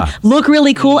 20 look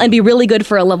really cool and be really good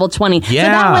for a level 20. So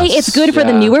that way it's good for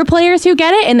the newer players who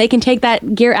get it, and they can take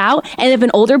that gear out. And if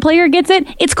an older player gets it,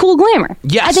 it's cool glamour.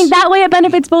 Yes. I think that way it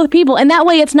benefits both people, and that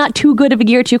way it's not too good of a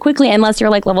gear too quickly unless you're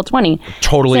level 20.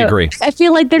 Totally agree. I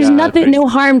feel like there's no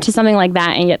harm to something like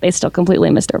that, and yet they still completely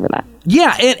missed over that.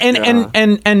 Yeah,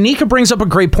 and Nika brings up a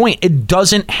great point. It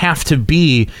doesn't have to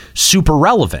be super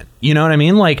relevant. You know what I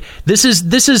mean? Like this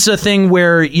is a thing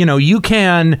where you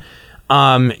can,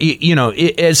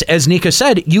 as Nika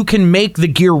said, you can make the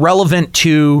gear relevant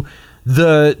to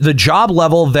the job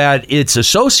level that it's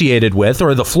associated with,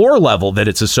 or the floor level that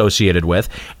it's associated with,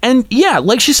 and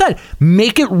like she said,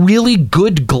 make it really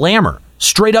good glamour,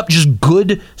 straight up just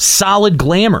good solid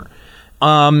glamour.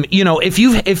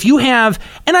 If you have,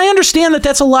 and I understand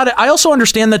that I also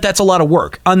understand that that's a lot of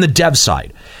work on the dev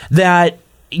side, that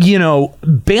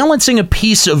balancing a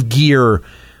piece of gear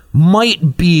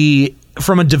might be,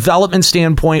 from a development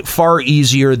standpoint, far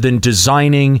easier than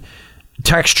designing,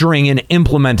 texturing, and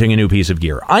implementing a new piece of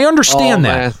gear. I understand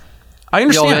that. Man. I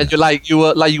understand.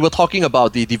 You were talking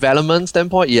about the development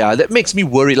standpoint. Yeah, that makes me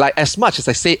worried. Like, as much as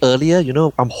I say earlier,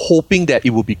 I'm hoping that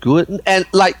it will be good. And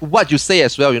like what you say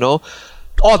as well,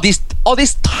 all these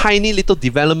tiny little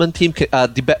development team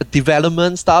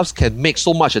development stuffs can make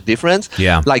so much a difference.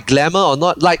 Yeah. Like glamour or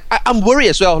not. Like I'm worried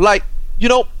as well. Like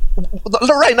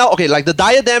right now, okay, like the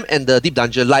Diadem and the Deep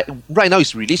Dungeon, like right now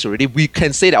it's released already. We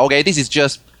can say that, okay, this is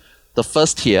just the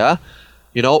first tier.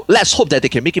 You know, let's hope that they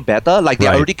can make it better. Like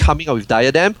they're already coming out with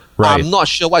Diadem. I'm not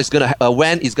sure what is gonna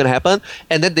when it's gonna happen.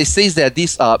 And then they say that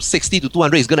this 60 to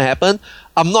 200 is gonna happen.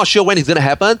 I'm not sure when it's gonna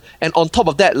happen. And on top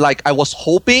of that, like I was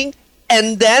hoping,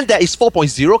 and then there is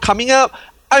 4.0 coming up.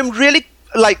 I'm really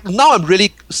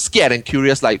scared and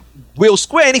curious. Like, will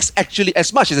Square Enix actually,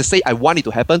 as much as they say I want it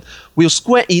to happen, will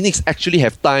Square Enix actually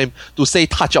have time to say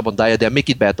touch up on Diadem, make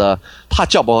it better,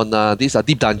 touch up on this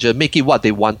Deep Dungeon, make it what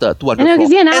they wanted, 200. I know,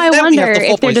 because now I wonder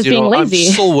if they're just being lazy.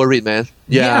 I'm so worried, man.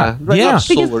 Yeah. I'm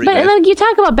so worried. But like, you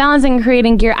talk about balancing and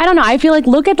creating gear. I don't know. I feel like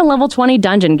look at the level 20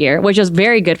 dungeon gear, which is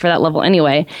very good for that level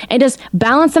anyway, and just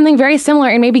balance something very similar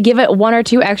and maybe give it 1 or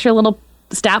 2 extra little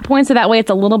stat points so that way it's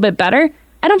a little bit better.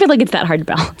 I don't feel like it's that hard to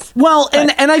balance. Well,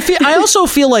 and I also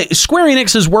feel like Square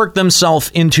Enix has worked themselves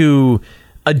into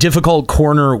a difficult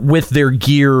corner with their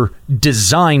gear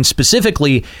design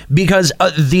specifically, because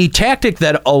the tactic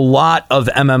that a lot of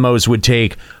MMOs would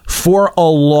take for a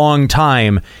long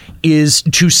time is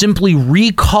to simply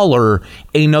recolor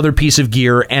another piece of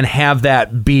gear and have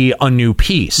that be a new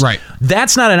piece. Right.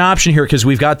 That's not an option here because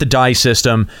we've got the die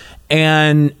system,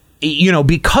 and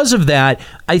because of that,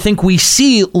 I think we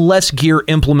see less gear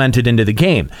implemented into the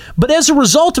game. But as a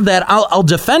result of that, I'll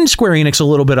defend Square Enix a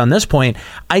little bit on this point.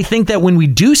 I think that when we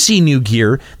do see new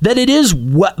gear, that it is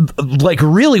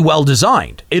really well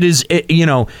designed. It is,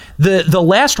 the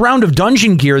last round of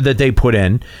dungeon gear that they put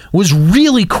in was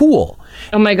really cool.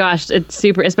 Oh my gosh, it's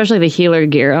super, especially the healer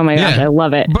gear. Oh my gosh, I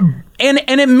love it. And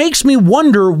it makes me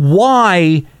wonder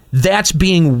why that's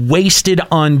being wasted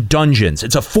on dungeons.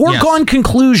 It's a foregone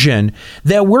conclusion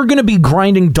that we're going to be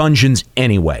grinding dungeons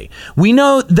anyway. We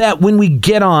know that when we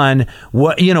get on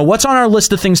what's on our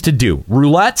list of things to do,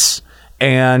 roulettes,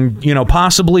 and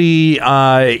possibly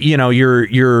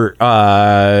your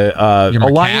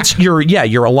alliance,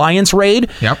 your alliance raid.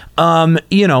 Yep.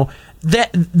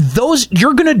 That those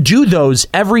you're going to do those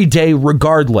every day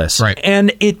regardless. Right.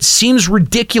 And it seems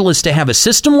ridiculous to have a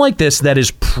system like this that is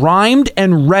primed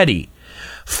and ready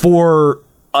for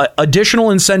additional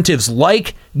incentives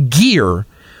like gear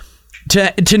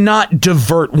to not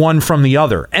divert one from the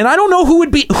other. And I don't know who would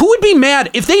be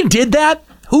mad if they did that.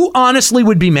 Who honestly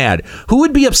would be mad? Who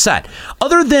would be upset?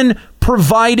 Other than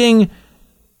providing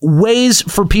ways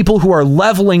for people who are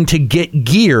leveling to get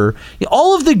gear,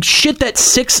 all of the shit that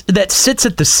sits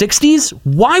at the 60s,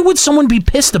 why would someone be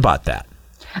pissed about that?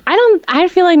 I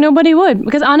feel like nobody would,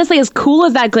 because honestly, as cool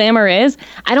as that glamour is,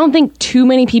 I don't think too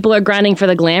many people are grinding for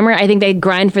the glamour. I think they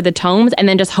grind for the tomes and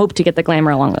then just hope to get the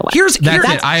glamour along the way. That's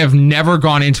it. I have never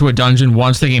gone into a dungeon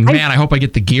once thinking, man, I hope I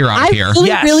get the gear out of here.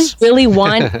 I really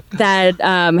want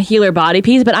that healer body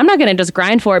piece, but I'm not going to just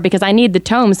grind for it because I need the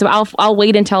tomes. So I'll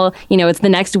wait until it's the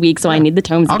next week, so I need the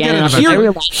tomes again. And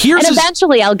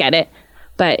eventually I'll get it.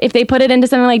 But if they put it into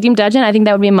something like Deep Dungeon, I think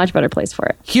that would be a much better place for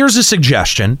it. Here's a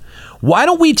suggestion. Why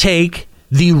don't we take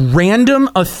the random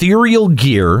ethereal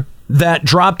gear that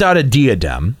dropped out of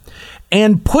Diadem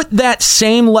and put that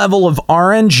same level of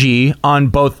RNG on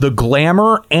both the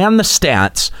glamour and the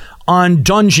stats on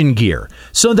dungeon gear,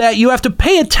 so that you have to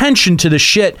pay attention to the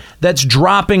shit that's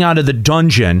dropping out of the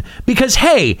dungeon, because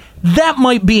hey, that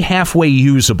might be halfway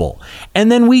usable. And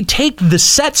then we take the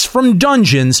sets from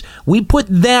dungeons, we put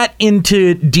that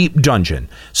into Deep Dungeon,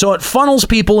 so it funnels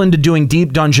people into doing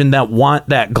Deep Dungeon that want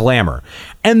that glamour.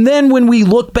 And then when we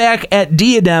look back at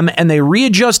Diadem and they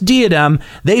readjust Diadem,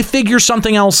 they figure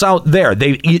something else out there.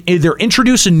 They either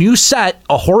introduce a new set,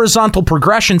 a horizontal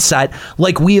progression set,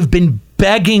 like we have been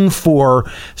begging for.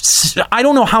 I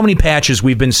don't know how many patches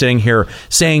we've been sitting here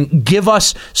saying, give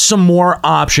us some more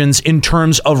options in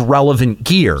terms of relevant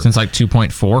gear. Since like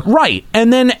 2.4. Right.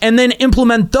 And then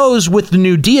implement those with the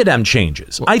new Diadem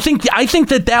changes. I think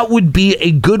that would be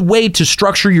a good way to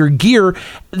structure your gear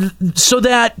so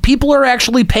that people are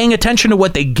actually paying attention to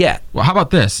what they get. Well, how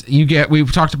about this?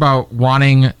 We've talked about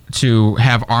wanting to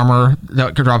have armor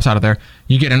that drops out of there.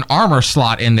 You get an armor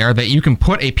slot in there that you can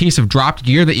put a piece of dropped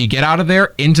gear that you get out of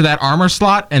there into that armor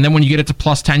slot, and then when you get it to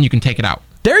plus 10, you can take it out.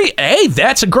 Hey,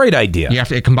 that's a great idea.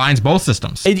 It combines both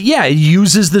systems. It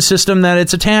uses the system that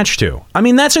it's attached to. I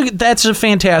mean, that's a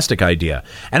fantastic idea.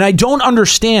 And I don't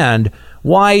understand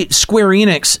why Square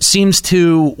Enix seems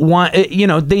to want,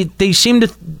 they seem to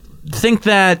think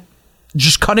that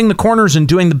just cutting the corners and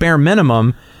doing the bare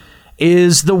minimum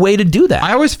is the way to do that.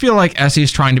 I always feel like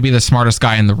Essie's trying to be the smartest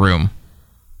guy in the room.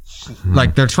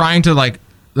 Like they're trying to like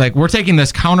we're taking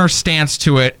this counter stance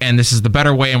to it, and this is the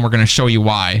better way, and we're going to show you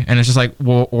why. And it's just like,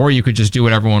 well, or you could just do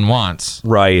what everyone wants.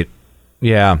 Right.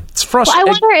 Yeah, it's frustrating.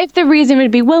 Well, I wonder if the reason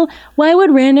would be, well, why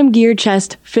would random gear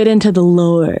chest fit into the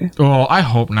lore? Oh, I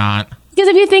hope not. Because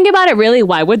if you think about it, really,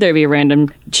 why would there be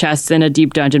random chests in a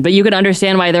deep dungeon? But you could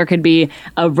understand why there could be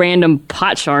a random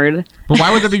pot shard. But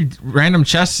why would there be random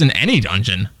chests in any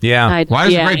dungeon? Yeah. Why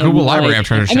does the Great Google Library have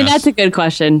treasure chests? I mean, that's a good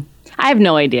question. I have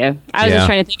no idea. I was just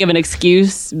trying to think of an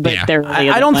excuse, but there really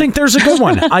isn't I don't think there's a good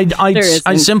one. I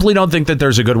isn't. simply don't think that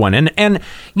there's a good one. And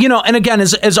you know, and again,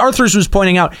 as Arthur's was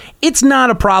pointing out, it's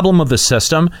not a problem of the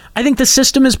system. I think the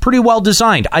system is pretty well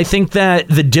designed. I think that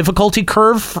the difficulty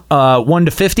curve, 1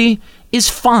 to 50, is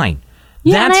fine.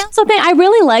 Yeah, and I also think I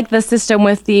really like the system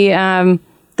with the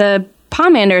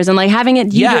Pomanders and like having it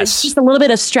just a little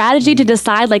bit of strategy to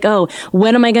decide like, oh,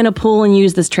 when am I going to pull and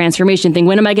use this transformation thing?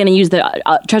 When am I going to use the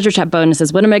treasure chest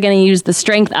bonuses? When am I going to use the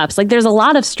strength ups? Like there's a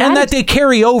lot of strategy. And that they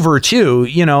carry over too,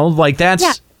 you know, like that's...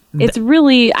 Yeah. It's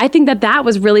really, I think that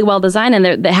was really well designed and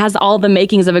it has all the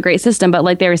makings of a great system. But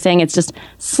like they were saying, it's just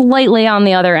slightly on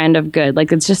the other end of good.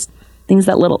 Like it's just things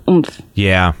that little oomph.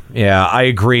 Yeah, I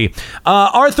agree.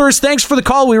 Arthurs, thanks for the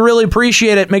call. We really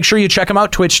appreciate it. Make sure you check him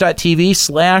out,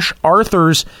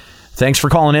 twitch.tv/Arthurs. Thanks for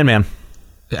calling in, man.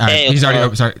 He's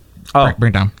already, sorry.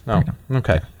 Bring it down. Oh,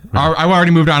 okay. I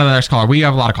already moved on to the next caller. We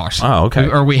have a lot of callers. Oh,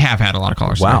 okay. We have had a lot of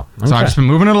callers. Wow. So I've just been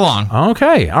moving it along.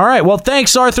 Okay. All right. Well,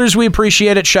 thanks, Arthurs. We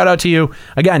appreciate it. Shout out to you.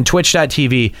 Again,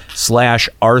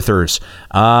 twitch.tv/Arthurs.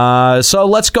 So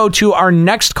let's go to our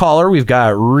next caller. We've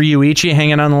got Ryuichi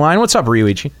hanging on the line. What's up,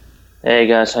 Ryuichi? Hey,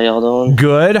 guys. How y'all doing?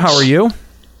 Good. How are you?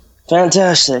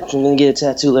 Fantastic. I'm going to get a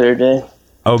tattoo later today.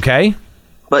 Okay.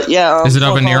 But yeah. Is it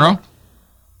of a Nero?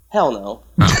 Hell no.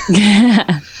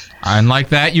 Oh. And like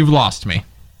that, you've lost me.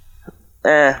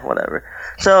 Whatever.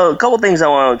 So a couple things I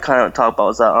want to kind of talk about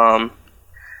is that,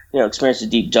 experience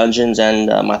of deep dungeons and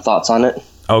my thoughts on it.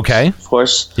 Okay. Of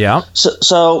course. Yeah.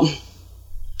 So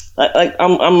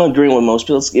I'm agreeing with most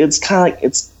people. It's kind of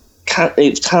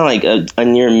like a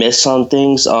near miss on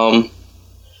things. Maybe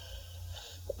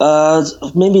a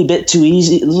bit too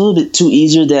easy, a little bit too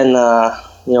easier than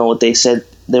what they said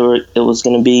it was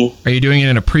going to be. Are you doing it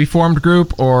in a preformed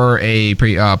group or a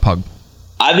pug?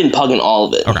 I've been pugging all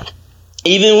of it. Okay.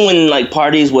 Even when like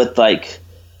parties with all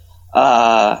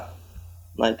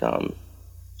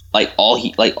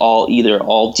either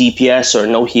all DPS or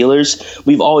no healers,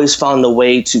 we've always found a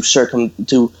way to kind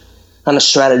of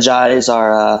strategize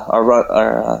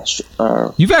our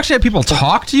You've actually had people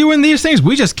talk to you in these things.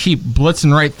 We just keep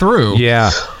blitzing right through.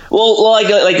 Yeah. Well, like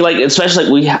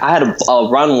especially I had a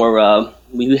run where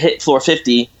we hit floor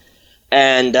 50,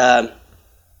 and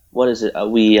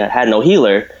we had no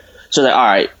healer, so that all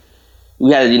right.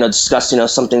 We had to, discuss,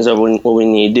 some things over what we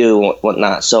need to do and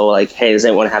whatnot. So, like, hey, does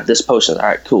anyone have this potion? All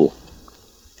right, cool.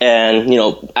 And,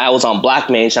 I was on Black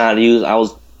Mage. I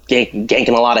was ganking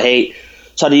a lot of hate.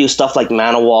 So I had to use stuff like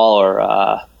Mana Wall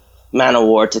or Mana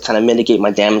Ward to kind of mitigate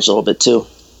my damage a little bit, too.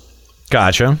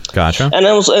 Gotcha.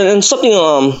 And something,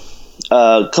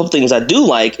 a couple things I do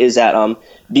like is that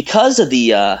because of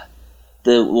the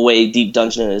way Deep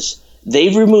Dungeon is,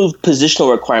 they've removed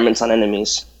positional requirements on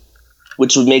enemies,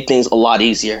 which would make things a lot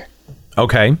easier.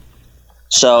 Okay.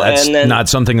 So that's and then, not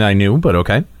something that I knew, but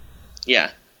okay. Yeah.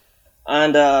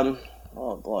 And oh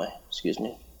boy, excuse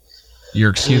me. You're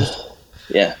excused.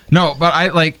 Yeah. No, but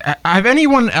have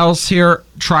anyone else here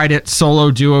tried it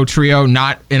solo, duo, trio,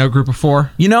 not in a group of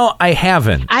 4? I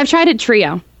haven't. I've tried it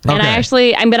trio. And Okay.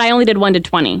 but I only did 1 to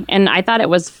 20, and I thought it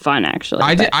was fun actually.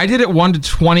 I did it 1 to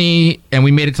 20, and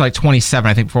we made it to like 27,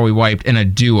 I think, before we wiped in a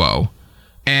duo.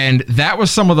 And that was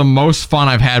some of the most fun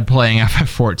I've had playing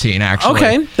FF14, actually.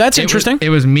 Okay, that's interesting. It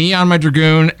was me on my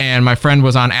Dragoon, and my friend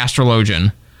was on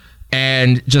Astrologian.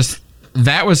 And just,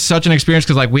 that was such an experience,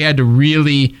 because we had to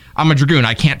really... I'm a Dragoon,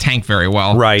 I can't tank very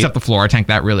well. Right. Except the floor, I tank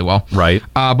that really well. Right.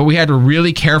 But we had to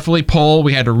really carefully pull,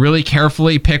 we had to really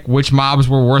carefully pick which mobs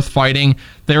were worth fighting.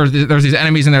 There's these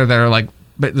enemies in there that are like,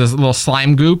 those little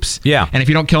slime goops. Yeah. And if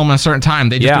you don't kill them in a certain time,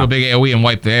 they just do a big AoE and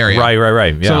wipe the area.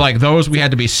 Right. Yeah. So those we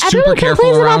had to be super Everyone careful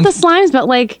complains around. about the slimes, but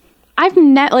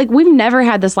we've never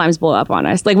had the slimes blow up on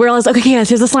us. We're always like, okay, yes,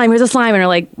 here's a slime, and we're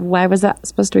like, why was that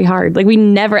supposed to be hard? We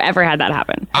never ever had that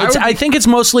happen. I think it's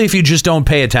mostly if you just don't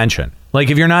pay attention.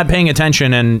 If you're not paying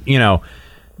attention and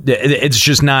it's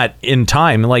just not in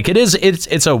time.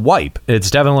 It's a wipe. It's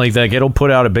definitely it'll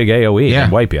put out a big AoE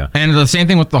and wipe you. And the same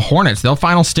thing with the Hornets. They'll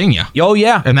final sting you. Oh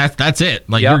yeah. And that's it.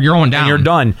 You're going down. And you're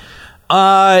done.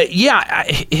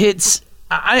 It's...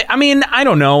 I mean, I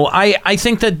don't know. I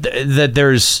think that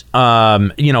there's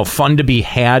fun to be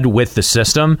had with the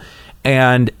system,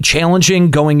 and challenging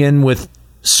going in with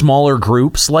smaller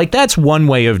groups. That's one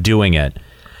way of doing it.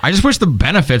 I just wish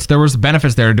there was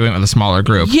benefits there to doing it with a smaller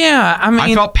group. Yeah, I mean,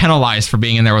 I felt penalized for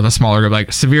being in there with a smaller group,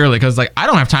 like severely, because like I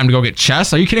don't have time to go get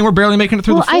chess. Are you kidding? We're barely making it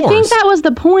through the floors. I think that was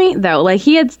the point, though. Like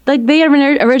they had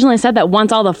originally said that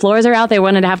once all the floors are out, they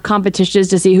wanted to have competitions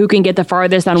to see who can get the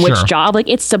farthest on which job. Like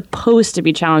it's supposed to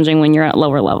be challenging when you're at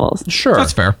lower levels. Sure,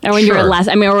 that's fair. Or when you're at less.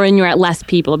 Or when you're at less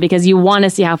people, because you want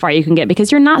to see how far you can get,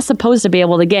 because you're not supposed to be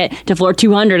able to get to floor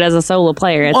 200 as a solo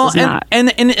player. It's just not. And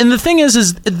the thing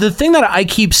is the thing that I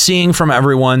keep seeing from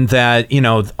everyone that,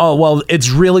 oh, well, it's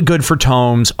really good for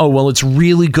tomes. Oh, well, it's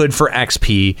really good for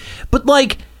XP. But,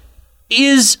 like,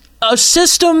 is a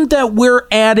system that we're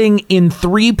adding in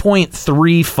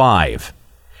 3.35,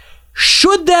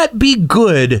 should that be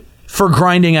good for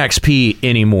grinding XP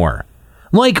anymore?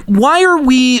 Like, why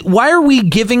are we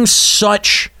giving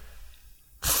such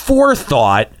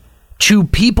forethought to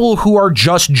people who are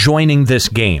just joining this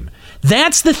game?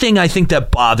 That's the thing I think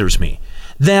that bothers me.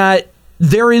 That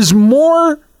there is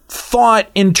more thought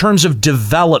in terms of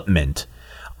development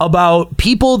about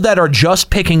people that are just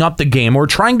picking up the game or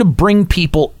trying to bring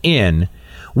people in,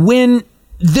 when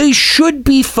they should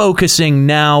be focusing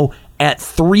now at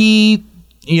three,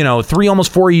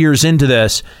 almost 4 years into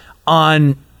this,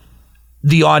 on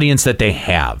the audience that they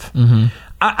have. Mm-hmm.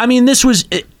 I mean, this was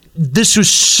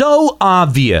so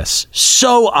obvious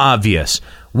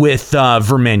with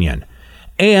Verminion.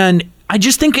 And I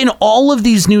just think in all of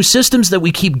these new systems that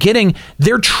we keep getting,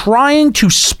 they're trying to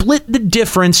split the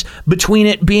difference between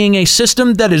it being a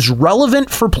system that is relevant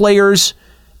for players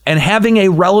and having a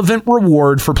relevant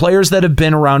reward for players that have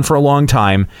been around for a long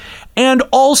time, and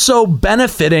also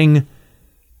benefiting,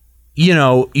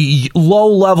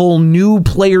 low-level new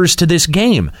players to this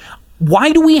game.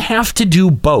 Why do we have to do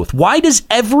both? Why does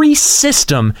every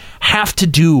system have to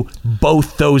do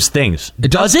both those things?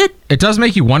 Does it? It does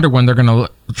make you wonder when they're going to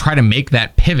try to make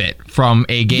that pivot from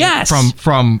a game,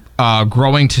 from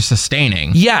growing to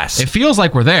sustaining. Yes. It feels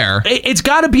like we're there. It's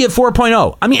got to be at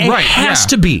 4.0. I mean, it has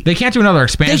to be. They can't do another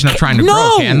expansion of trying to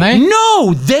grow, can they?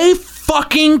 No, they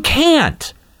fucking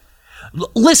can't.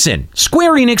 Listen,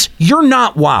 Square Enix, you're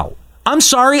not WoW. I'm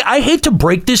sorry, I hate to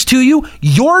break this to you.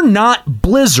 You're not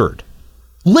Blizzard.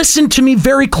 Listen to me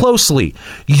very closely.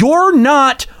 You're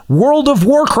not World of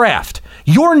Warcraft.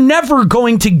 You're never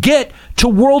going to get to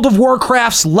World of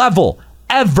Warcraft's level,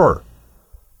 ever.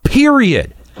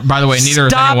 Period. By the way, neither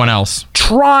is anyone else.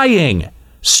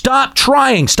 Stop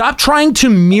trying to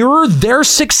mirror their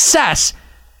success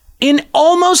in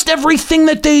almost everything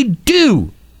that they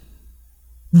do.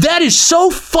 That is so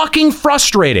fucking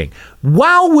frustrating.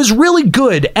 WoW was really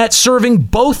good at serving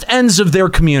both ends of their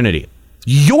community.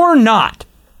 You're not.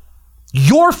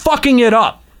 You're fucking it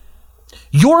up.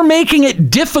 You're making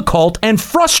it difficult and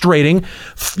frustrating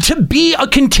to be a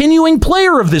continuing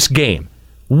player of this game.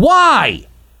 Why?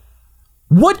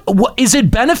 What is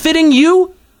it benefiting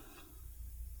you?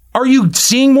 Are you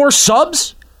seeing more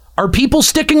subs? Are people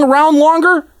sticking around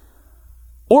longer?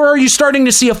 Or are you starting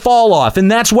to see a fall off and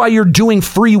that's why you're doing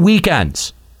free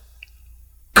weekends?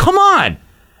 Come on.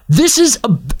 This is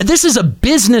a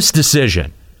business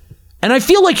decision. And I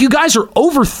feel like you guys are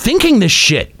overthinking this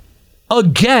shit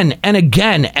again and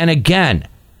again and again.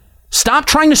 Stop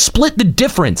trying to split the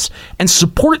difference and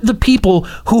support the people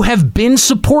who have been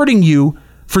supporting you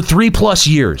for 3+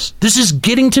 years. This is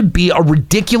getting to be a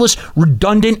ridiculous,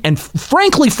 redundant, and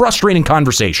frankly frustrating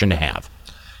conversation to have.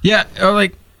 Yeah,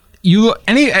 like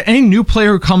any new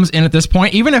player who comes in at this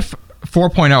point, even if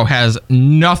 4.0 has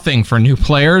nothing for new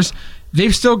players,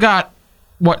 they've still got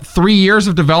 3 years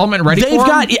of development ready for them? They've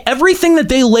got everything that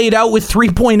they laid out with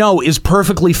 3.0 is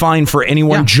perfectly fine for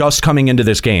anyone just coming into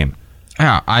this game.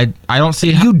 Yeah, I don't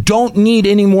see you don't need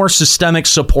any more systemic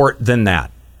support than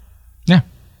that. Yeah,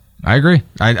 I agree.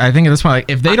 I think at this point, like,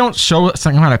 if they don't show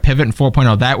some kind of pivot in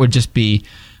 4.0, that would just be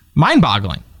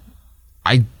mind-boggling.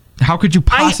 How could you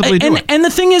possibly do it? And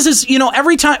the thing is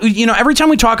every time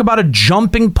we talk about a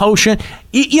jumping potion,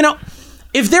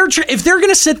 if they're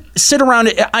gonna sit around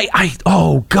it,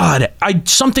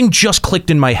 something just clicked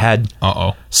in my head.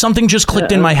 Something just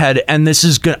clicked in my head, and this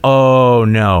is gonna. Oh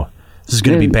no, this is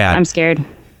gonna be bad. I'm scared.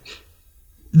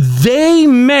 They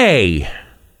may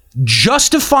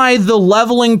justify the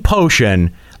leveling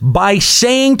potion by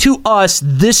saying to us,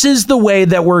 "This is the way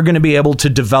that we're going to be able to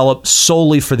develop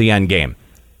solely for the end game."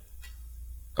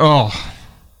 Oh.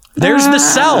 There's the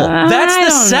sell. That's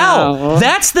the sell.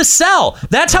 That's the sell.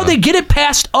 That's how they get it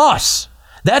past us.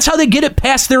 That's how they get it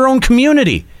past their own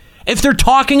community. If they're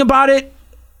talking about it,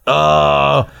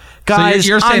 guys, so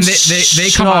you're saying they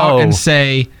come out and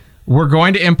say, we're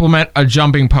going to implement a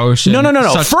jumping potion.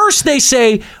 No. First they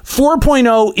say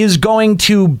 4.0 is going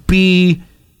to be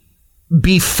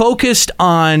be focused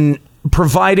on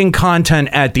providing content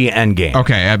at the end game.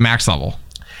 Okay, at max level.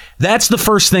 That's the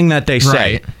first thing that they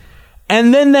say. Right.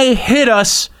 And then they hit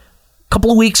us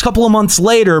couple of months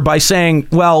later by saying,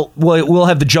 well, we'll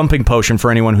have the jumping potion for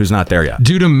anyone who's not there yet.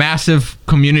 Due to massive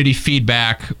community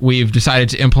feedback, we've decided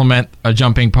to implement a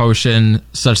jumping potion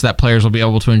such that players will be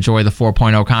able to enjoy the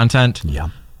 4.0 content. Yeah.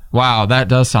 Wow, that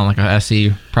does sound like a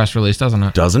SE press release, doesn't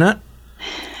it? Doesn't it?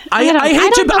 I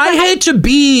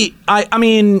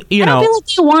mean, you know. I don't feel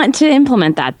like you want to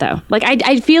implement that, though. Like,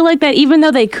 I feel like that even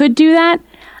though they could do that,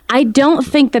 I don't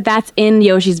think that that's in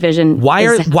Yoshi's vision. Why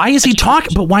is he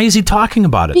talking? But why is he talking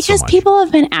about it? Because so much? people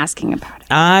have been asking about it.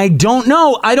 I don't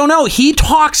know. He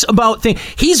talks about things.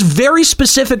 He's very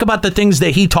specific about the things that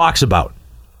he talks about.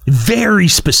 Very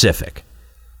specific.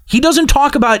 He doesn't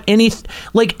talk about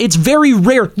like, it's very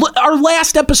rare. Look, our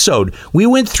last episode, we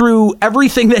went through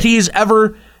everything that he's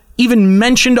ever even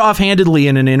mentioned offhandedly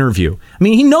in an interview. I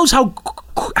mean, he knows how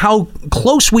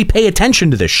close we pay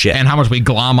attention to this shit and how much we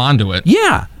glom onto it.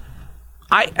 Yeah.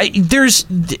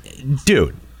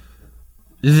 Dude.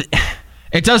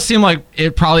 It does seem like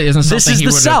it probably isn't something. This is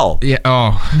the cell. Yeah.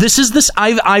 Oh. This is this.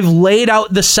 I've laid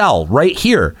out the cell right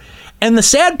here, and the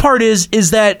sad part is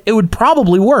that it would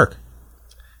probably work.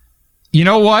 You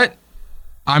know what?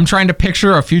 I'm trying to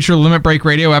picture a future Limit Break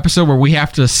Radio episode where we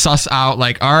have to suss out,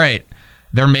 like, all right,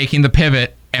 they're making the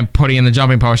pivot and putting in the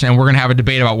jumping potion, and we're going to have a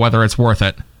debate about whether it's worth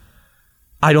it.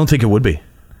 I don't think it would be.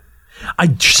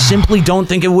 I simply don't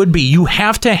think it would be. You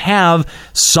have to have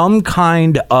some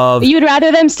kind of... You would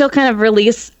rather them still kind of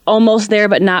release almost there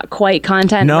but not quite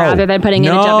content rather than putting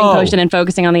in a jumping potion and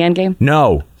focusing on the end game?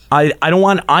 No. I don't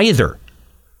want either.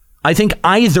 I think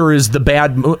either is the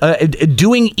bad move.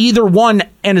 Doing either one,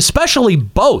 and especially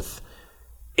both,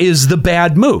 is the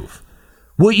bad move.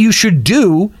 What you should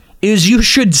do is you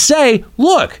should say,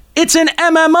 look, it's an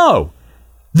MMO.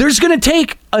 There's going to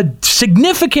take a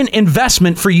significant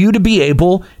investment for you to be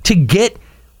able to get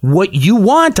what you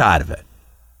want out of it.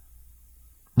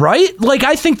 Right? Like,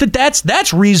 I think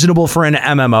that's reasonable for an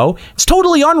MMO. It's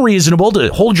totally unreasonable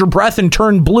to hold your breath and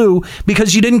turn blue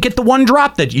because you didn't get the one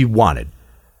drop that you wanted.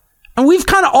 And we've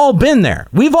kind of all been there.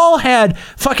 We've all had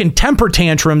fucking temper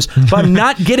tantrums by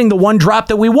not getting the one drop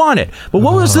that we wanted. But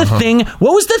what was the thing?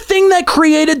 What was the thing that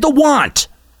created the want?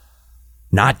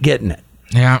 Not getting it.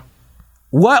 Yeah.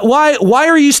 Why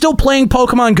are you still playing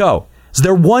Pokemon Go? Is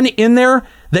there one in there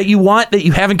that you want that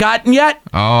you haven't gotten yet?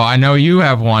 Oh, I know you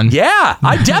have one. Yeah,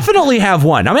 I definitely have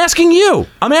one. I'm asking you.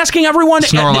 I'm asking everyone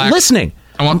listening.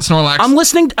 I want Snorlax. I'm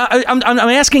listening. I'm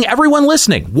asking everyone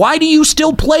listening. Why do you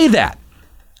still play that?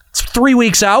 It's 3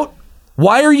 weeks out.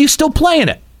 Why are you still playing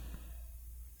it?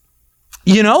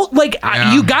 You know, like,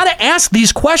 you got to ask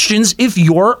these questions if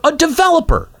you're a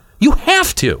developer. You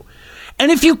have to. And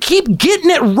if you keep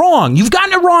getting it wrong, you've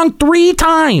gotten it wrong 3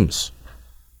 times.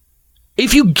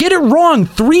 If you get it wrong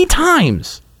 3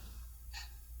 times,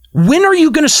 when are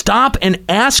you going to stop and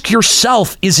ask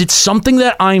yourself, is it something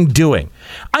that I'm doing?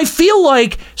 I feel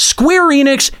like Square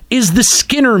Enix is the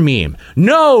Skinner meme.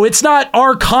 No, it's not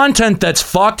our content that's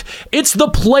fucked. It's the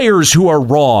players who are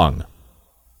wrong.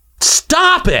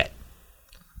 Stop it.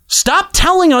 Stop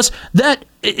telling us that,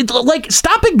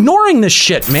 stop ignoring this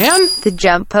shit, man. The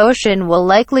jump potion will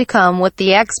likely come with the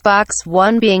Xbox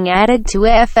One being added to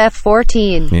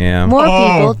FF14. Yeah. More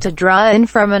people to draw in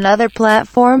from another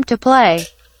platform to play.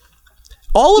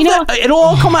 All of that, it'll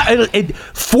all come out.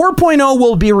 4.0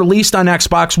 will be released on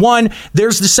Xbox One.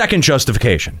 There's the second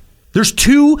justification. There's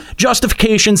 2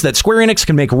 justifications that Square Enix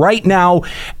can make right now,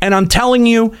 and I'm telling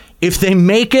you, if they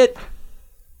make it,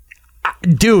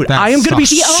 dude, I am going to be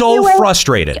so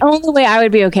frustrated. The only way I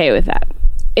would be okay with that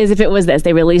is if it was this.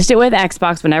 They released it with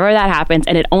Xbox whenever that happens,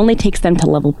 and it only takes them to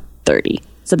level 30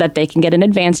 so that they can get an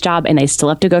advanced job and they still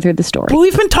have to go through the story. Well,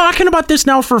 we've been talking about this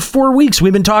now for 4 weeks.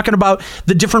 We've been talking about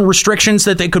the different restrictions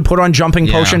that they could put on Jumping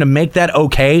Potion to make that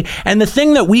okay. And the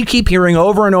thing that we keep hearing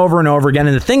over and over and over again,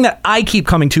 and the thing that I keep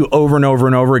coming to over and over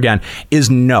and over again, is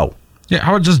no. Yeah,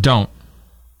 how about just don't?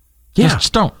 Yeah.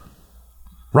 Just don't.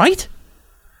 Right?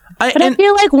 But I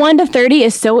feel like 1 to 30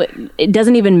 is so, it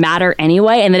doesn't even matter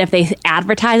anyway. And then if they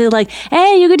advertise it like,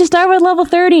 hey, you get to start with level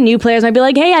 30, new players might be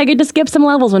like, hey, I get to skip some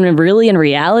levels. When really, in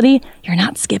reality, you're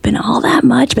not skipping all that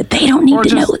much, but they don't need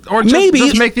to know. Or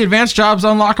just make the advanced jobs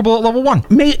unlockable at level 1.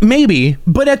 Maybe,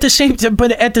 but at the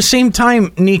same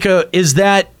time, Nika, is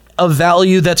that a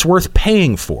value that's worth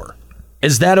paying for?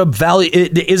 Is that a value?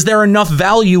 Is there enough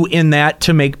value in that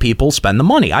to make people spend the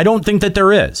money? I don't think that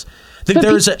there is.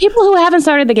 People who haven't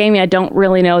started the game yet don't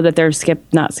really know that they're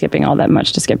not skipping all that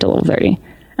much to skip to level 30.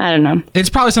 I don't know. It's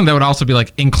probably something that would also be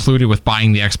like included with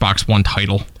buying the Xbox One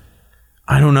title.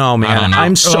 I don't know, man.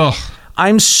 I'm so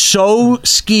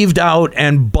skeeved out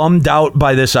and bummed out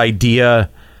by this idea.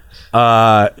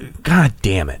 God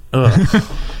damn it.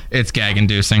 It's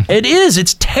gag-inducing. It is.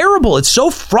 It's terrible. It's so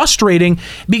frustrating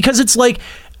because it's like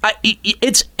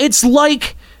it's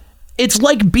like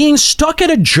being stuck at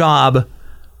a job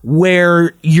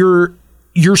where your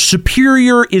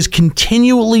superior is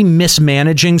continually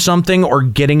mismanaging something or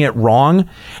getting it wrong,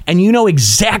 and you know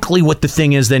exactly what the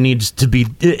thing is that needs to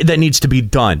be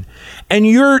done, and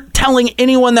you're telling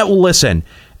anyone that will listen,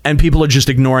 and people are just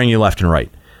ignoring you left and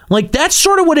right. Like, that's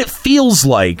sort of what it feels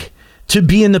like to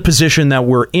be in the position that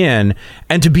we're in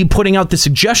and to be putting out the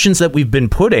suggestions that we've been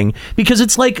putting, because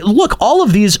it's like, look, all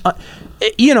of these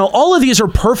are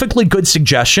perfectly good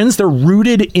suggestions. They're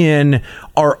rooted in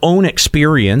our own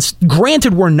experience.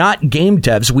 Granted, we're not game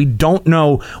devs. We don't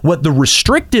know what the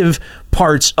restrictive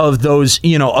parts of those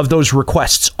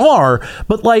requests are,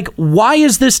 but like, why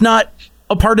is this not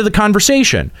a part of the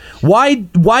conversation? Why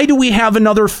do we have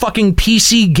another fucking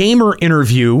PC gamer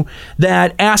interview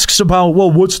that asks about, well,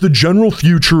 what's the general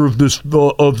future of this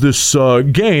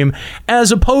game,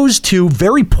 as opposed to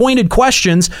very pointed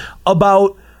questions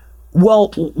about,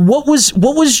 well, what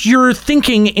was your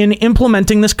thinking in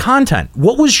implementing this content?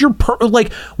 What was your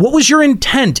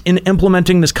intent in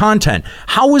implementing this content?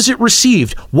 How was it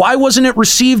received? Why wasn't it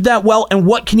received that well? And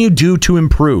what can you do to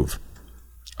improve?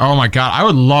 Oh my God, I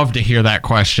would love to hear that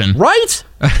question. Right?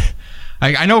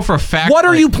 I know for a fact. What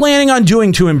are you planning on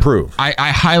doing to improve?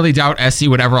 I highly doubt SE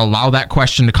would ever allow that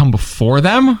question to come before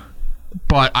them,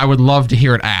 but I would love to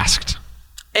hear it asked.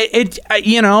 I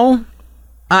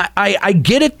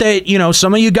get it that,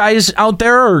 some of you guys out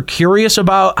there are curious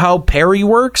about how Parry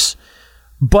works,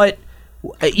 but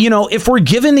if we're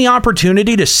given the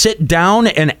opportunity to sit down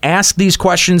and ask these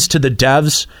questions to the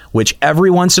devs, which every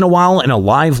once in a while in a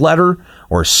live letter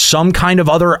or some kind of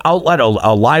other outlet, a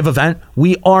live event,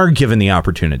 we are given the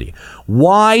opportunity.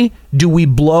 Why do we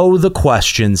blow the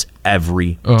questions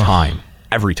every time?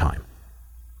 Every time.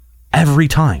 Every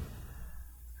time.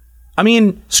 I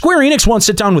mean, Square Enix won't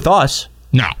sit down with us.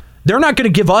 No. They're not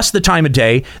going to give us the time of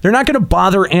day. They're not going to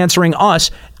bother answering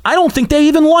us. I don't think they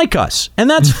even like us, and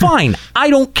that's fine. I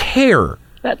don't care.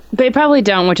 They probably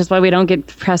don't, which is why we don't get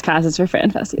press passes for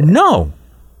FanFest either. No.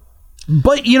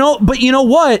 But you know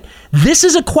what? This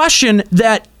is a question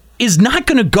that is not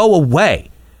going to go away.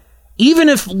 Even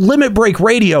if Limit Break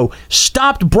Radio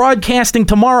stopped broadcasting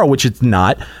tomorrow, which it's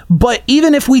not, but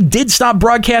even if we did stop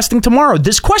broadcasting tomorrow,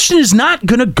 this question is not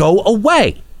going to go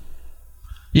away.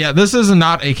 Yeah, this is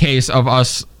not a case of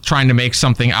us trying to make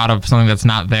something out of something that's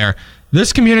not there.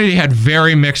 This community had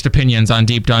very mixed opinions on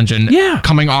Deep Dungeon,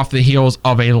 coming off the heels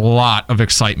of a lot of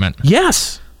excitement.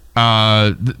 Yes.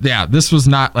 This was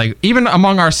not like, even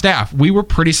among our staff, we were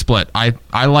pretty split.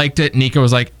 I liked it. Nico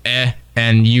was like,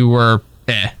 and you were,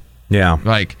 Yeah.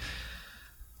 Like,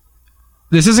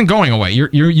 this isn't going away.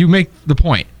 You make the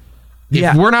point.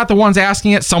 If we're not the ones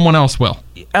asking it, someone else will.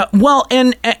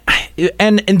 And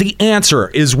the answer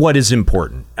is what is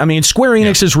important. I mean, Square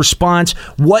Enix's response,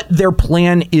 what their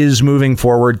plan is moving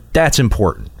forward, that's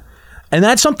important. And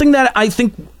that's something that I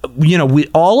think, we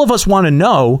all of us want to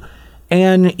know.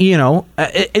 And,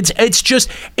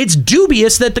 it's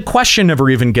dubious that the question never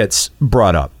even gets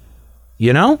brought up,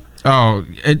 Oh,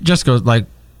 it just goes like,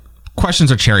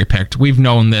 questions are cherry picked. We've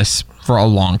known this for a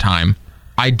long time.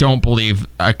 I don't believe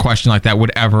a question like that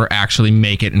would ever actually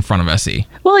make it in front of SE.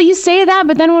 Well, you say that,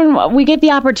 but then when we get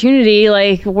the opportunity,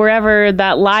 like wherever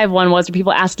that live one was, where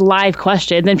people asked live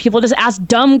questions, then people just ask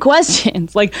dumb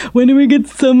questions, like, when do we get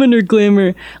Summoner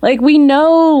Glimmer? Like, we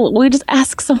just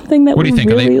ask something that what do you think?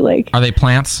 Really are they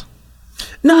plants?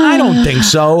 No, I don't think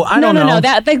so. I don't know. No.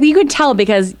 That you could tell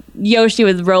because Yoshi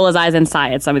would roll his eyes and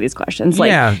sigh at some of these questions.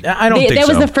 Like, I don't think so. That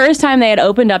was the first time they had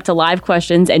opened up to live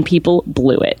questions and people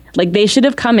blew it. Like, they should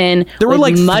have come in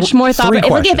with much more thought.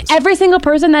 Like, if every single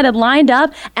person that had lined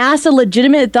up asked a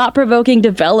legitimate, thought-provoking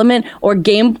development or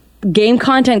game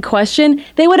content question,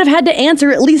 they would have had to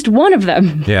answer at least one of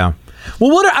them. Yeah.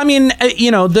 Well,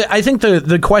 I think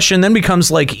the question then becomes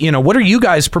like, what are you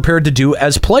guys prepared to do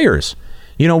as players?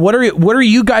 What are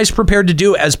you guys prepared to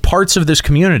do as parts of this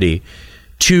community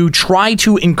to try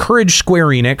to encourage Square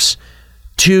Enix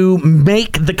to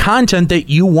make the content that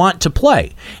you want to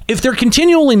play? If they're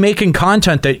continually making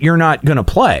content that you're not going to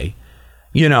play,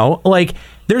 like,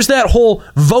 there's that whole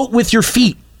vote with your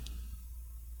feet.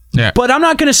 Yeah. But I'm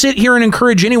not going to sit here and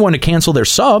encourage anyone to cancel their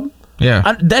sub.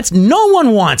 Yeah. No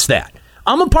one wants that.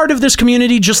 I'm a part of this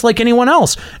community just like anyone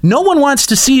else. No one wants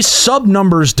to see sub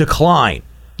numbers decline.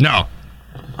 No.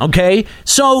 Okay,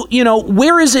 so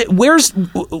where is it? Where's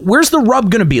the rub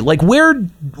going to be? Like, where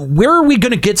are we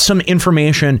going to get some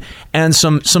information and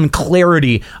some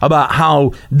clarity about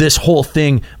how this whole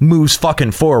thing moves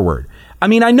fucking forward? I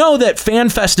mean, I know that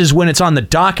FanFest is when it's on the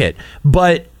docket,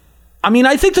 but I mean,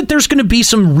 I think that there's going to be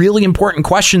some really important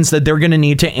questions that they're going to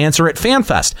need to answer at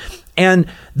FanFest. And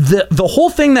the whole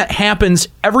thing that happens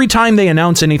every time they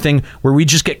announce anything where we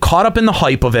just get caught up in the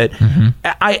hype of it,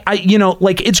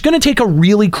 it's going to take a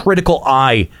really critical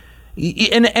eye.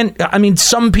 And I mean,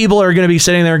 some people are going to be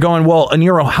sitting there going, well,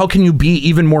 Aniro, how can you be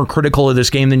even more critical of this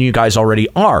game than you guys already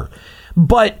are?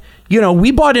 But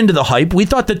we bought into the hype. We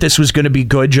thought that this was going to be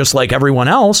good just like everyone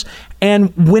else.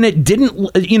 And when it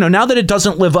didn't, now that it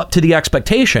doesn't live up to the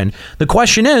expectation, the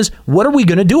question is, what are we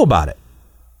going to do about it?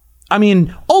 I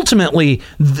mean, ultimately,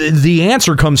 the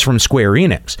answer comes from Square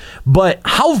Enix. But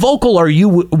how vocal are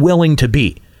you willing to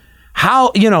be?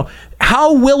 How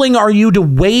willing are you to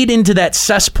wade into that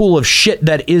cesspool of shit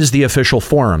that is the official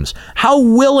forums? How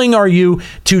willing are you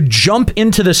to jump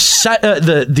into the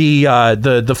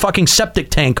fucking septic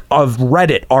tank of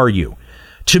Reddit? Are you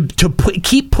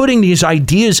keep putting these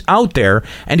ideas out there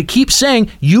and to keep saying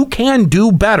you can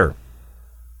do better?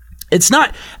 It's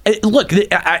not. Look,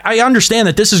 I understand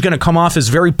that this is going to come off as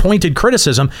very pointed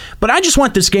criticism, but I just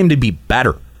want this game to be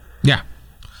better. Yeah.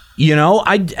 It's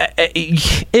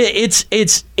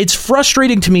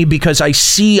frustrating to me because I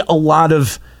see a lot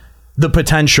of the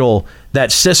potential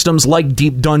that systems like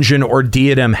Deep Dungeon or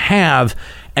Diadem have,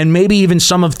 and maybe even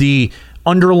some of the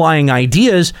underlying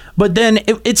ideas. But then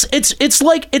it's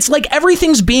like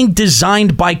everything's being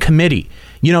designed by committee.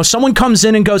 Someone comes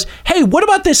in and goes, hey, what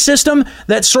about this system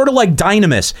that's sort of like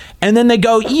Dynamis? And then they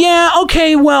go, yeah,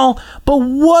 okay, well, but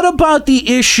what about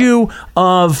the issue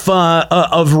of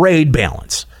raid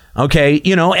balance? Okay,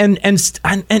 and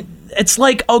it's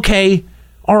like, okay,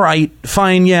 all right,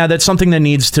 fine, yeah, that's something that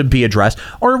needs to be addressed.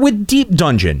 Or with Deep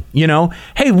Dungeon,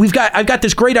 hey, I've got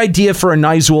this great idea for a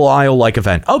Nyzul Isle-like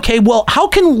event. Okay, well, how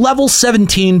can level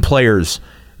 17 players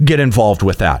get involved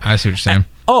with that? I see what you're saying.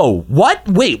 Oh, what?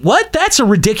 Wait, what? That's a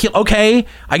ridiculous... Okay,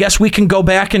 I guess we can go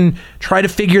back and try to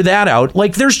figure that out.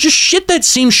 Like, there's just shit that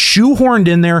seems shoehorned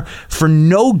in there for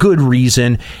no good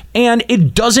reason, and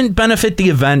it doesn't benefit the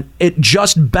event. It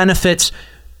just benefits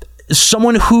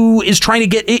someone who is trying to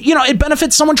get... It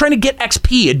benefits someone trying to get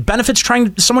XP. It benefits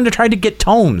someone to try to get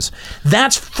tomes.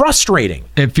 That's frustrating.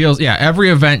 It feels... Yeah, every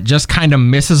event just kind of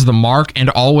misses the mark, and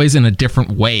always in a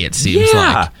different way, it seems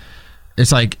like.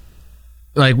 It's like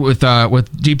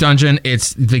with Deep Dungeon,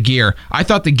 it's the gear. I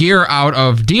thought the gear out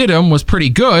of Diadem was pretty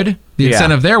good. The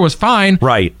incentive there was fine.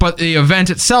 Right. But the event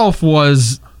itself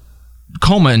was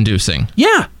coma-inducing.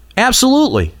 Yeah,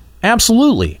 absolutely.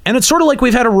 Absolutely. And it's sort of like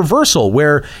we've had a reversal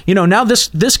where, now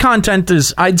this content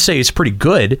I'd say is pretty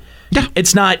good. Yeah.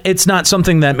 It's not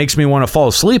something that makes me want to fall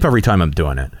asleep every time I'm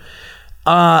doing it.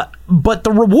 But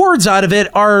the rewards out of it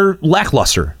are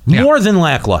lackluster. More than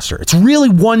lackluster. It's really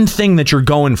one thing that you're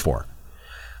going for.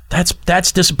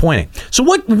 That's disappointing. So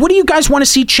what do you guys want to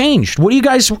see changed? What do you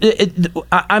guys...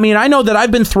 I mean, I know that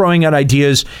I've been throwing out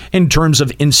ideas in terms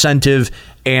of incentive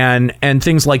and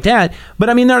things like that, but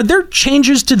I mean, are there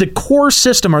changes to the core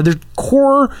system? Are there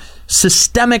core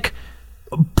systemic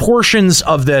portions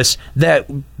of this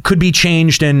that could be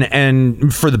changed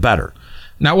and for the better?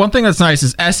 Now, one thing that's nice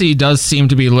is SE does seem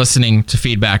to be listening to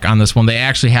feedback on this one. They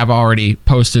actually have already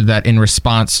posted that in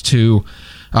response to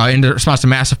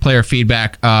massive player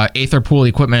feedback, Aether Pool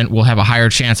equipment will have a higher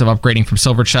chance of upgrading from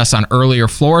silver chests on earlier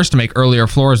floors to make earlier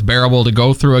floors bearable to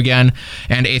go through again,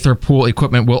 and Aether Pool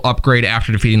equipment will upgrade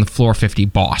after defeating the floor 50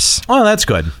 boss. Oh, that's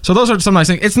good. So those are some nice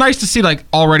things. It's nice to see, like,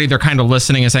 already they're kind of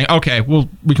listening and saying, okay,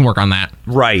 we can work on that.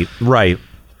 Right.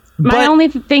 My only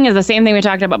thing is the same thing we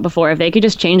talked about before. If they could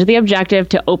just change the objective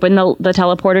to open the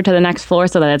teleporter to the next floor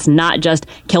so that it's not just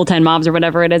kill 10 mobs or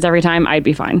whatever it is every time, I'd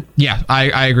be fine. Yeah,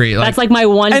 I agree. That's like my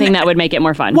one thing that would make it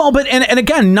more fun. Well, but and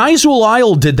again, Nyzul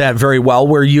Isle did that very well,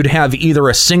 where you'd have either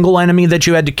a single enemy that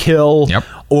you had to kill,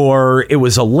 or it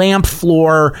was a lamp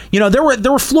floor. There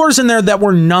were floors in there that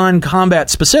were non-combat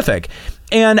specific,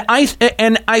 and I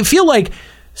feel like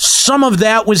some of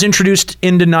that was introduced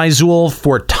into Nyzul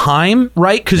for time,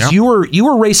 right? Because you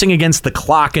were racing against the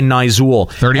clock in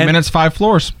Nyzul. 30 minutes, 5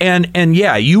 floors. And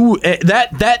yeah,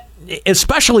 that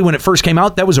especially when it first came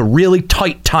out, that was a really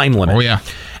tight time limit. Oh yeah.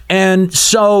 And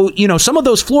so, some of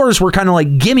those floors were kind of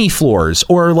like gimme floors,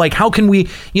 or like, how can we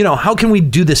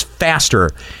do this faster?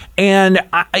 And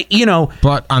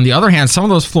but on the other hand, some of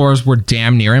those floors were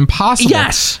damn near impossible.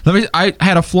 Yes. I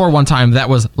had a floor one time that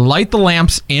was light the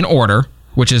lamps in order,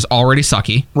 which is already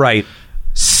sucky. Right.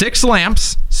 6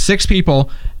 lamps, 6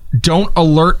 people, don't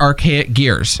alert archaic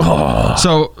gears.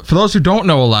 So for those who don't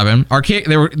know 11, archaic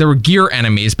there were gear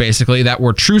enemies basically that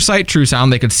were true sight, true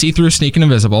sound. They could see through, sneak, and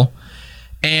invisible.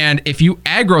 And if you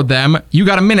aggroed them, you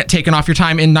got a minute taken off your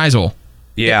time in Nizul.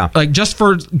 Yeah. Like just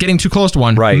for getting too close to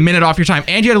one, minute off your time.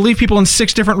 And you had to leave people in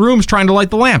 6 different rooms trying to light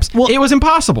the lamps. Well, it was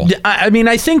impossible. I mean,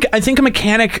 I think a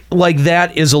mechanic like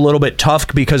that is a little bit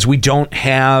tough because we don't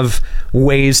have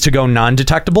ways to go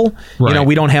non-detectable. Right. You know,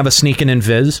 we don't have a sneak and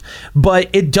invis. But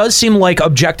it does seem like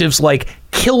objectives like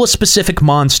kill a specific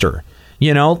monster.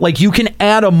 You know, like you can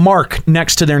add a mark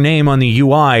next to their name on the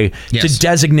UI to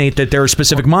designate that they're a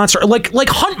specific monster. Like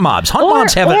hunt mobs. Hunt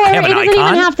mobs have an icon. It doesn't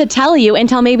even have to tell you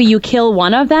until maybe you kill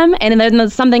one of them, and then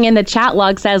something in the chat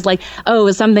log says like,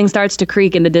 "Oh, something starts to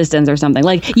creak in the distance" or something.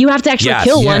 Like you have to actually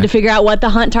kill one to figure out what the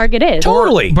hunt target is.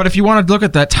 Totally. But if you want to look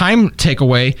at that time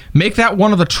takeaway, make that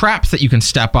one of the traps that you can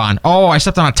step on. Oh, I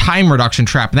stepped on a time reduction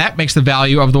trap. That makes the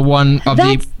value of the one of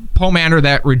the Pomander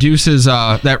that reduces,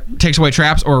 that takes away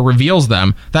traps or reveals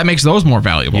them. That makes those more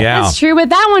valuable. Yeah, that's true. But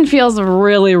that one feels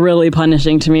really, really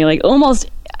punishing to me. Like almost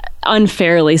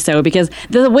unfairly so, because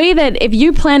the way that if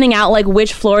you're planning out like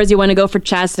which floors you want to go for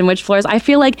chests and which floors, I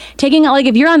feel like taking out, like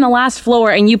if you're on the last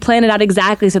floor and you plan it out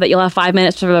exactly so that you'll have 5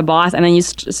 minutes for the boss and then you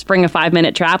spring a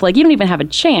 5-minute trap, like you don't even have a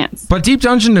chance. But Deep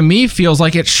Dungeon to me feels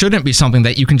like it shouldn't be something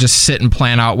that you can just sit and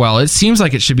plan out well. It seems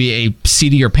like it should be a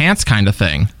seat of your pants kind of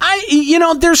thing.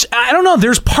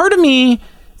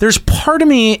 There's part of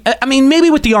me, I mean, maybe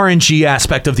with the RNG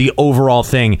aspect of the overall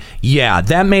thing,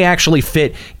 that may actually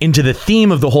fit into the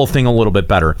theme of the whole thing a little bit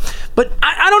better. But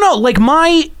I don't know, like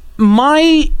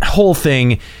my whole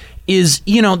thing is,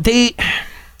 you know, they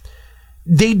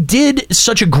did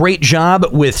such a great job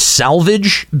with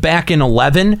salvage back in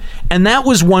 11, and that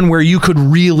was one where you could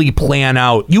really plan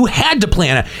out. You had to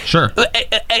plan it. Sure.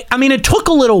 I mean, it took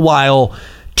a little while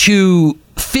to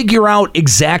figure out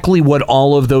exactly what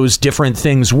all of those different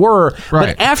things were.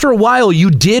 Right. But after a while, you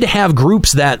did have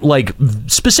groups that like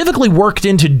specifically worked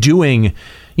into doing,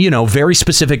 you know, very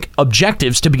specific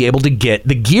objectives to be able to get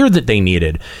the gear that they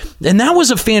needed. And that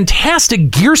was a fantastic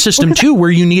gear system too,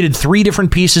 where you needed 3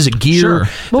 different pieces of gear. Sure.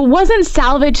 But wasn't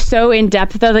salvage so in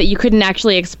depth though that you couldn't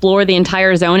actually explore the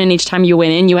entire zone, and each time you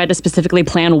went in, you had to specifically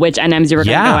plan which NMs you were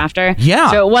going to go after?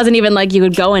 Yeah. So it wasn't even like you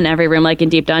could go in every room like in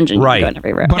Deep Dungeon. Right. You could go in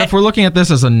every room. But if we're looking at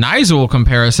this as a Nizul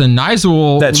comparison,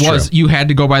 Nizul you had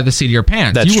to go by the seat of your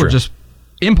pants. That's you were true. Just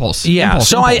impulse. Yeah.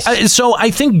 Impulse. So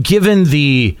I think given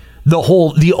the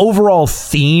overall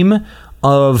theme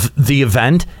of the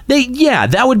event,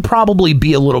 that would probably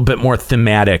be a little bit more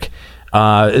thematically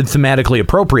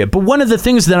appropriate. But one of the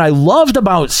things that I loved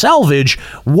about salvage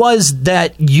was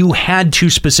that you had to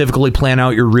specifically plan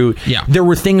out your route. Yeah. There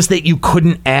were things that you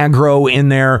couldn't aggro in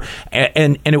there,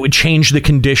 and it would change the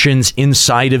conditions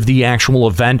inside of the actual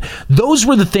event. Those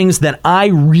were the things that I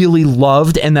really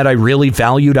loved and that I really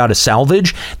valued out of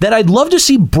salvage, that I'd love to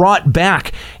see brought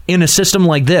back in a system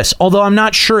like this, although I'm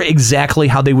not sure exactly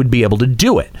how they would be able to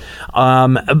do it.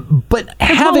 But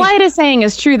what Wyatt is saying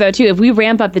is true, though, too. If we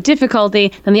ramp up the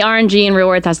difficulty, then the RNG and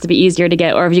rewards has to be easier to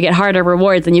get. Or if you get harder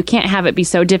rewards, then you can't have it be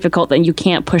so difficult that you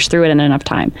can't push through it in enough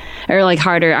time. Or like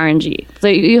harder RNG. So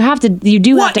you do have to have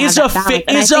that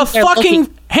balance.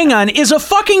 Hang on, is a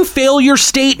fucking failure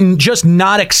state just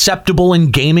not acceptable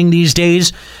in gaming these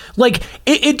days? Like,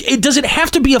 it does it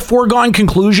have to be a foregone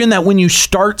conclusion that when you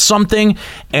start something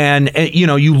and you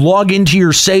know, you log into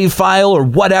your save file or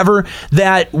whatever,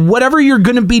 that whatever you're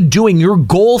going to be doing, your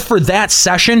goal for that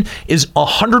session is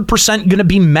 100% going to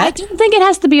be met? I don't think it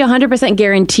has to be 100%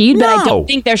 guaranteed, but I don't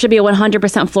think there should be a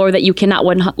 100% floor that you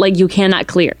cannot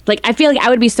clear. Like, I feel like I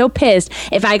would be so pissed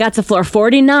if I got to floor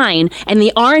 49 and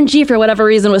the RNG for whatever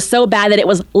reason was so bad that it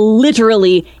was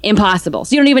literally impossible.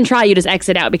 So you don't even try, you just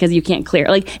exit out because you can't clear.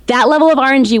 Like, that level of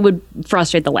RNG would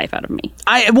frustrate the life out of me.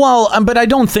 But I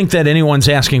don't think that anyone's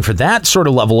asking for that sort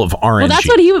of level of RNG. Well, that's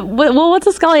what what's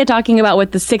Ascalia talking about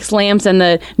with the 6 lamps and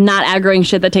the not aggroing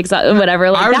shit that takes whatever?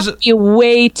 Like, that would be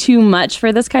way too much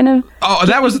for this kind of... Oh,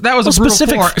 that was a brutal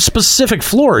floor. Specific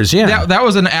floors, yeah. That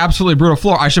was an absolutely brutal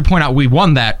floor. I should point out we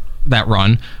won that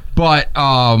run, but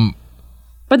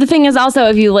the thing is also,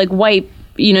 if you like wipe,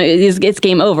 you know, it's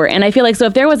game over. And I feel like, so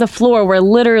if there was a floor where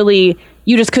literally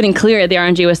you just couldn't clear it, the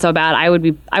RNG was so bad, I would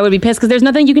be pissed, because there's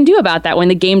nothing you can do about that when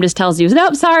the game just tells you,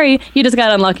 nope, sorry, you just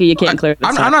got unlucky, you can't clear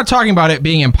this. I'm not talking about it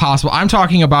being impossible. I'm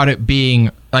talking about it being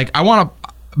like, I want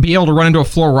to be able to run into a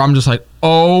floor where I'm just like,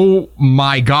 oh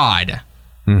my god,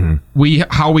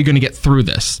 how are we going to get through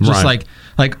this? Just like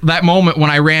that moment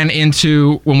when we ran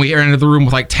into the room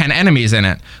with like 10 enemies in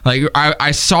it. Like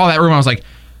I saw that room, I was like,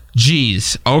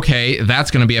 geez, okay,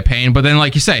 that's going to be a pain. But then,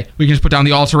 like you say, we can just put down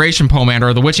the Alteration Pomander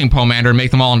or the Witching Pomander and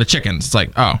make them all into chickens. It's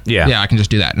like, oh, yeah, I can just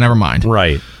do that. Never mind.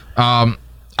 Right.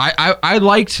 I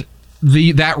liked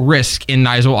that risk in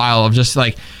Nyzul Isle of just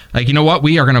like, you know what?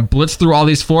 We are going to blitz through all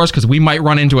these floors because we might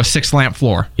run into a 6-lamp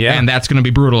floor. Yeah. And that's going to be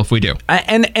brutal if we do.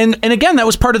 And again, that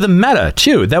was part of the meta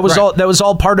too. That was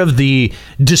all part of the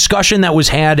discussion that was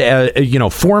had,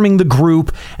 forming the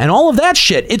group and all of that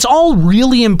shit. It's all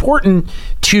really important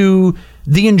to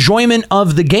the enjoyment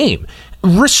of the game.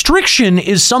 Restriction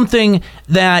is something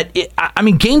that,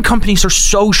 game companies are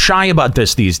so shy about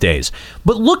this these days.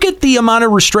 But look at the amount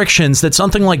of restrictions that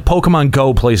something like Pokemon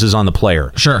Go places on the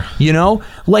player. Sure.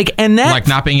 Like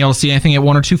not being able to see anything at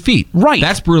 1 or 2 feet. Right.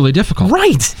 That's brutally difficult.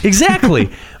 Right. Exactly.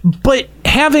 But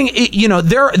having,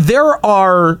 there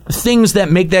are things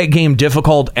that make that game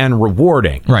difficult and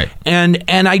rewarding. Right. And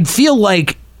I feel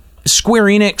like Square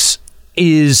Enix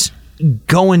is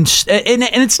going, and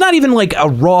it's not even like a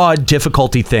raw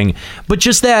difficulty thing, but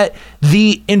just that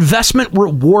the investment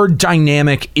reward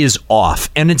dynamic is off,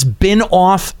 and it's been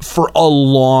off for a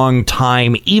long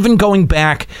time, even going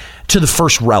back to the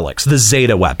first relics, the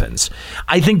Zeta weapons.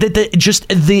 I think that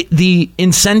the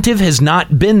incentive has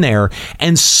not been there,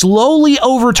 and slowly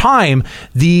over time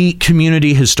the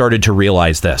community has started to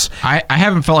realize this. I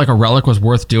haven't felt like a relic was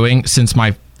worth doing since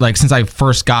I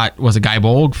first got, was it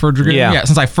Gaibolg for Dragoon? Yeah,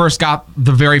 since I first got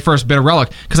the very first bit of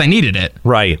relic, because I needed it.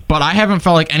 Right. But I haven't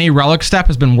felt like any relic step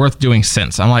has been worth doing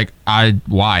since. I'm like,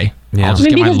 why? Yeah. I'll just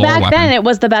get because my lore back weapon. then it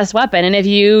was the best weapon, and if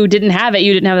you didn't have it,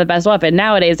 you didn't have the best weapon.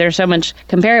 Nowadays there's so much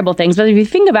comparable things, but if you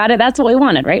think about it, that's what we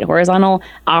wanted, right? Horizontal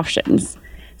options.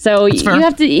 So you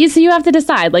have to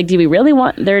decide, like, do we really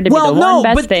want there to be the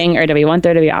best thing, or do we want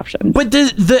there to be options? But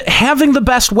the having the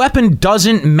best weapon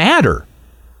doesn't matter.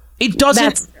 It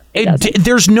doesn't.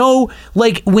 There's no,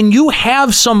 like, when you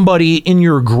have somebody in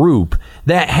your group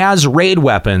that has raid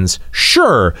weapons,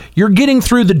 sure, you're getting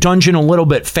through the dungeon a little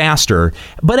bit faster,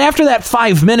 but after that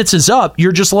 5 minutes is up,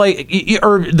 you're just like,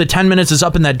 or the 10 minutes is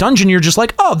up in that dungeon, you're just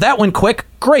like, oh, that went quick,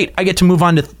 great, I get to move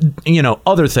on to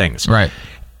other things. Right.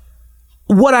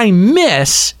 What I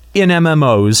miss in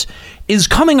MMOs is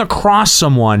coming across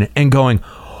someone and going,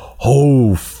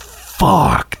 oh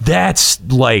fuck, that's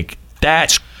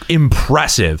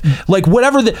impressive. Like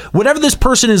whatever this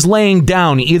person is laying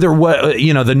down, either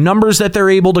the numbers that they're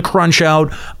able to crunch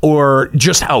out, or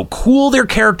just how cool their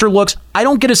character looks. I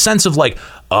don't get a sense of like,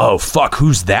 oh fuck,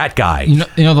 who's that guy?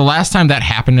 The last time that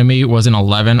happened to me was in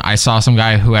 11. I saw some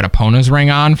guy who had a Pona's ring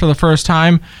on for the first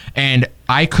time, and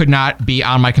I could not be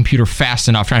on my computer fast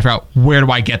enough trying to figure out, where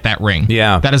do I get that ring?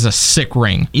 Yeah, that is a sick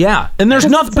ring. Yeah, and there's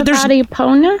nothing. But there's a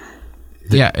Pona.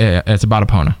 Yeah, it's about a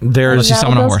Pona. There's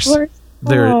summon a horse.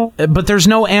 But there's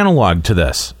no analog to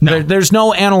this. No. There's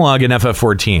no analog in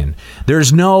FF14.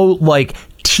 There's no like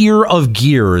tier of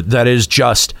gear that is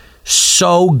just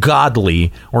so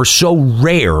godly or so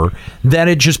rare that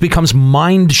it just becomes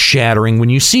mind-shattering when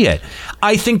you see it.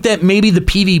 I think that maybe the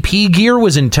PvP gear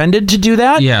was intended to do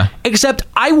that. Yeah. Except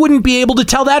I wouldn't be able to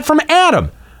tell that from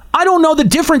Adam. I don't know the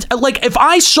difference. Like, if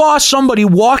I saw somebody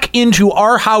walk into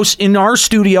our house in our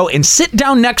studio and sit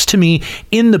down next to me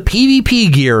in the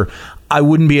PvP gear, I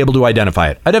wouldn't be able to identify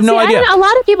it. I'd have no idea. A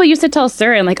lot of people used to tell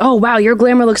Surin, like, oh, wow, your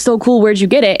glamour looks so cool. Where'd you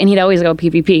get it? And he'd always go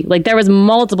PvP. Like, there was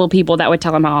multiple people that would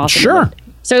tell him how awesome it looked.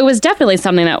 So it was definitely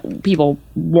something that people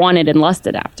wanted and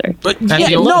lusted after. But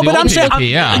I'm saying,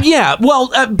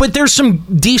 but there's some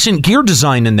decent gear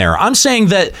design in there. I'm saying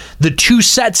that the 2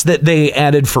 sets that they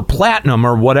added for platinum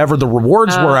or whatever the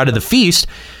rewards were out of the feast,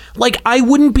 like, I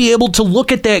wouldn't be able to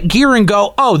look at that gear and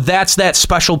go, oh, that's that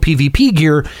special PvP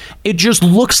gear. It just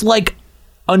looks like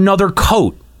another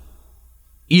coat.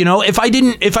 If I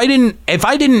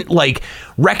didn't like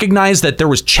recognize that there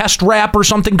was chest wrap or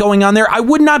something going on there, I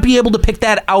would not be able to pick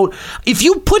that out. If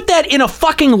you put that in a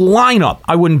fucking lineup,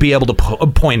 I wouldn't be able to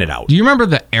point it out. Do you remember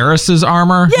the Eris's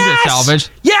armor? Yes! Salvage?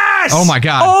 Yes! Oh my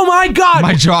god. Oh my god.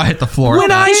 My jaw hit the floor.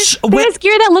 There's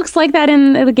gear that looks like that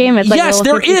in the game. It's like yes,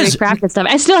 there is. Crafted stuff.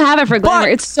 I still have it for glamour.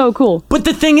 It's so cool. But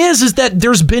the thing is that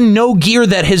there's been no gear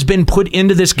that has been put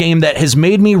into this game that has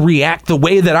made me react the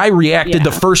way that I reacted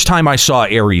the first time I saw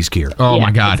Ares gear. Oh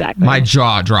my god. Exactly. My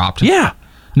jaw dropped. Yeah.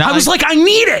 Now, I was like, I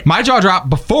need it. My jaw dropped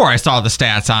before I saw the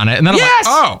stats on it, and then I'm like,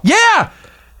 oh yeah,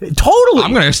 totally.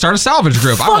 I'm gonna start a salvage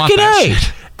group. I want that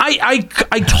shit.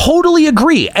 I totally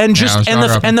agree, and just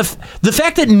the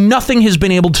fact that nothing has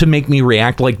been able to make me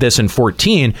react like this in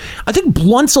 14, I think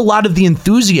blunts a lot of the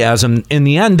enthusiasm in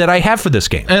the end that I have for this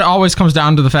game. It always comes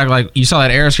down to the fact, like, you saw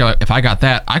that Air Scale, like, if I got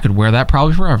that, I could wear that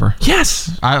probably forever.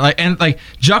 Yes,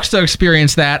 Juxta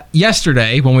experienced that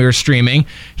yesterday when we were streaming.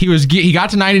 He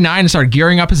got to 99 and started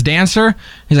gearing up his dancer.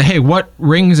 He's like, hey, what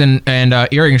rings and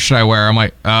earrings should I wear? I'm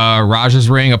like, Raja's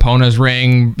ring, Epona's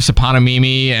ring, Sapana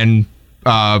Mimi, and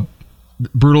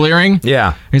Brutal Earring.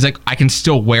 Yeah. He's like, I can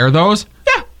still wear those.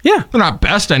 Yeah. They're not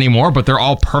best anymore, but they're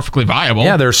all perfectly viable.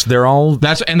 Yeah, they're all.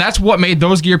 That's what made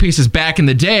those gear pieces back in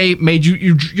the day made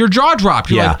your jaw drop.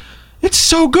 You're like, it's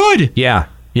so good. Yeah.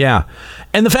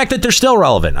 And the fact that they're still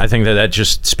relevant, I think that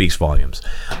just speaks volumes.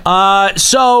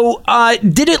 So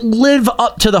did it live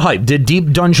up to the hype? Did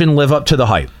Deep Dungeon live up to the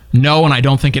hype? No, and I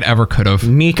don't think it ever could have.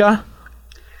 Nika?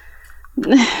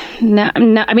 No,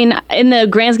 I mean, in the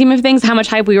grand scheme of things, how much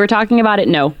hype we were talking about it,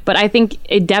 no. But I think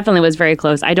it definitely was very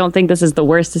close. I don't think this is the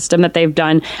worst system that they've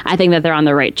done. I think that they're on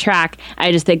the right track.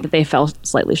 I just think that they fell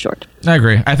slightly short. I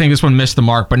agree. I think this one missed the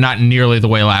mark, but not nearly the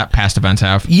way past events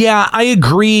have. Yeah, I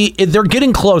agree. They're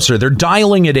getting closer. They're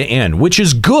dialing it in, which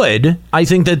is good. I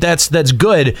think that's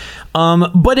good.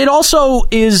 But it also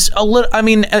is a little, I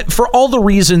mean, for all the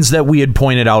reasons that we had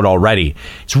pointed out already,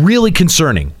 it's really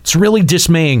concerning. It's really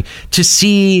dismaying to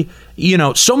see,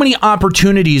 so many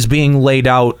opportunities being laid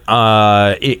out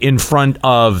in front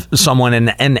of someone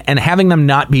and having them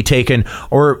not be taken,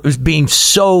 or being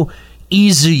so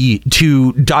easy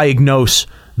to diagnose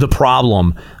the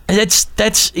problem. That's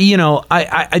that's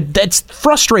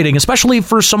frustrating, especially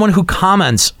for someone who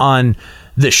comments on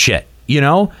this shit,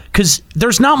 because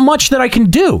there's not much that I can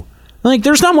do. Like,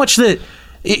 there's not much that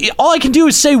all I can do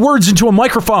is say words into a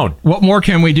microphone. What more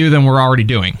can we do than we're already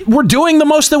doing? We're doing the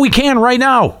most that we can right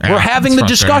now. Yeah, we're having the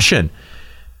discussion.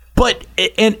 But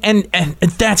and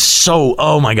that's so,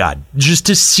 oh my God, just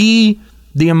to see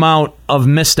the amount of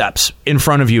missteps in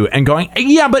front of you and going,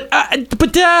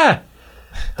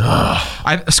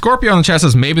 Scorpio in the chat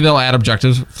says maybe they'll add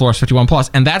objectives Flores 51 plus,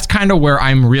 and that's kind of where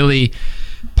I'm really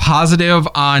positive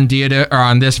on Diadem, or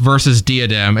on this versus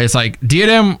Diadem. It's like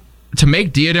Diadem, to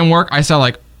make Diadem work, I saw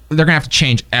like they're gonna have to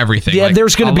change everything. Yeah,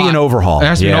 there's gonna be an overhaul. There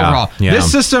has to be an overhaul. Yeah. This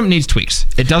system needs tweaks.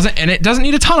 It doesn't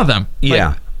need a ton of them.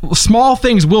 Yeah, small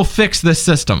things will fix this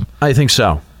system. I think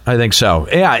so.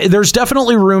 Yeah, there's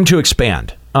definitely room to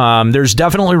expand. There's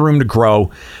definitely room to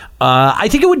grow. I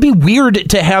think it would be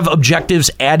weird to have objectives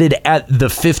added at the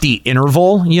 50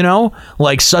 interval,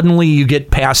 like suddenly you get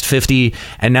past 50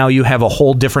 and now you have a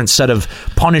whole different set of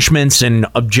punishments and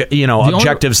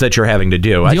objectives that you're having to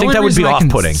do. I think that would be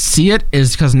off-putting. See it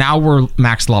is because now we're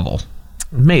max level.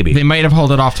 Maybe. They might have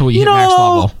held it off till we hit max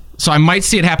level. So I might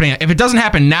see it happening. If it doesn't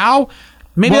happen now,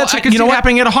 maybe I could see it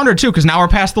happening at 100 too, because now we're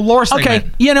past the lore segment.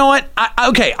 Okay, you know what?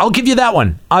 I'll give you that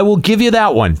one. I will give you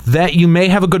that one. That you may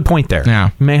have a good point there. Yeah,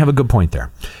 you may have a good point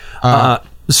there. I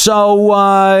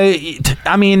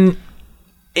mean,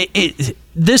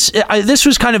 this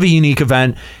was kind of a unique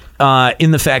event. In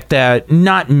the fact that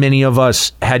not many of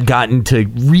us had gotten to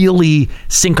really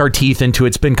sink our teeth into it.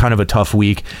 It's been kind of a tough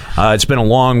week. It's been a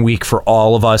long week for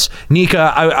all of us. Nika,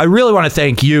 I really want to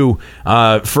thank you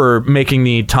for making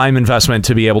the time investment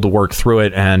to be able to work through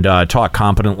it and talk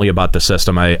competently about the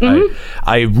system.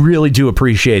 I really do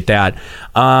appreciate that.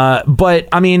 But,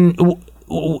 I mean,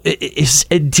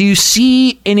 do you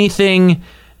see anything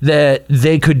that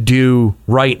they could do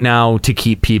right now to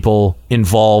keep people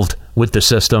involved with the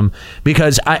system?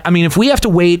 Because I mean, if we have to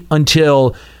wait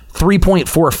until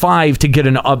 3.45 to get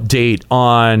an update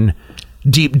on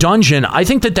Deep Dungeon, I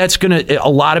think that's a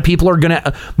lot of people are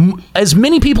gonna, as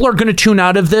many people are gonna tune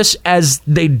out of this as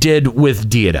they did with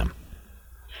Diadem.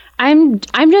 I'm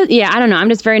just, I don't know. I'm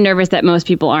just very nervous that most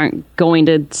people aren't going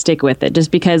to stick with it, just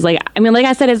because, like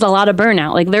I said, it's a lot of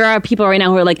burnout. Like, there are people right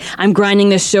now who are like, I'm grinding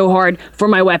this so hard for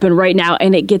my weapon right now,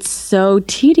 and it gets so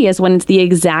tedious when it's the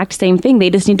exact same thing.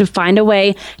 They just need to find a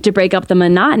way to break up the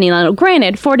monotony. Now,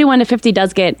 granted, 41 to 50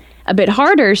 does get a bit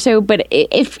harder. So, but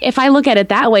if I look at it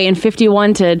that way, and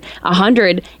 51 to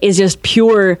 100 is just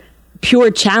pure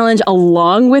challenge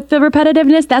along with the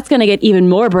repetitiveness, that's going to get even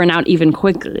more burnout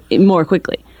more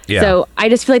quickly. Yeah. So I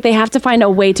just feel like they have to find a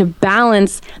way to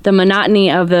balance the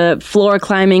monotony of the floor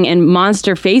climbing and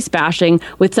monster face bashing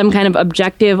with some kind of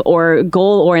objective or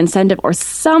goal or incentive or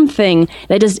something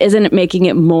that just isn't making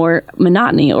it more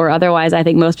monotony, or otherwise I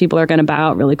think most people are going to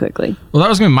bow out really quickly. Well, that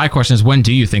was going to be my question, is when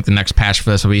do you think the next patch for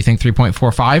this will be? You think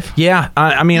 3.45? Yeah.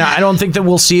 I mean, I don't think that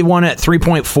we'll see one at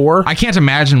 3.4. I can't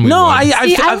imagine we would.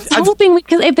 I was hoping,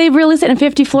 because if they release it in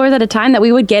 50 floors at a time, that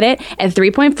we would get it at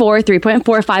 3.4,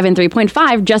 3.45, and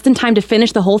 3.5, just just in time to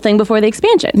finish the whole thing before the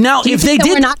expansion. Now, if they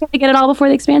did, we're not going to get it all before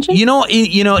the expansion.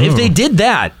 If they did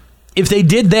that. If they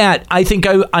did that, I think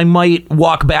I might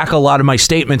walk back a lot of my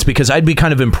statements because I'd be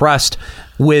kind of impressed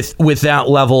with that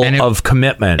level of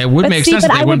commitment. It would make sense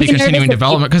that they wouldn't be continuing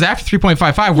development because after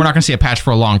 3.55, we're not going to see a patch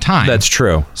for a long time. That's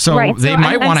true. So they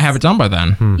might want to have it done by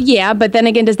then. Yeah, but then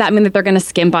again, does that mean that they're going to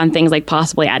skimp on things like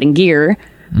possibly adding gear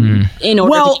in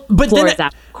order to explore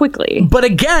that quickly? But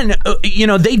again,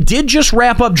 they did just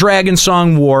wrap up Dragon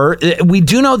Song War. We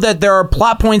do know that there are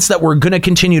plot points that we're going to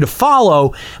continue to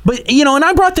follow. But, and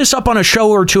I brought this up on a show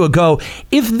or two ago.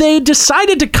 If they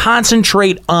decided to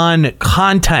concentrate on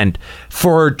content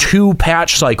for 2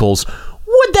 patch cycles,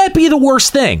 would that be the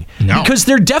worst thing? No. Because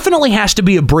there definitely has to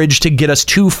be a bridge to get us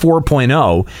to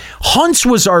 4.0. Hunts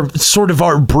was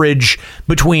our bridge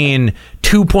between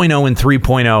 2.0 and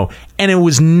 3.0, and it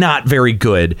was not very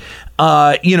good.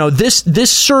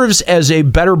 This serves as a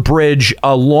better bridge,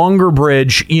 a longer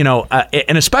bridge,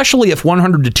 and especially if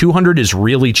 100 to 200 is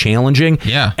really challenging.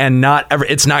 Yeah. And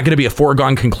it's not going to be a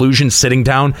foregone conclusion sitting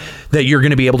down that you're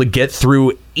going to be able to get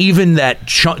through even that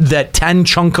 10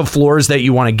 chunk of floors that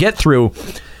you want to get through.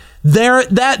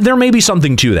 There may be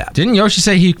something to that. Didn't Yoshi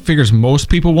say he figures most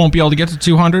people won't be able to get to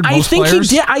 200? I think players?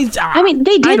 he did. I mean,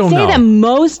 they did say that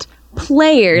most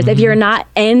players, if you're not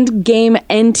end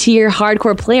tier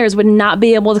hardcore players, would not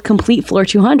be able to complete floor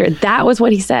 200. That was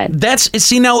what he said.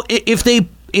 Now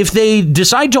if they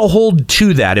decide to hold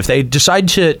to that, if they decide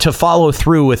to follow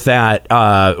through with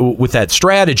that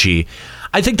strategy,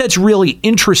 I think that's really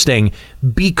interesting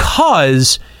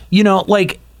because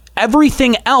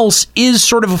everything else is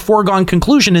sort of a foregone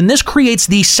conclusion, and this creates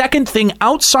the second thing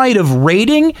outside of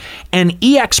raiding and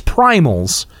EX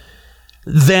primals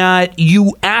that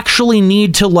you actually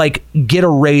need to get a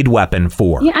raid weapon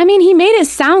for. Yeah, I mean, he made it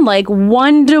sound like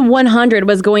 1 to 100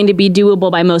 was going to be doable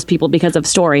by most people because of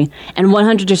story, and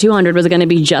 100 to 200 was going to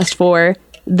be just for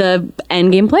the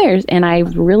end game players, and I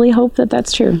really hope that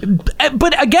that's true.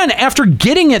 But again, after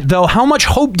getting it though, how much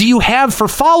hope do you have for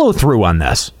follow through on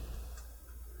this?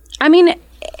 I mean,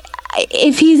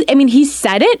 he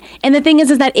said it, and the thing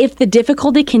is that if the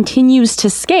difficulty continues to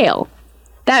scale,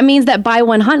 that means that by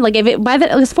 100, it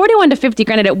was 41 to 50.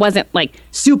 Granted, it wasn't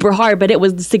super hard, but it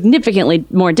was significantly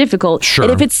more difficult. Sure.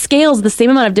 And if it scales the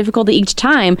same amount of difficulty each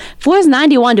time, floors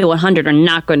 91 to 100 are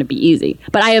not going to be easy.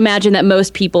 But I imagine that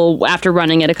most people, after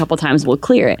running it a couple times, will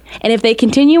clear it. And if they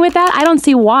continue with that, I don't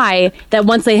see why that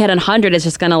once they hit 100, it's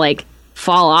just going to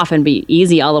fall off and be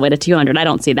easy all the way to 200. I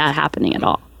don't see that happening at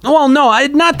all. Well, no,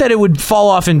 not that it would fall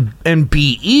off and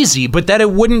be easy, but that it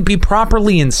wouldn't be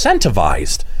properly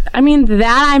incentivized. I mean,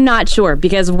 that I'm not sure,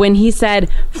 because when he said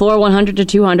floor 100 to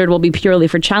 200 will be purely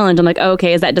for challenge, I'm like,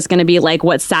 okay, is that just going to be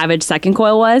what Savage Second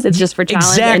Coil was? It's just for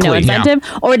challenge and no incentive?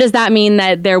 Yeah. Or does that mean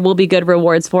that there will be good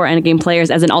rewards for endgame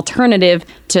players as an alternative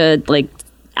to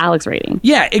Alex rating?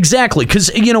 Yeah, exactly.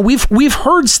 Because, we've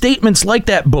heard statements like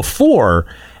that before,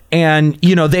 and,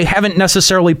 they haven't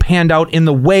necessarily panned out in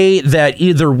the way that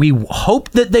either we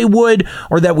hoped that they would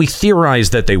or that we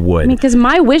theorized that they would. Because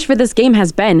my wish for this game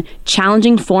has been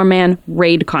challenging 4-man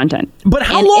raid content. But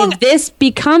how long? If this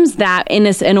becomes that in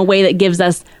a way that gives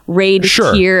us raid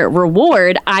tier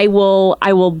reward, I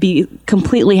will be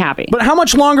completely happy. But how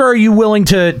much longer are you willing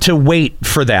to wait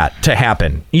for that to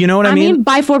happen? You know what I mean? I mean,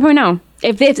 by 4.0.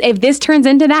 If this turns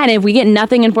into that, and if we get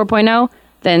nothing in 4.0,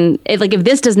 then if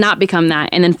this does not become that,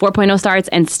 and then 4.0 starts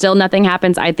and still nothing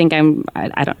happens, I think I'm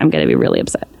going to be really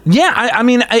upset. Yeah, I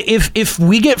mean, if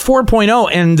we get 4.0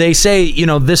 and they say,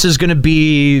 this is going to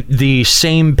be the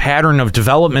same pattern of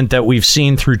development that we've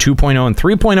seen through 2.0 and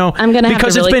 3.0, I'm going to have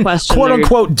to really been question quote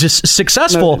unquote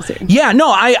successful. Motivacy. Yeah, no,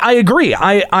 I agree.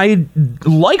 I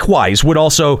likewise would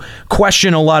also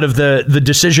question a lot of the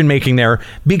decision making there,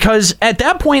 because at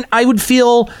that point I would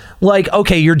feel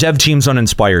okay, your dev team's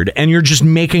uninspired and you're just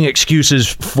making excuses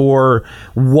for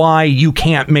why you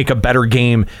can't make a better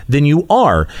game than you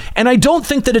are. And I don't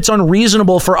think that it's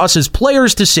unreasonable for us as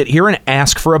players to sit here and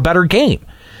ask for a better game.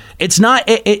 It's not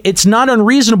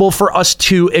unreasonable for us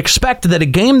to expect that a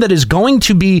game that is going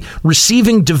to be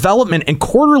receiving development and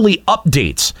quarterly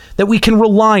updates that we can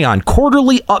rely on,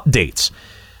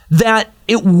 that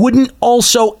it wouldn't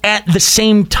also at the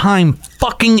same time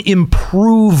fucking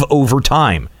improve over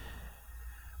time.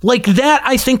 That,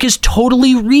 I think, is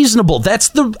totally reasonable. That's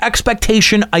the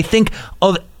expectation, I think,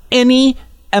 of any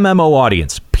MMO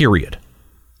audience, period.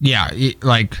 Yeah, it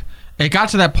got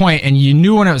to that point, and you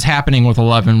knew when it was happening with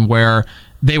 11 where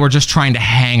they were just trying to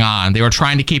hang on. They were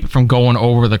trying to keep it from going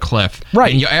over the cliff.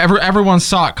 Right. And everyone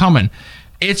saw it coming.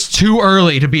 It's too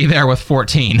early to be there with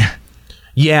 14.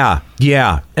 Yeah.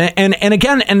 And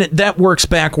again, and that works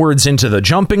backwards into the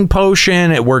jumping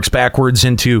potion. It works backwards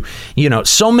into,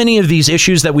 so many of these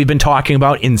issues that we've been talking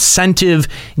about: incentive,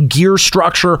 gear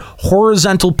structure,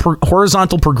 horizontal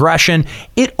progression.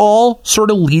 It all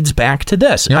sort of leads back to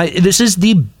this. Yep. This is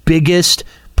the biggest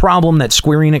problem that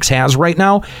Square Enix has right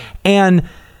now. And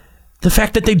the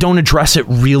fact that they don't address it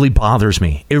really bothers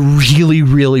me. It really,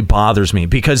 really bothers me,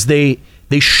 because they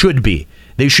should be.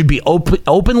 They should be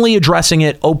openly addressing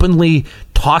it, openly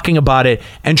talking about it,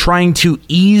 and trying to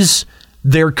ease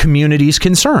their community's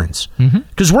concerns.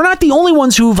 Because we're not the only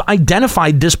ones who've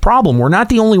identified this problem. We're not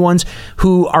the only ones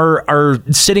who are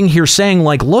sitting here saying,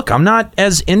 like, look, I'm not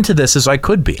as into this as I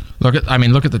could be. Look at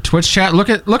the Twitch chat. Look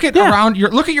at around your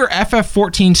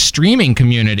FF14 streaming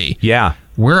community. Yeah.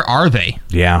 Where are they?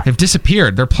 Yeah. They've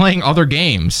disappeared. They're playing other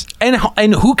games. And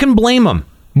who can blame them?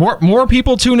 More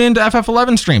people tune into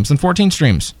FF11 streams than 14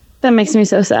 streams. That makes me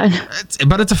so sad.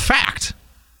 But it's a fact.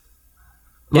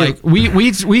 Like,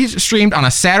 we streamed on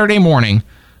a Saturday morning,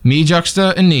 me,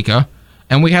 Juxta, and Nika,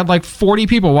 and we had like 40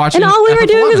 people watching. And all we were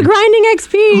doing was grinding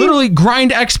XP. Literally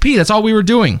grind XP. That's all we were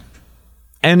doing.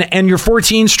 And your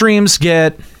 14 streams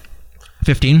get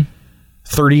 15,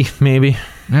 30 maybe.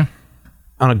 Yeah.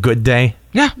 On a good day.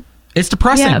 Yeah. It's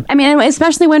depressing. Yeah, I mean,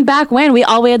 especially when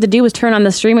all we had to do was turn on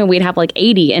the stream and we'd have like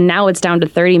 80, and now it's down to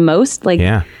 30 most. Like,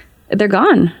 yeah, they're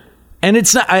gone. And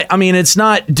it's not. I mean, it's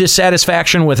not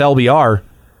dissatisfaction with LBR.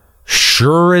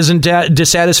 Sure, isn't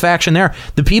dissatisfaction there?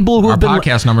 The people who our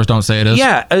podcast numbers don't say it is.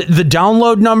 Yeah, the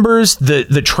download numbers,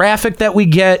 the traffic that we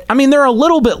get. I mean, they're a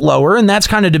little bit lower, and that's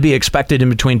kind of to be expected in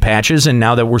between patches. And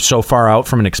now that we're so far out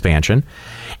from an expansion,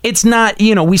 it's not.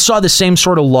 We saw the same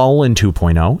sort of lull in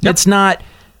 2.0. Yep. It's not,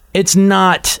 it's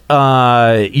not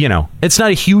a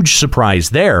huge surprise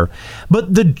there,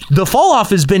 but the fall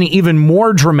off has been even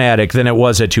more dramatic than it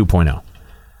was at 2.0.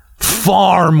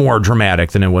 Far more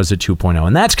dramatic than it was at 2.0,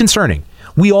 and that's concerning.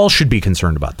 We all should be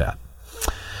concerned about that.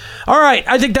 All right,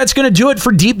 I think that's going to do it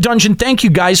for Deep Dungeon. Thank you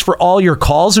guys for all your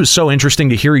calls. It was so interesting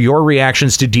to hear your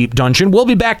reactions to Deep Dungeon. We'll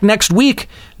be back next week,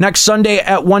 next Sunday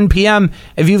at 1 p.m.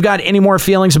 If you've got any more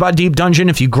feelings about Deep Dungeon,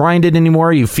 if you grind it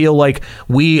anymore, you feel like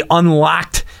we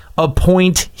unlocked a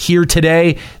point here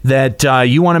today that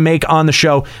you want to make on the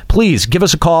show, please give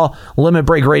us a call. Limit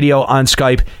Break Radio on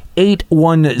Skype,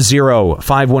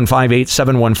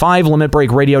 810-515-8715,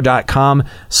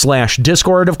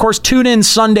 limitbreakradio.com/Discord. Of course, tune in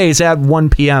Sundays at 1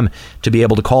 p.m. to be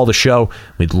able to call the show.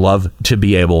 We'd love to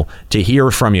be able to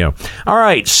hear from you. All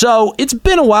right, so it's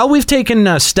been a while. We've taken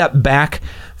a step back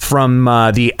from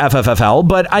the FFFL,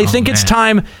 but I think it's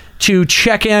time to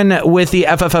check in with the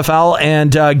FFFL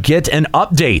and get an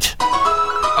update.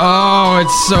 Oh,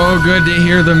 it's so good to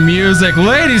hear the music.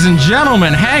 Ladies and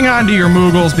gentlemen, hang on to your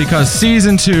Moogles, because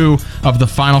Season 2 of the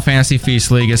Final Fantasy Feast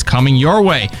League is coming your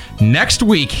way next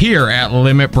week here at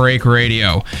Limit Break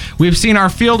Radio. We've seen our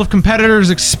field of competitors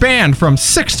expand from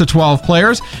 6 to 12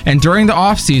 players, and during the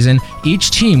off-season, each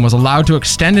team was allowed to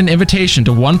extend an invitation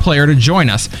to one player to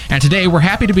join us. And today, we're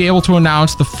happy to be able to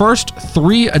announce the first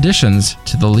 3 additions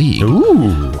to the league.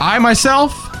 Ooh. I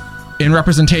myself, in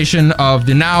representation of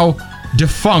the now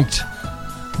defunct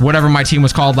whatever my team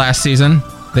was called last season.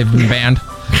 They've been banned.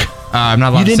 I'm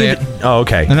not allowed to say it. Oh,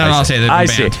 okay. I'm not allowed to say they've been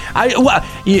banned.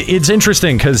 It's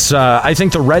interesting because I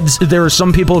think the Reds, there are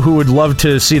some people who would love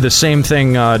to see the same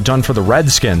thing done for the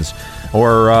Redskins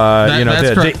or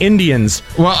the Indians.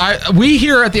 Well, we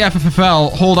here at the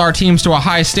FFFL hold our teams to a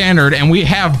high standard, and we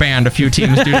have banned a few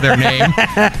teams due to their name.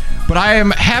 But I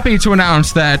am happy to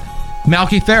announce that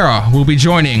Malkithera will be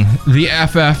joining the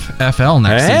FFFL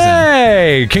next season.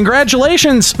 Hey,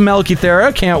 congratulations,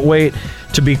 Malkithera. Can't wait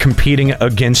to be competing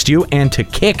against you and to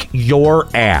kick your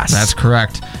ass. That's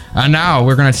correct. Now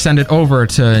we're going to send it over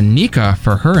to Nika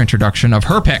for her introduction of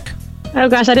her pick. Oh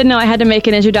gosh, I didn't know I had to make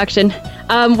an introduction.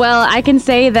 Well, I can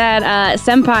say that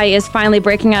Senpai is finally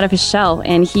breaking out of his shell,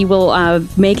 and he will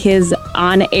make his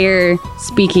on-air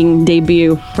speaking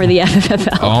debut for the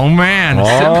FFFL. Oh man,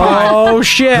 oh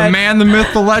shit! The man, the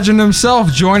myth, the legend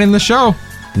himself joining the show.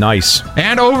 Nice.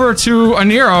 And over to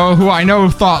Aniro, who I know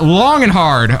thought long and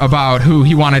hard about who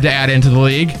he wanted to add into the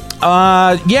league.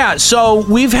 Yeah, so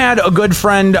we've had a good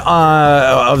friend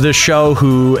of this show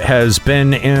who has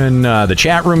been in the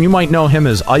chat room. You might know him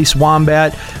as Ice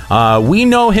Wombat. We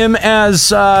know him as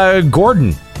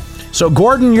Gordon. So,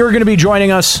 Gordon, you're going to be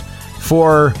joining us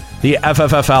for the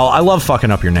FFFL. I love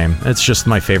fucking up your name. It's just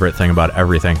my favorite thing about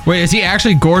everything. Wait, is he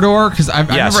actually Gordor? Because I've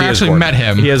never actually met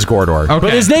him. He is Gordor. Okay.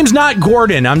 But his name's not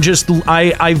Gordon.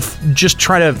 I've just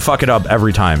tried to fuck it up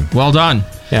every time. Well done.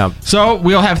 Yeah. So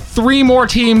we'll have 3 more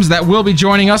teams that will be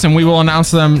joining us, and we will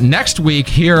announce them next week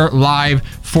here live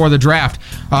for the draft.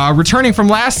 Returning from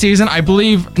last season, I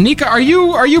believe, Nika, are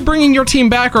you bringing your team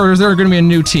back, or is there going to be a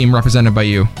new team represented by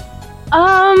you?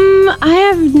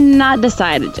 I have not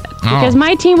decided yet because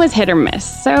my team was hit or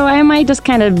miss, so I might just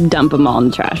kind of dump them all in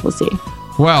the trash. We'll see.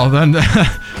 Well, then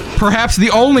perhaps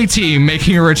the only team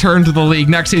making a return to the league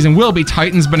next season will be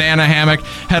Titans Banana Hammock,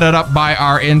 headed up by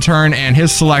our intern, and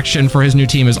his selection for his new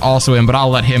team is also in, but I'll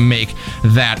let him make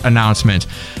that announcement.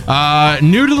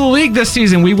 New to the league this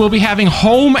season, we will be having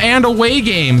home and away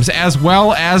games as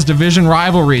well as division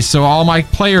rivalries. So all my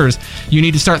players, you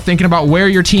need to start thinking about where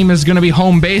your team is going to be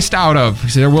home based out of.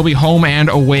 So there will be home and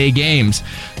away games.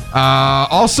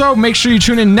 Also, make sure you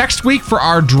tune in next week for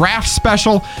our draft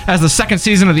special as the second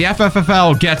season of the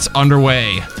FFFL gets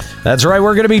underway. That's right.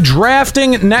 We're going to be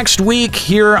drafting next week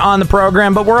here on the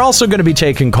program, but we're also going to be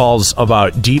taking calls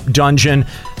about Deep Dungeon.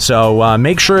 So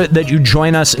make sure that you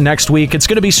join us next week. It's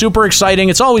going to be super exciting.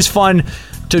 It's always fun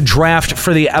to draft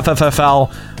for the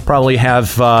FFFL. Probably have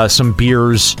some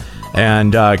beers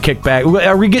and kick back.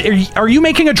 Are you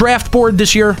making a draft board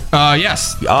this year?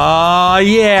 Yes.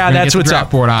 Yeah, that's what's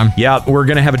up. Board on. Yeah, we're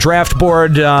going to have a draft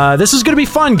board. This is going to be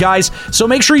fun, guys. So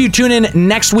make sure you tune in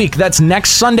next week. That's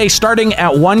next Sunday starting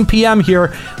at 1 p.m.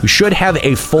 here. We should have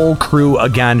a full crew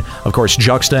again. Of course,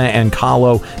 Juxta and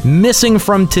Kahlo missing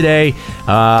from today.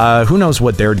 Who knows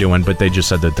what they're doing, but they just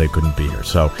said that they couldn't be here.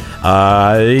 So,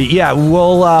 yeah,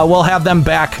 we'll have them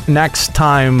back next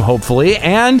time, hopefully,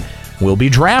 and we'll be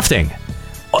drafting.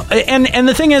 And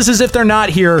the thing is if they're not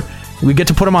here, we get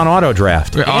to put them on auto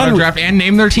draft. Auto draft and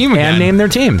name their team again. And name their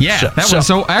team. Yeah.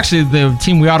 So actually, the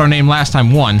team we auto named last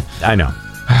time won. I know.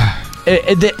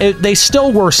 They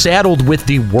still were saddled with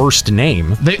the worst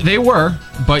name. They were,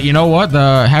 but you know what?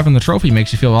 Having the trophy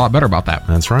makes you feel a lot better about that.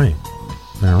 That's right.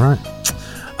 All right.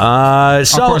 Of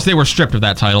course, they were stripped of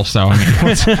that title, so I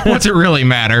mean, what's it really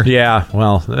matter? Yeah,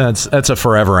 well, that's a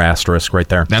forever asterisk right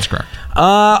there. That's correct.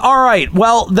 All right,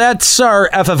 well, that's our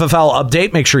FFFL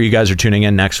update. Make sure you guys are tuning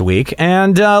in next week,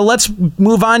 and let's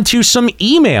move on to some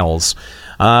emails.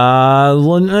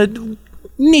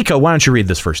 Nika, why don't you read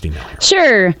this first email here?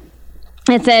 Sure.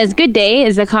 It says, "Good day,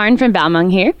 is Zakarn from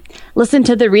Balmung here. Listened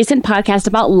to the recent podcast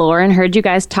about lore and heard you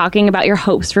guys talking about your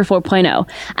hopes for 4.0.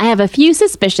 I have a few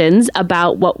suspicions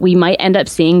about what we might end up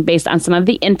seeing based on some of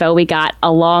the info we got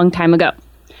a long time ago.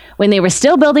 When they were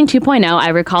still building 2.0, I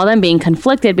recall them being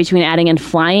conflicted between adding in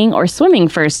flying or swimming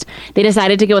first. They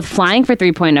decided to go with flying for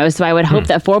 3.0, so I would hope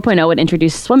that 4.0 would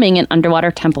introduce swimming in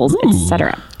underwater temples,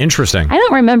 etc. Interesting. I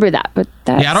don't remember that, but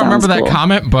that I don't remember that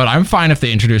comment, but I'm fine if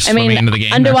they introduce swimming into the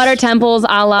game. Underwater temples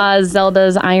a la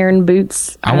Zelda's Iron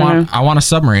Boots. I want a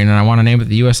submarine, and I want to name it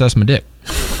the USS Medic.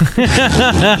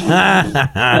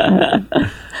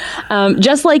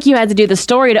 Just like you had to do the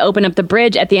story to open up the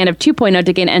bridge at the end of 2.0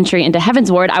 to gain entry into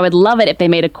Heaven's Ward, I would love it if they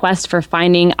made a quest for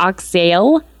finding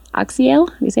Oxiel?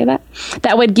 Do you say that?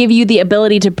 That would give you the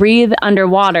ability to breathe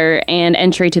underwater and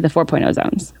entry to the 4.0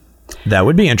 zones. That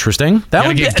would be interesting. That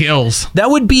would get gills. That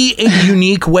would be a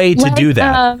unique way to do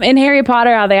that. In Harry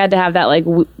Potter, how they had to have that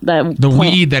the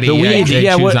weed that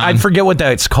I forget what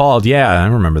that's called. Yeah, I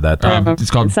remember that. It's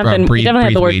called something. Breathe, definitely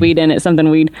had the word weed in it. Something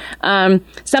weed.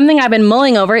 Something I've been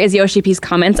mulling over is Yoshi P's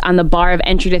comments on the bar of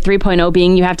entry to 3.0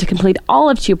 being you have to complete all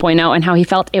of 2.0 and how he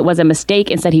felt it was a mistake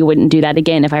and said he wouldn't do that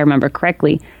again if I remember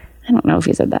correctly. I don't know if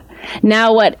he said that.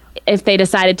 Now what if they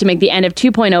decided to make the end of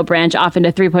 2.0 branch off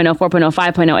into 3.0, 4.0,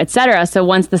 5.0, etc. So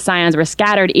once the Scions were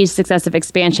scattered, each successive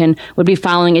expansion would be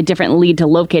following a different lead to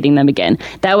locating them again.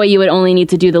 That way you would only need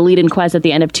to do the lead-in quest at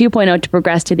the end of 2.0 to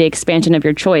progress to the expansion of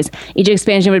your choice. Each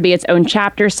expansion would be its own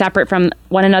chapter, separate from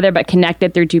one another but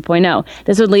connected through 2.0.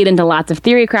 This would lead into lots of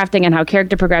theory crafting on how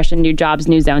character progression, new jobs,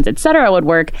 new zones, etc. would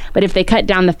work, but if they cut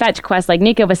down the fetch quest like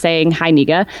Nika was saying, hi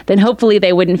Nika, then hopefully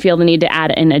they wouldn't feel the need to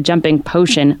add in a jumping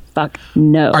potion. Fuck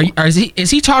no.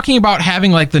 Is he talking about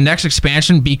having like the next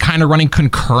expansion be kind of running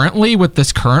concurrently with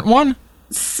this current one?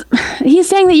 He's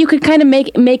saying that you could kind of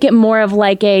make it more of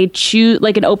like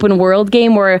an open world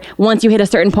game where once you hit a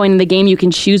certain point in the game, you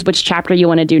can choose which chapter you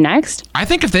want to do next. I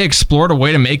think if they explored a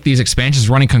way to make these expansions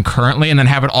running concurrently and then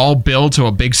have it all build to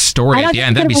a big story at the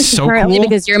end, that'd be so cool.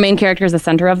 Because your main character is the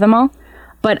center of them all.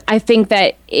 But I think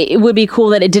that it would be cool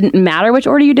that it didn't matter which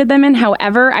order you did them in.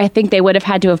 However, I think they would have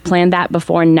had to have planned that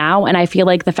before now. And I feel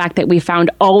like the fact that we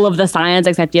found all of the Scions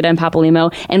except Yida and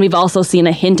Papalymo, and we've also seen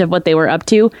a hint of what they were up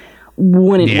to,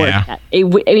 wouldn't work. It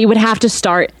would have to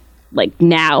start like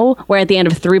now, where at the end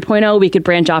of 3.0, we could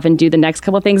branch off and do the next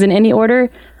couple of things in any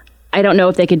order. I don't know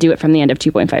if they could do it from the end of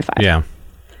 2.55. Yeah.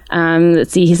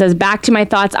 Let's see. He says, back to my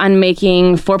thoughts on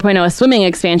making 4.0 a swimming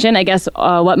expansion. I guess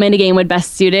what minigame would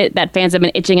best suit it that fans have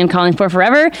been itching and calling for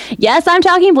forever? Yes, I'm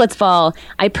talking Blitzball.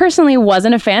 I personally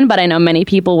wasn't a fan, but I know many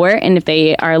people were. And if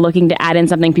they are looking to add in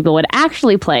something people would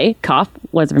actually play, cough,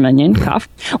 was Verminion, cough,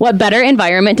 what better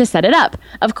environment to set it up?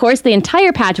 Of course, the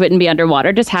entire patch wouldn't be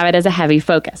underwater, just have it as a heavy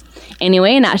focus.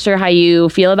 Anyway, not sure how you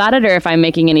feel about it or if I'm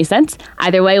making any sense.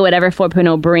 Either way, whatever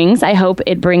 4.0 brings, I hope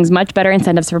it brings much better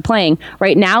incentives for playing.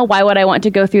 Right now, why would I want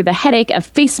to go through the headache of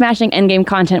face-smashing endgame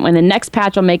content when the next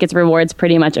patch will make its rewards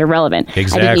pretty much irrelevant?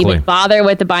 Exactly. I didn't even bother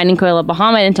with the Binding Coil of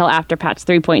Bahamut until after patch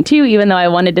 3.2, even though I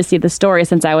wanted to see the story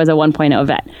since I was a 1.0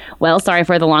 vet. Well, sorry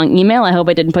for the long email. I hope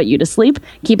I didn't put you to sleep.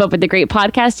 Keep up with the great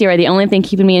podcast. You are the only thing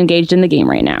keeping me engaged in the game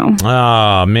right now.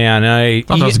 Oh, man.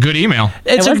 That was a good email.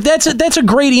 That's a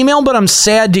great email, but I'm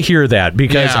sad to hear that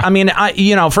because, I mean,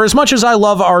 for as much as I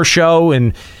love our show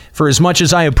and for as much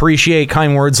as I appreciate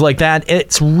kind words like that,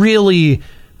 it's really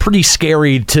pretty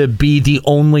scary to be the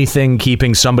only thing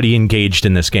keeping somebody engaged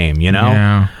in this game, you know?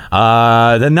 Yeah.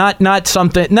 Not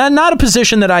a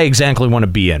position that I exactly want to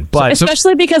be in. But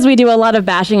especially because we do a lot of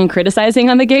bashing and criticizing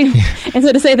on the game. And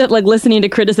so to say that like listening to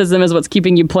criticism is what's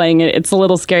keeping you playing it, it's a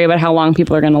little scary about how long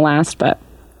people are going to last, but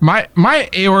My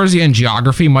Eorzean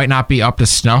geography might not be up to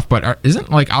snuff, but isn't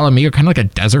like Ala Mhigo kind of like a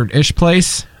desert-ish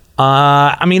place?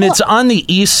 It's on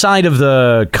the east side of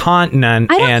the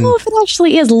continent. I don't know if it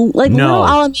actually is. Like, Little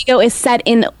Ala Mhigo is set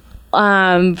in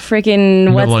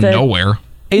freaking middle of nowhere.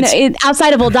 It's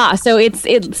outside of Ul'dah, so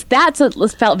that's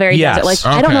what felt very desert. Like,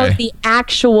 I don't know if the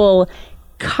actual.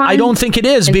 I don't think it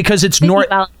is because it's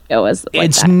northwest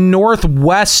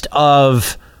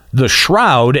of the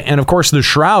Shroud, and of course the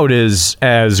Shroud is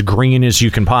as green as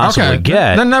you can possibly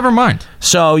get. Then never mind.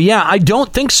 So yeah, I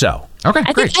don't think so. Okay,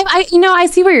 great. I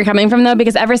see where you're coming from though,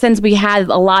 because ever since we had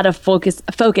a lot of focus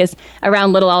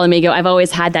around Little Ala Mhigo, I've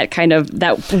always had that kind of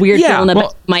that weird feeling in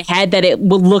my head that it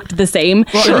looked the same.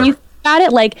 Sure. When you about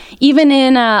it, like even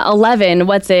in 11,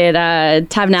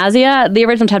 Tavnazia, the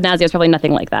original Tavnazia is probably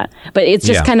nothing like that, but it's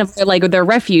just kind of like their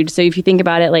refuge. So if you think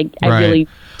about it, like I really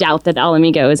doubt that Ala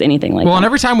Mhigo is anything like that. Well, and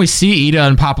every time we see Ida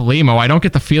and Papalymo, I don't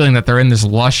get the feeling that they're in this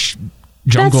lush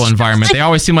jungle environment. They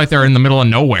always seem like they're in the middle of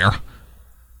nowhere.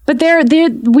 But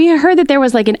we heard that there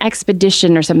was like an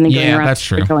expedition or something going around. Yeah, that's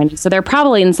true. So they're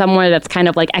probably in somewhere that's kind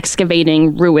of like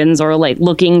excavating ruins or like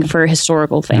looking for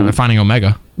historical things. Yeah, they're finding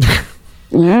Omega.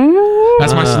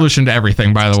 That's my solution to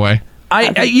everything, by the way.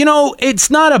 It's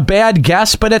not a bad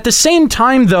guess, but at the same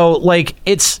time, though, like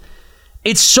it's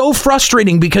so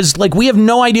frustrating because like we have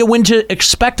no idea when to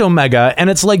expect Omega, and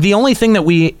it's like the only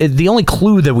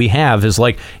clue that we have is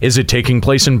like, is it taking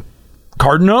place in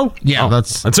Cardno? Yeah,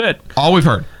 that's it. All we've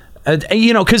heard.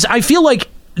 Because I feel like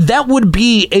that would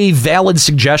be a valid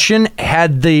suggestion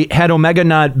had Omega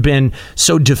not been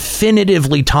so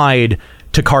definitively tied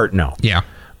to Cardno. Yeah.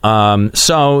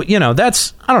 So,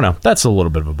 that's, I don't know, that's a little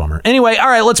bit of a bummer. Anyway, all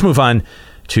right, let's move on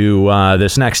to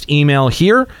this next email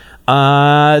here.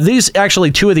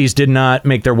 Two of these did not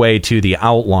make their way to the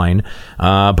outline,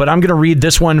 but I'm going to read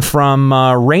this one from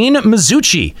Rain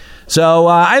Mizuchi. So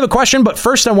I have a question, but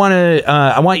first I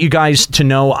want you guys to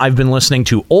know I've been listening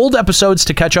to old episodes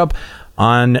to catch up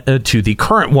on to the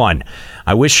current one.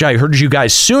 I wish I heard you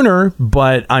guys sooner,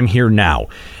 but I'm here now.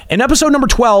 In episode number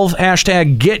 12,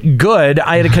 #GetGood,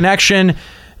 I had a connection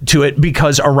to it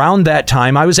because around that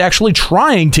time I was actually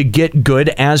trying to get good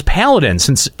as Paladin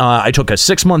since I took a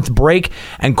 6-month break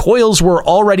and coils were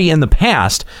already in the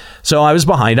past, so I was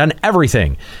behind on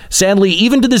everything. Sadly,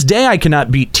 even to this day I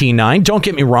cannot beat T9. Don't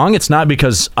get me wrong, it's not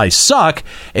because I suck,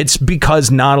 it's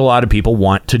because not a lot of people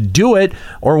want to do it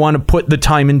or want to put the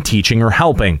time in teaching or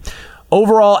helping.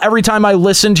 Overall, every time I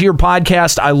listen to your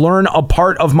podcast, I learn a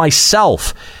part of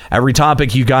myself. Every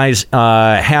topic you guys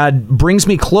had brings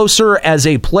me closer as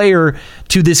a player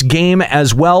to this game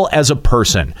as well as a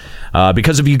person.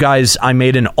 Because of you guys, I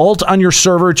made an alt on your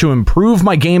server to improve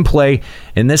my gameplay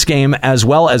in this game, as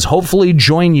well as hopefully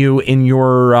join you in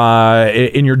your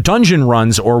dungeon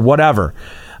runs or whatever.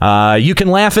 You can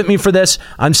laugh at me for this.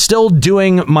 I'm still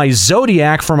doing my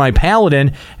Zodiac for my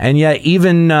Paladin, and yet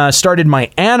even started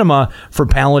my Anima for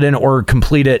Paladin or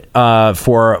complete it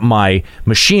for my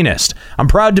Machinist. I'm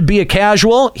proud to be a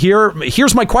casual.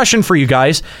 Here's my question for you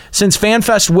guys. Since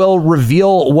FanFest will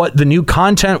reveal what the new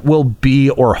content will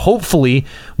be, or hopefully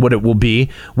what it will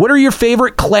be, what are your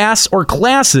favorite class or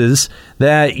classes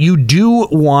that you do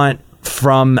want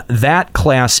from that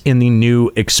class in the new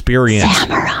experience?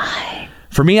 Samurai.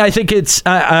 For me, I think it's.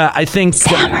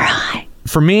 Samurai.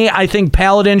 For me, I think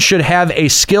Paladin should have a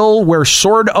skill where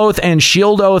Sword Oath and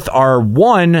Shield Oath are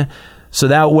one, so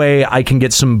that way I can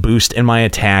get some boost in my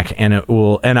attack, and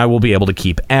I will be able to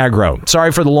keep aggro.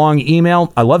 Sorry for the long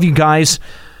email. I love you guys.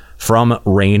 From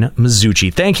Rain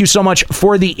Mizuchi. Thank you so much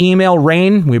for the email,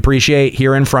 Rain. We appreciate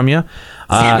hearing from you.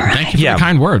 Thank you for the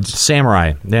kind words.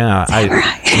 Samurai. Yeah.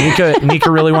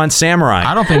 Nika really wants Samurai.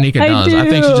 I don't think Nika does. I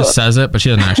think she just says it, but she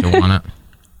doesn't actually want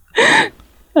it.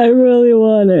 I really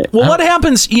want it. Well, what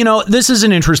happens, this is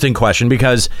an interesting question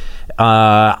because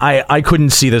I couldn't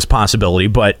see this possibility,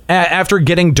 but after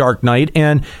getting Dark Knight,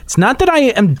 and it's not that I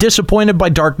am disappointed by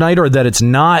Dark Knight or that it's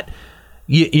not,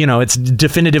 it's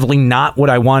definitively not what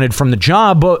I wanted from the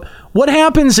job, but what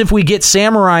happens if we get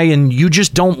Samurai and you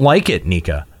just don't like it,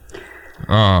 Nika?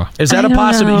 Is that a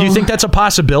possibility? Do you think that's a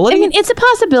possibility? I mean, it's a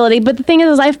possibility, but the thing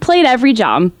is I've played every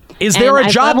job. Is there a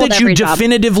job that you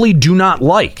definitively do not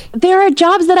like? There are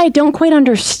jobs that I don't quite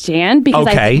understand because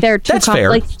I think they're too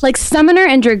complex. Like Summoner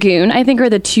and Dragoon, I think are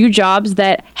the two jobs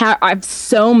that have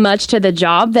so much to the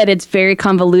job that it's very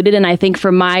convoluted. And I think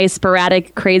for my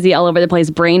sporadic, crazy, all over the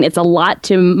place brain, it's a lot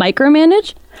to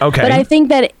micromanage. Okay. But I think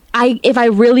that if I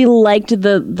really liked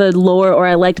the lore or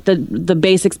I liked the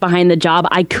basics behind the job,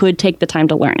 I could take the time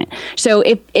to learn it. So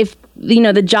if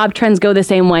the job trends go the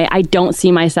same way, I don't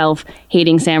see myself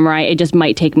hating Samurai. It just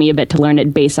might take me a bit to learn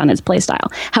it based on its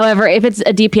playstyle. However, if it's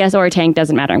a DPS or a tank,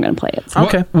 doesn't matter. I'm going to play it. So.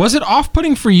 Okay. Was it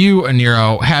off-putting for you,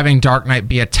 Aniro, having Dark Knight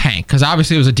be a tank? Because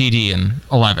obviously it was a DD in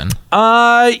 11.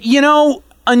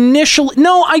 Initially,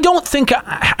 no, I don't think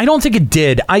it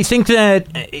did. I think that,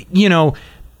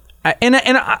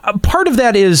 and part of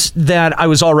that is that I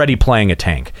was already playing a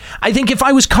tank. I think if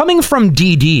I was coming from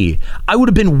DD, I would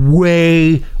have been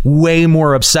way, way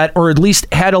more upset, or at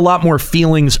least had a lot more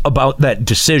feelings about that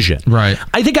decision. Right.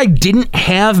 I think I didn't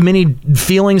have many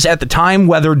feelings at the time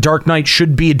whether Dark Knight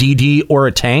should be a DD or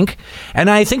a tank, and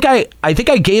I think I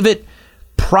gave it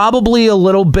probably a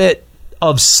little bit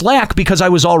of slack because I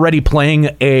was already playing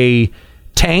a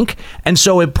tank, and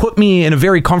so it put me in a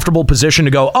very comfortable position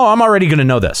to go, I'm already going to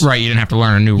know this. Right, you didn't have to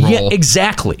learn a new role. Yeah,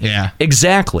 exactly. Yeah.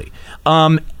 Exactly.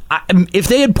 If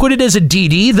they had put it as a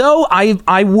DD, though,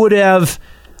 I would have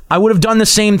done the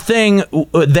same thing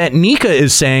that Nika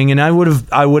is saying, and I would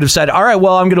have said, all right,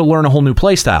 well, I'm going to learn a whole new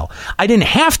playstyle. I didn't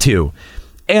have to.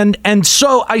 And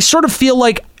so I sort of feel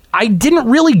like I didn't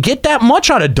really get that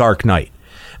much out of Dark Knight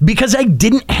because I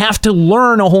didn't have to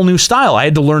learn a whole new style. I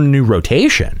had to learn a new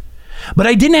rotation. But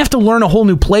I didn't have to learn a whole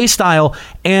new play style,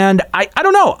 and I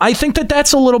don't know. I think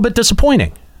that's a little bit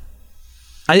disappointing.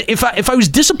 If I was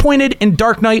disappointed in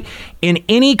Dark Knight in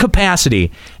any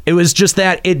capacity, it was just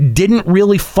that it didn't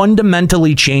really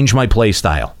fundamentally change my play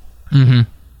style. Mm-hmm.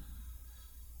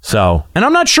 So, and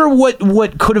I'm not sure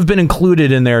what could have been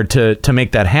included in there to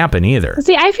make that happen either.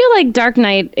 See, I feel like Dark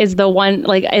Knight is the one,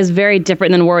 is very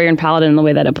different than Warrior and Paladin in the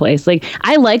way that it plays.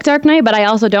 I like Dark Knight, but I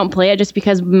also don't play it just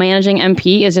because managing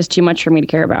MP is just too much for me to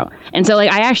care about. And so,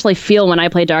 I actually feel when I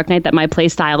play Dark Knight that my play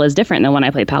style is different than when I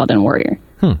play Paladin and Warrior.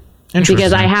 Interesting.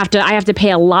 Because I have to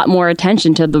pay a lot more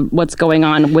attention to what's going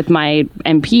on with my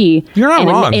MP. You're not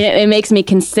wrong. It makes me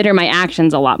consider my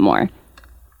actions a lot more.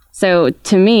 So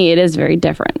to me, it is very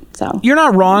different. So you're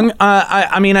not wrong.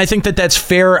 I mean, I think that's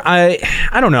fair. I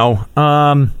don't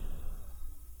know.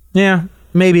 Yeah,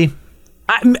 maybe.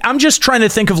 I'm just trying to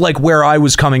think of where I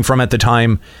was coming from at the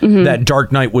time that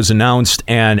Dark Knight was announced,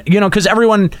 and because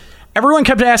everyone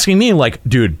kept asking me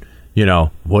dude,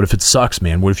 what if it sucks,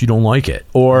 man? What if you don't like it?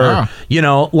 Or,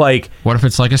 what if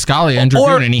it's like Escalia and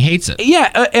Dragoon and he hates it?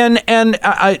 Yeah. And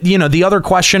the other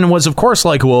question was, of course,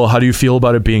 well, how do you feel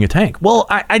about it being a tank? Well,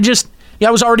 I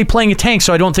was already playing a tank,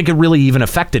 so I don't think it really even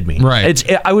affected me. Right.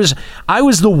 I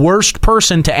was the worst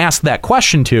person to ask that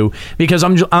question to because I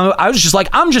was just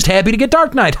I'm just happy to get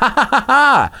Dark Knight. Ha ha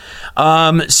ha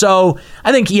ha. So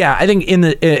I think in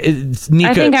the Nika,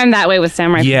 I think I'm that way with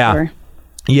Samurai. Yeah. For sure.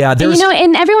 Yeah,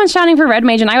 and everyone's shouting for Red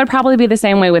Mage, and I would probably be the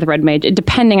same way with Red Mage,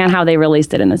 depending on how they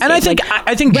released it in the States. And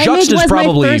I think Juxt is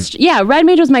probably Red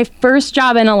Mage was my first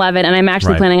job in 11, and I'm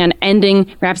actually planning on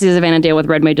ending Rhapsodies of Vana'diel with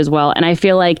Red Mage as well. And I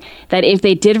feel like that if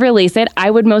they did release it, I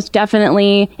would most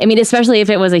definitely. I mean, especially if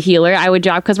it was a healer, I would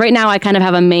drop because right now I kind of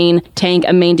have a main tank,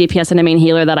 a main DPS, and a main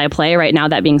healer that I play right now.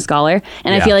 That being Scholar,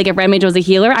 and I feel like if Red Mage was a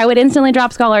healer, I would instantly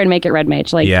drop Scholar and make it Red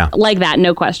Mage, like that,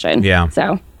 no question. Yeah.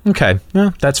 So. Okay,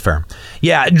 yeah, that's fair.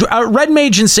 Yeah, Red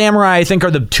Mage and Samurai, I think, are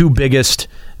the two biggest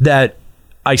that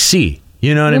I see.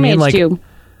 You know what I mean? Too.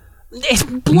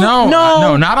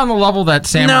 No, not on the level that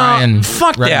Samurai and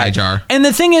Red Mage are. And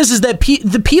the thing is that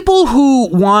the people who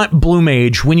want Blue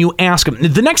Mage, when you ask them,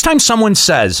 the next time someone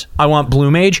says, I want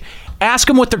Blue Mage, ask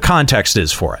them what their context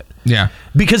is for it. Yeah.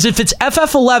 Because if it's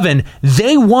FF11,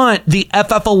 they want the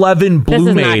FF11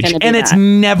 Blue Mage, and it's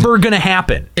never going to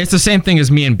happen. It's the same thing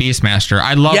as me and Beastmaster.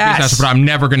 I love Beastmaster, but I'm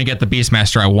never going to get the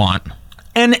Beastmaster I want.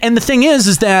 And the thing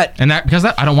is that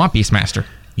I don't want Beastmaster.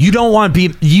 You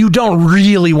don't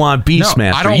really want Beastmaster.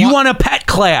 No, I don't you want a pet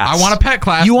class. I want a pet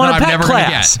class. You want a I'm pet never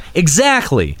class. Gonna get.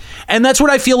 Exactly. And that's what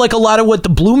I feel like a lot of what the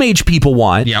Blue Mage people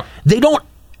want. Yep.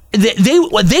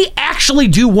 They actually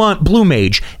do want Blue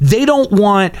Mage. They don't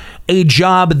want a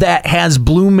job that has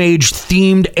Blue Mage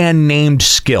themed and named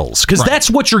skills, because that's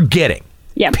what you're getting.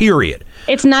 Yeah. Period.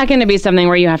 It's not going to be something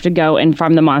where you have to go and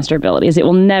farm the monster abilities. It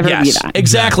will never be that.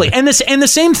 Exactly. And the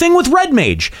same thing with Red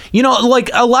Mage. You know,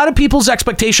 like a lot of people's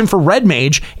expectation for Red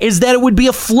Mage is that it would be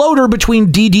a floater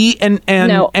between DD and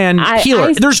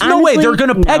healer. There's no way they're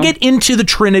going to peg it into the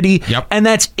Trinity, and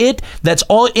that's it. That's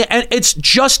all. And it's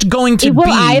just going to be. It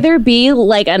will either be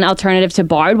like an alternative to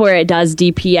Bard, where it does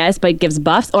DPS but gives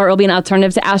buffs, or it will be an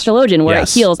alternative to Astrologian, where it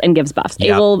heals and gives buffs.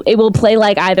 Yep. It will play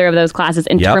like either of those classes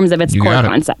in terms of its core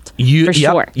concept. For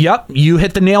sure. Yep, you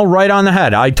hit the nail right on the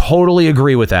head. I totally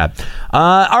agree with that.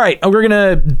 All right, we're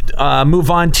going to move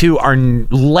on to our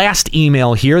last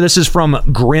email here. This is from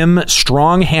Grim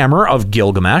Stronghammer of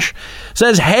Gilgamesh. It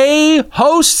says, hey,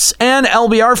 hosts and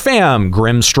LBR fam.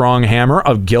 Grim Stronghammer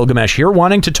of Gilgamesh here,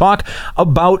 wanting to talk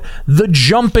about the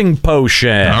jumping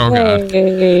potion. Oh, God.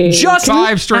 Hey. Just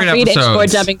 5 straight episodes. 4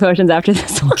 jumping potions after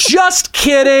this one. Just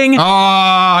kidding. Oh,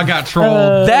 I got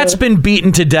trolled. That's been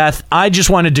beaten to death. I just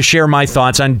wanted to share my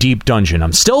thoughts on Deep Dungeon.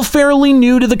 I'm still fairly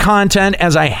new to the content,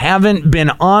 as I haven't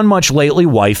been on much lately.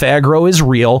 Wife aggro is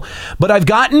real, but I've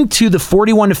gotten to the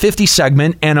 41 to 50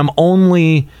 segment, and I'm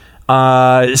only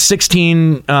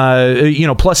 16,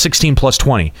 plus 16 plus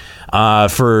 20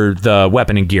 for the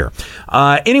weapon and gear.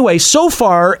 Anyway, so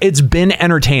far it's been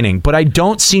entertaining, but I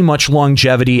don't see much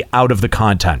longevity out of the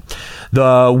content.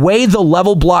 The way the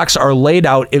level blocks are laid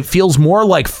out, it feels more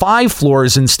like 5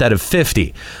 floors instead of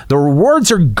 50. The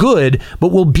rewards are good,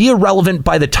 but will be irrelevant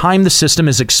by the time the system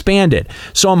is expanded.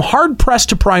 So I'm hard pressed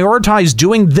to prioritize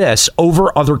doing this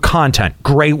over other content.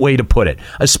 Great way to put it.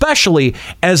 Especially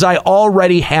as I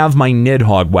already have my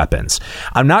Nidhogg weapons.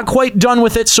 I'm not quite done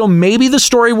with it, so maybe the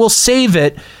story will save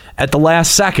it at the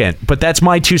last second. But that's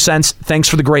my 2 cents. Thanks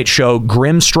for the great show.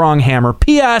 Grim Stronghammer.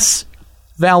 P.S.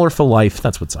 Valor for life.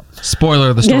 That's what's up.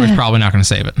 Spoiler, the story's probably not going to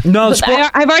save it. No,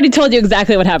 I've already told you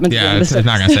exactly what happens. Yeah, it's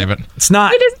not going to save it. It's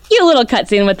not. It is a cute little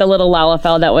cutscene with the little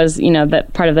Lalafell that was,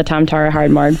 that part of the Tomtara hard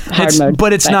mode.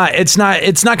 But it's not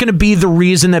going to be the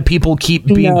reason that people keep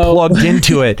being plugged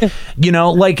into it.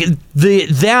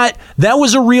 That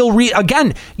was a real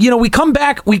again, we come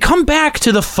back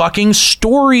to the fucking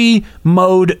story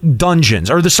mode dungeons,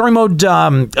 or the story mode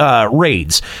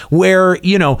raids, where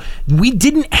we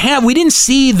didn't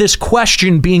see this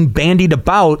question being bandied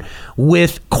about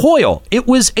with Coil. It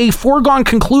was a foregone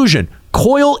conclusion.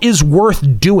 Coil is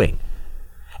worth doing.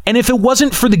 And if it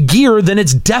wasn't for the gear, then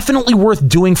it's definitely worth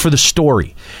doing for the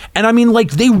story. And I mean,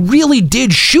 they really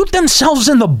did shoot themselves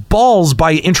in the balls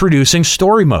by introducing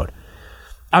story mode.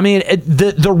 I mean,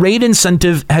 the raid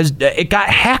incentive got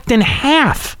hacked in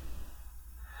half.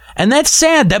 And that's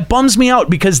sad. That bums me out,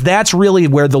 because that's really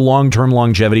where the long-term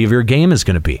longevity of your game is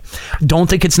going to be. Don't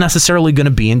think it's necessarily going to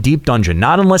be in Deep Dungeon.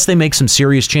 Not unless they make some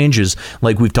serious changes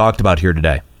like we've talked about here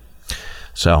today.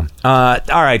 So, all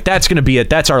right, that's going to be it.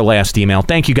 That's our last email.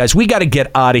 Thank you, guys. We got to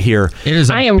get out of here. It is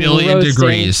a billion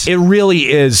degrees. It really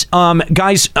is.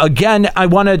 Guys, again, I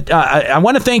want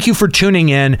to thank you for tuning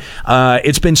in.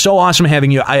 It's been so awesome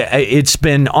having you. It's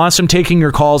been awesome taking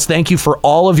your calls. Thank you for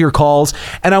all of your calls.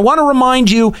 And I want to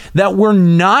remind you that we're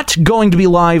not going to be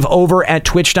live over at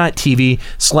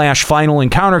twitch.tv/Final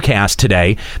Encountercast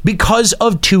today because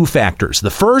of 2 factors.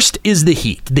 The first is the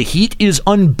heat. The heat is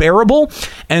unbearable,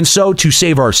 and so to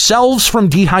save ourselves from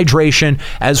dehydration,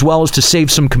 as well as to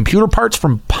save some computer parts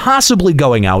from possibly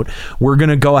going out, we're going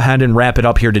to go ahead and wrap it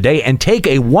up here today and take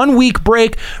a 1-week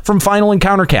break from Final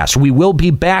Encountercast. We will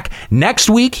be back next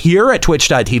week here at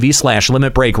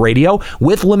twitch.tv/Limit Break Radio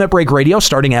with Limit Break Radio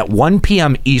starting at 1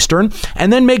 p.m. Eastern,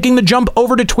 and then making the jump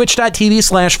over to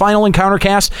twitch.tv/Final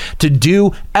Encountercast to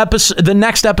do the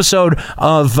next episode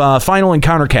of Final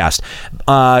Encountercast.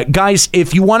 Guys,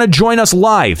 if you want to join us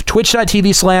live,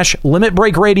 twitch.tv/Limit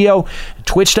Break Radio,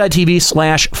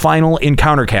 twitch.tv/Final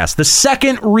Encountercast. The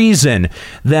second reason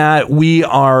that we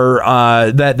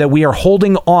are that we are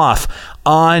holding off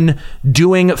on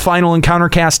doing Final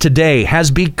Encountercast today has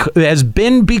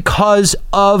been because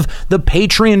of the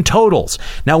Patreon totals.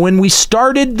 Now, when we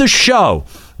started the show,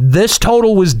 this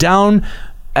total was down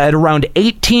at around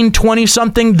 1820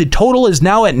 something. The total is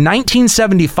now at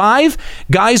 1975.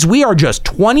 Guys, we are just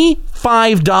 20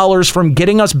 $25 from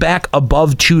getting us back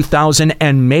above 2,000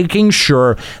 and making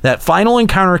sure that Final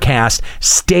Encounter Cast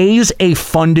stays a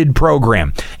funded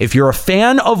program. If you're a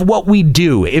fan of what we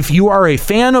do, if you are a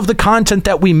fan of the content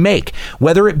that we make,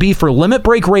 whether it be for Limit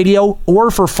Break Radio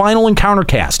or for Final Encounter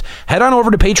Cast, head on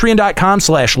over to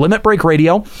patreon.com/Limit Break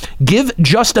Radio. Give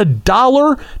just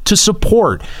 $1 to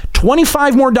support.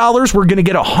 $25 more, we're going to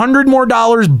get $100 more,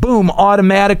 boom,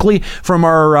 automatically from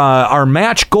our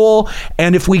match goal.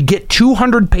 And if we get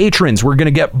 200 patrons, we're going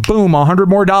to get, boom, $100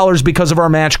 more because of our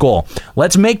match goal.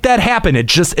 Let's make that happen.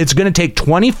 It's going to take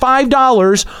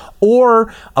 $25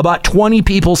 or about 20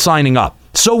 people signing up.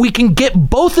 So we can get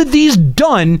both of these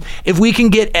done if we can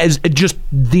get as just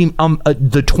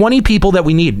the 20 people that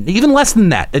we need. Even less than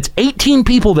that. It's 18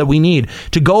 people that we need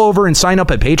to go over and sign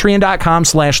up at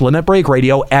patreon.com/Limit Break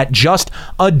Radio at just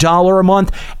 $1 a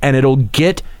month, and it'll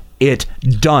get it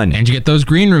done. And you get those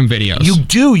green room videos. You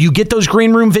do. You get those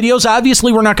green room videos.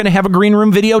 Obviously, we're not going to have a green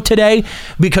room video today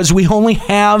because we only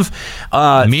have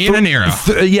me and Nero.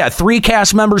 3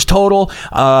 cast members total.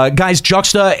 Guys,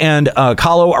 Juxta and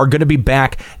Kahlo are going to be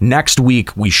back next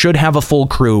week. We should have a full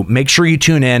crew. Make sure you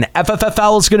tune in.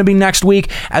 FFFL is going to be next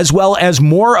week, as well as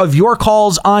more of your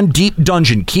calls on Deep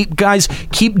Dungeon. Keep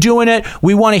doing it.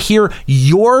 We want to hear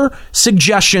your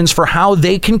suggestions for how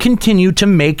they can continue to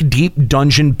make Deep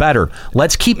Dungeon better.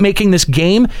 Let's keep making this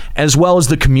game as well as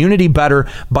the community better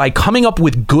by coming up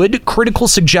with good critical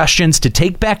suggestions to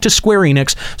take back to Square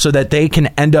Enix so that they can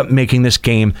end up making this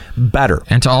game better.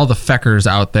 And to all the feckers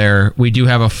out there, we do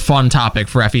have a fun topic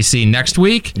for FEC next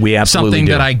week. We absolutely Something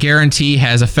do. that I guarantee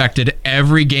has affected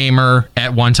every gamer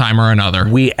at one time or another.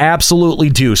 We absolutely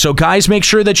do. So guys, make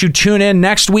sure that you tune in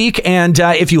next week. And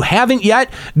if you haven't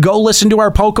yet, go listen to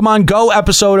our Pokemon Go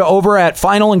episode over at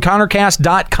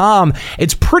finalencountercast.com.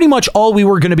 It's pretty much all we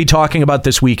were going to be talking about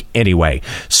this week anyway.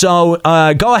 So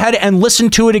go ahead and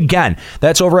listen to it again.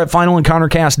 That's over at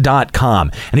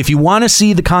finalencountercast.com. And if you want to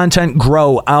see the content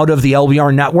grow out of the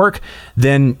LBR network,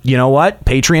 then you know what?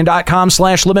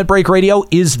 Patreon.com/Limit Break Radio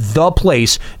is the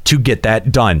place to get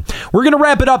that done. We're going to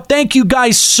wrap it up. Thank you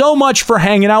guys so much for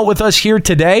hanging out with us here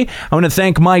today. I want to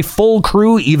thank my full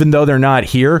crew, even though they're not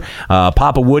here.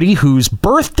 Papa Woody, whose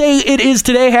birthday it is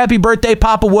today. Happy birthday,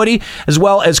 Papa Woody. As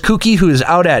well as Kookie, who is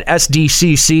out at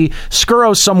SDCC.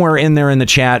 Skuro somewhere in there in the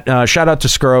chat. Shout out to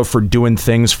Skuro for doing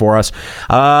things for us.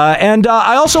 And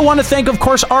I also want to thank, of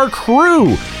course, our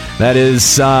crew. That is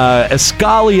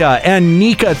Escalia and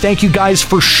Nika. Thank you guys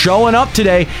for showing up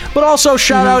today. But also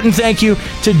shout out and thank you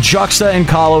to Juxta and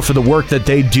Kahlo for the work that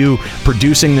they do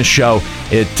producing the show.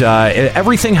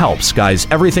 Everything helps, guys.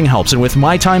 Everything helps. And with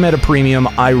my time at a premium,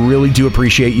 I really do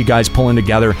appreciate you guys pulling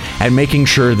together and making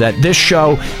sure that this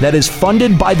show that is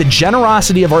funded by the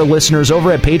generosity of our listeners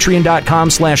over at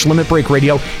patreon.com/Limit Break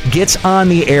Radio gets on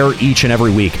the air each and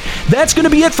every week. That's going to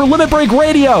be it for Limit Break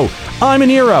Radio. I'm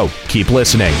Nero. Keep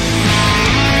listening.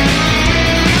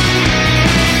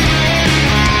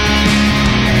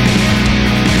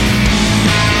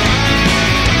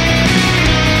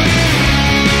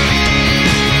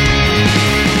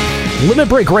 Limit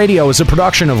Break Radio is a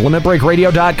production of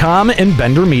LimitBreakRadio.com and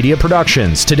Bender Media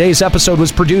Productions. Today's episode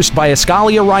was produced by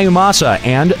Escalia Ryumasa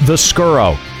and The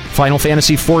Skuro. Final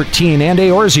Fantasy XIV and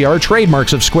Eorzea are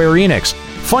trademarks of Square Enix.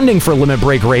 Funding for Limit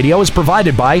Break Radio is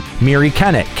provided by Miri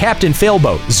Kennett, Captain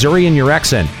Failboat, Zurian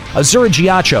Urexin, Azura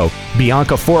Giacho,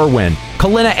 Bianca Forwin,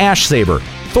 Kalina Ashsaber,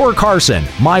 Thor Carson,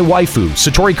 My Waifu,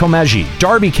 Satori Komeji,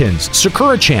 Darbykins,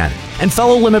 Sakura-chan, and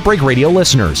fellow Limit Break Radio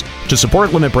listeners. To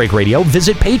support Limit Break Radio,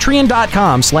 visit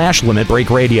patreon.com/Limit Break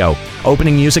Radio.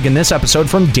 Opening music in this episode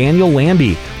from Daniel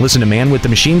Lambie. Listen to Man with the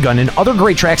Machine Gun and other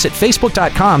great tracks at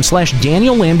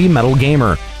facebook.com/Daniel Lambie Metal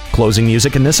Gamer. Closing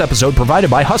music in this episode provided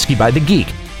by Husky by the Geek.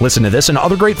 Listen to this and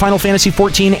other great Final Fantasy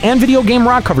XIV and video game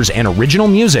rock covers and original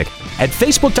music at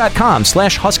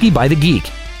facebook.com/Husky by the Geek.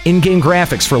 In-game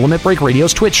graphics for Limit Break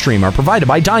Radio's Twitch stream are provided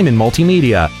by Diamond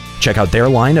Multimedia. Check out their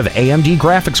line of AMD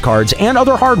graphics cards and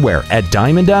other hardware at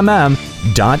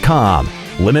diamondmm.com.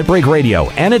 Limit Break Radio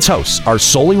and its hosts are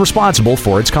solely responsible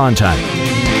for its content.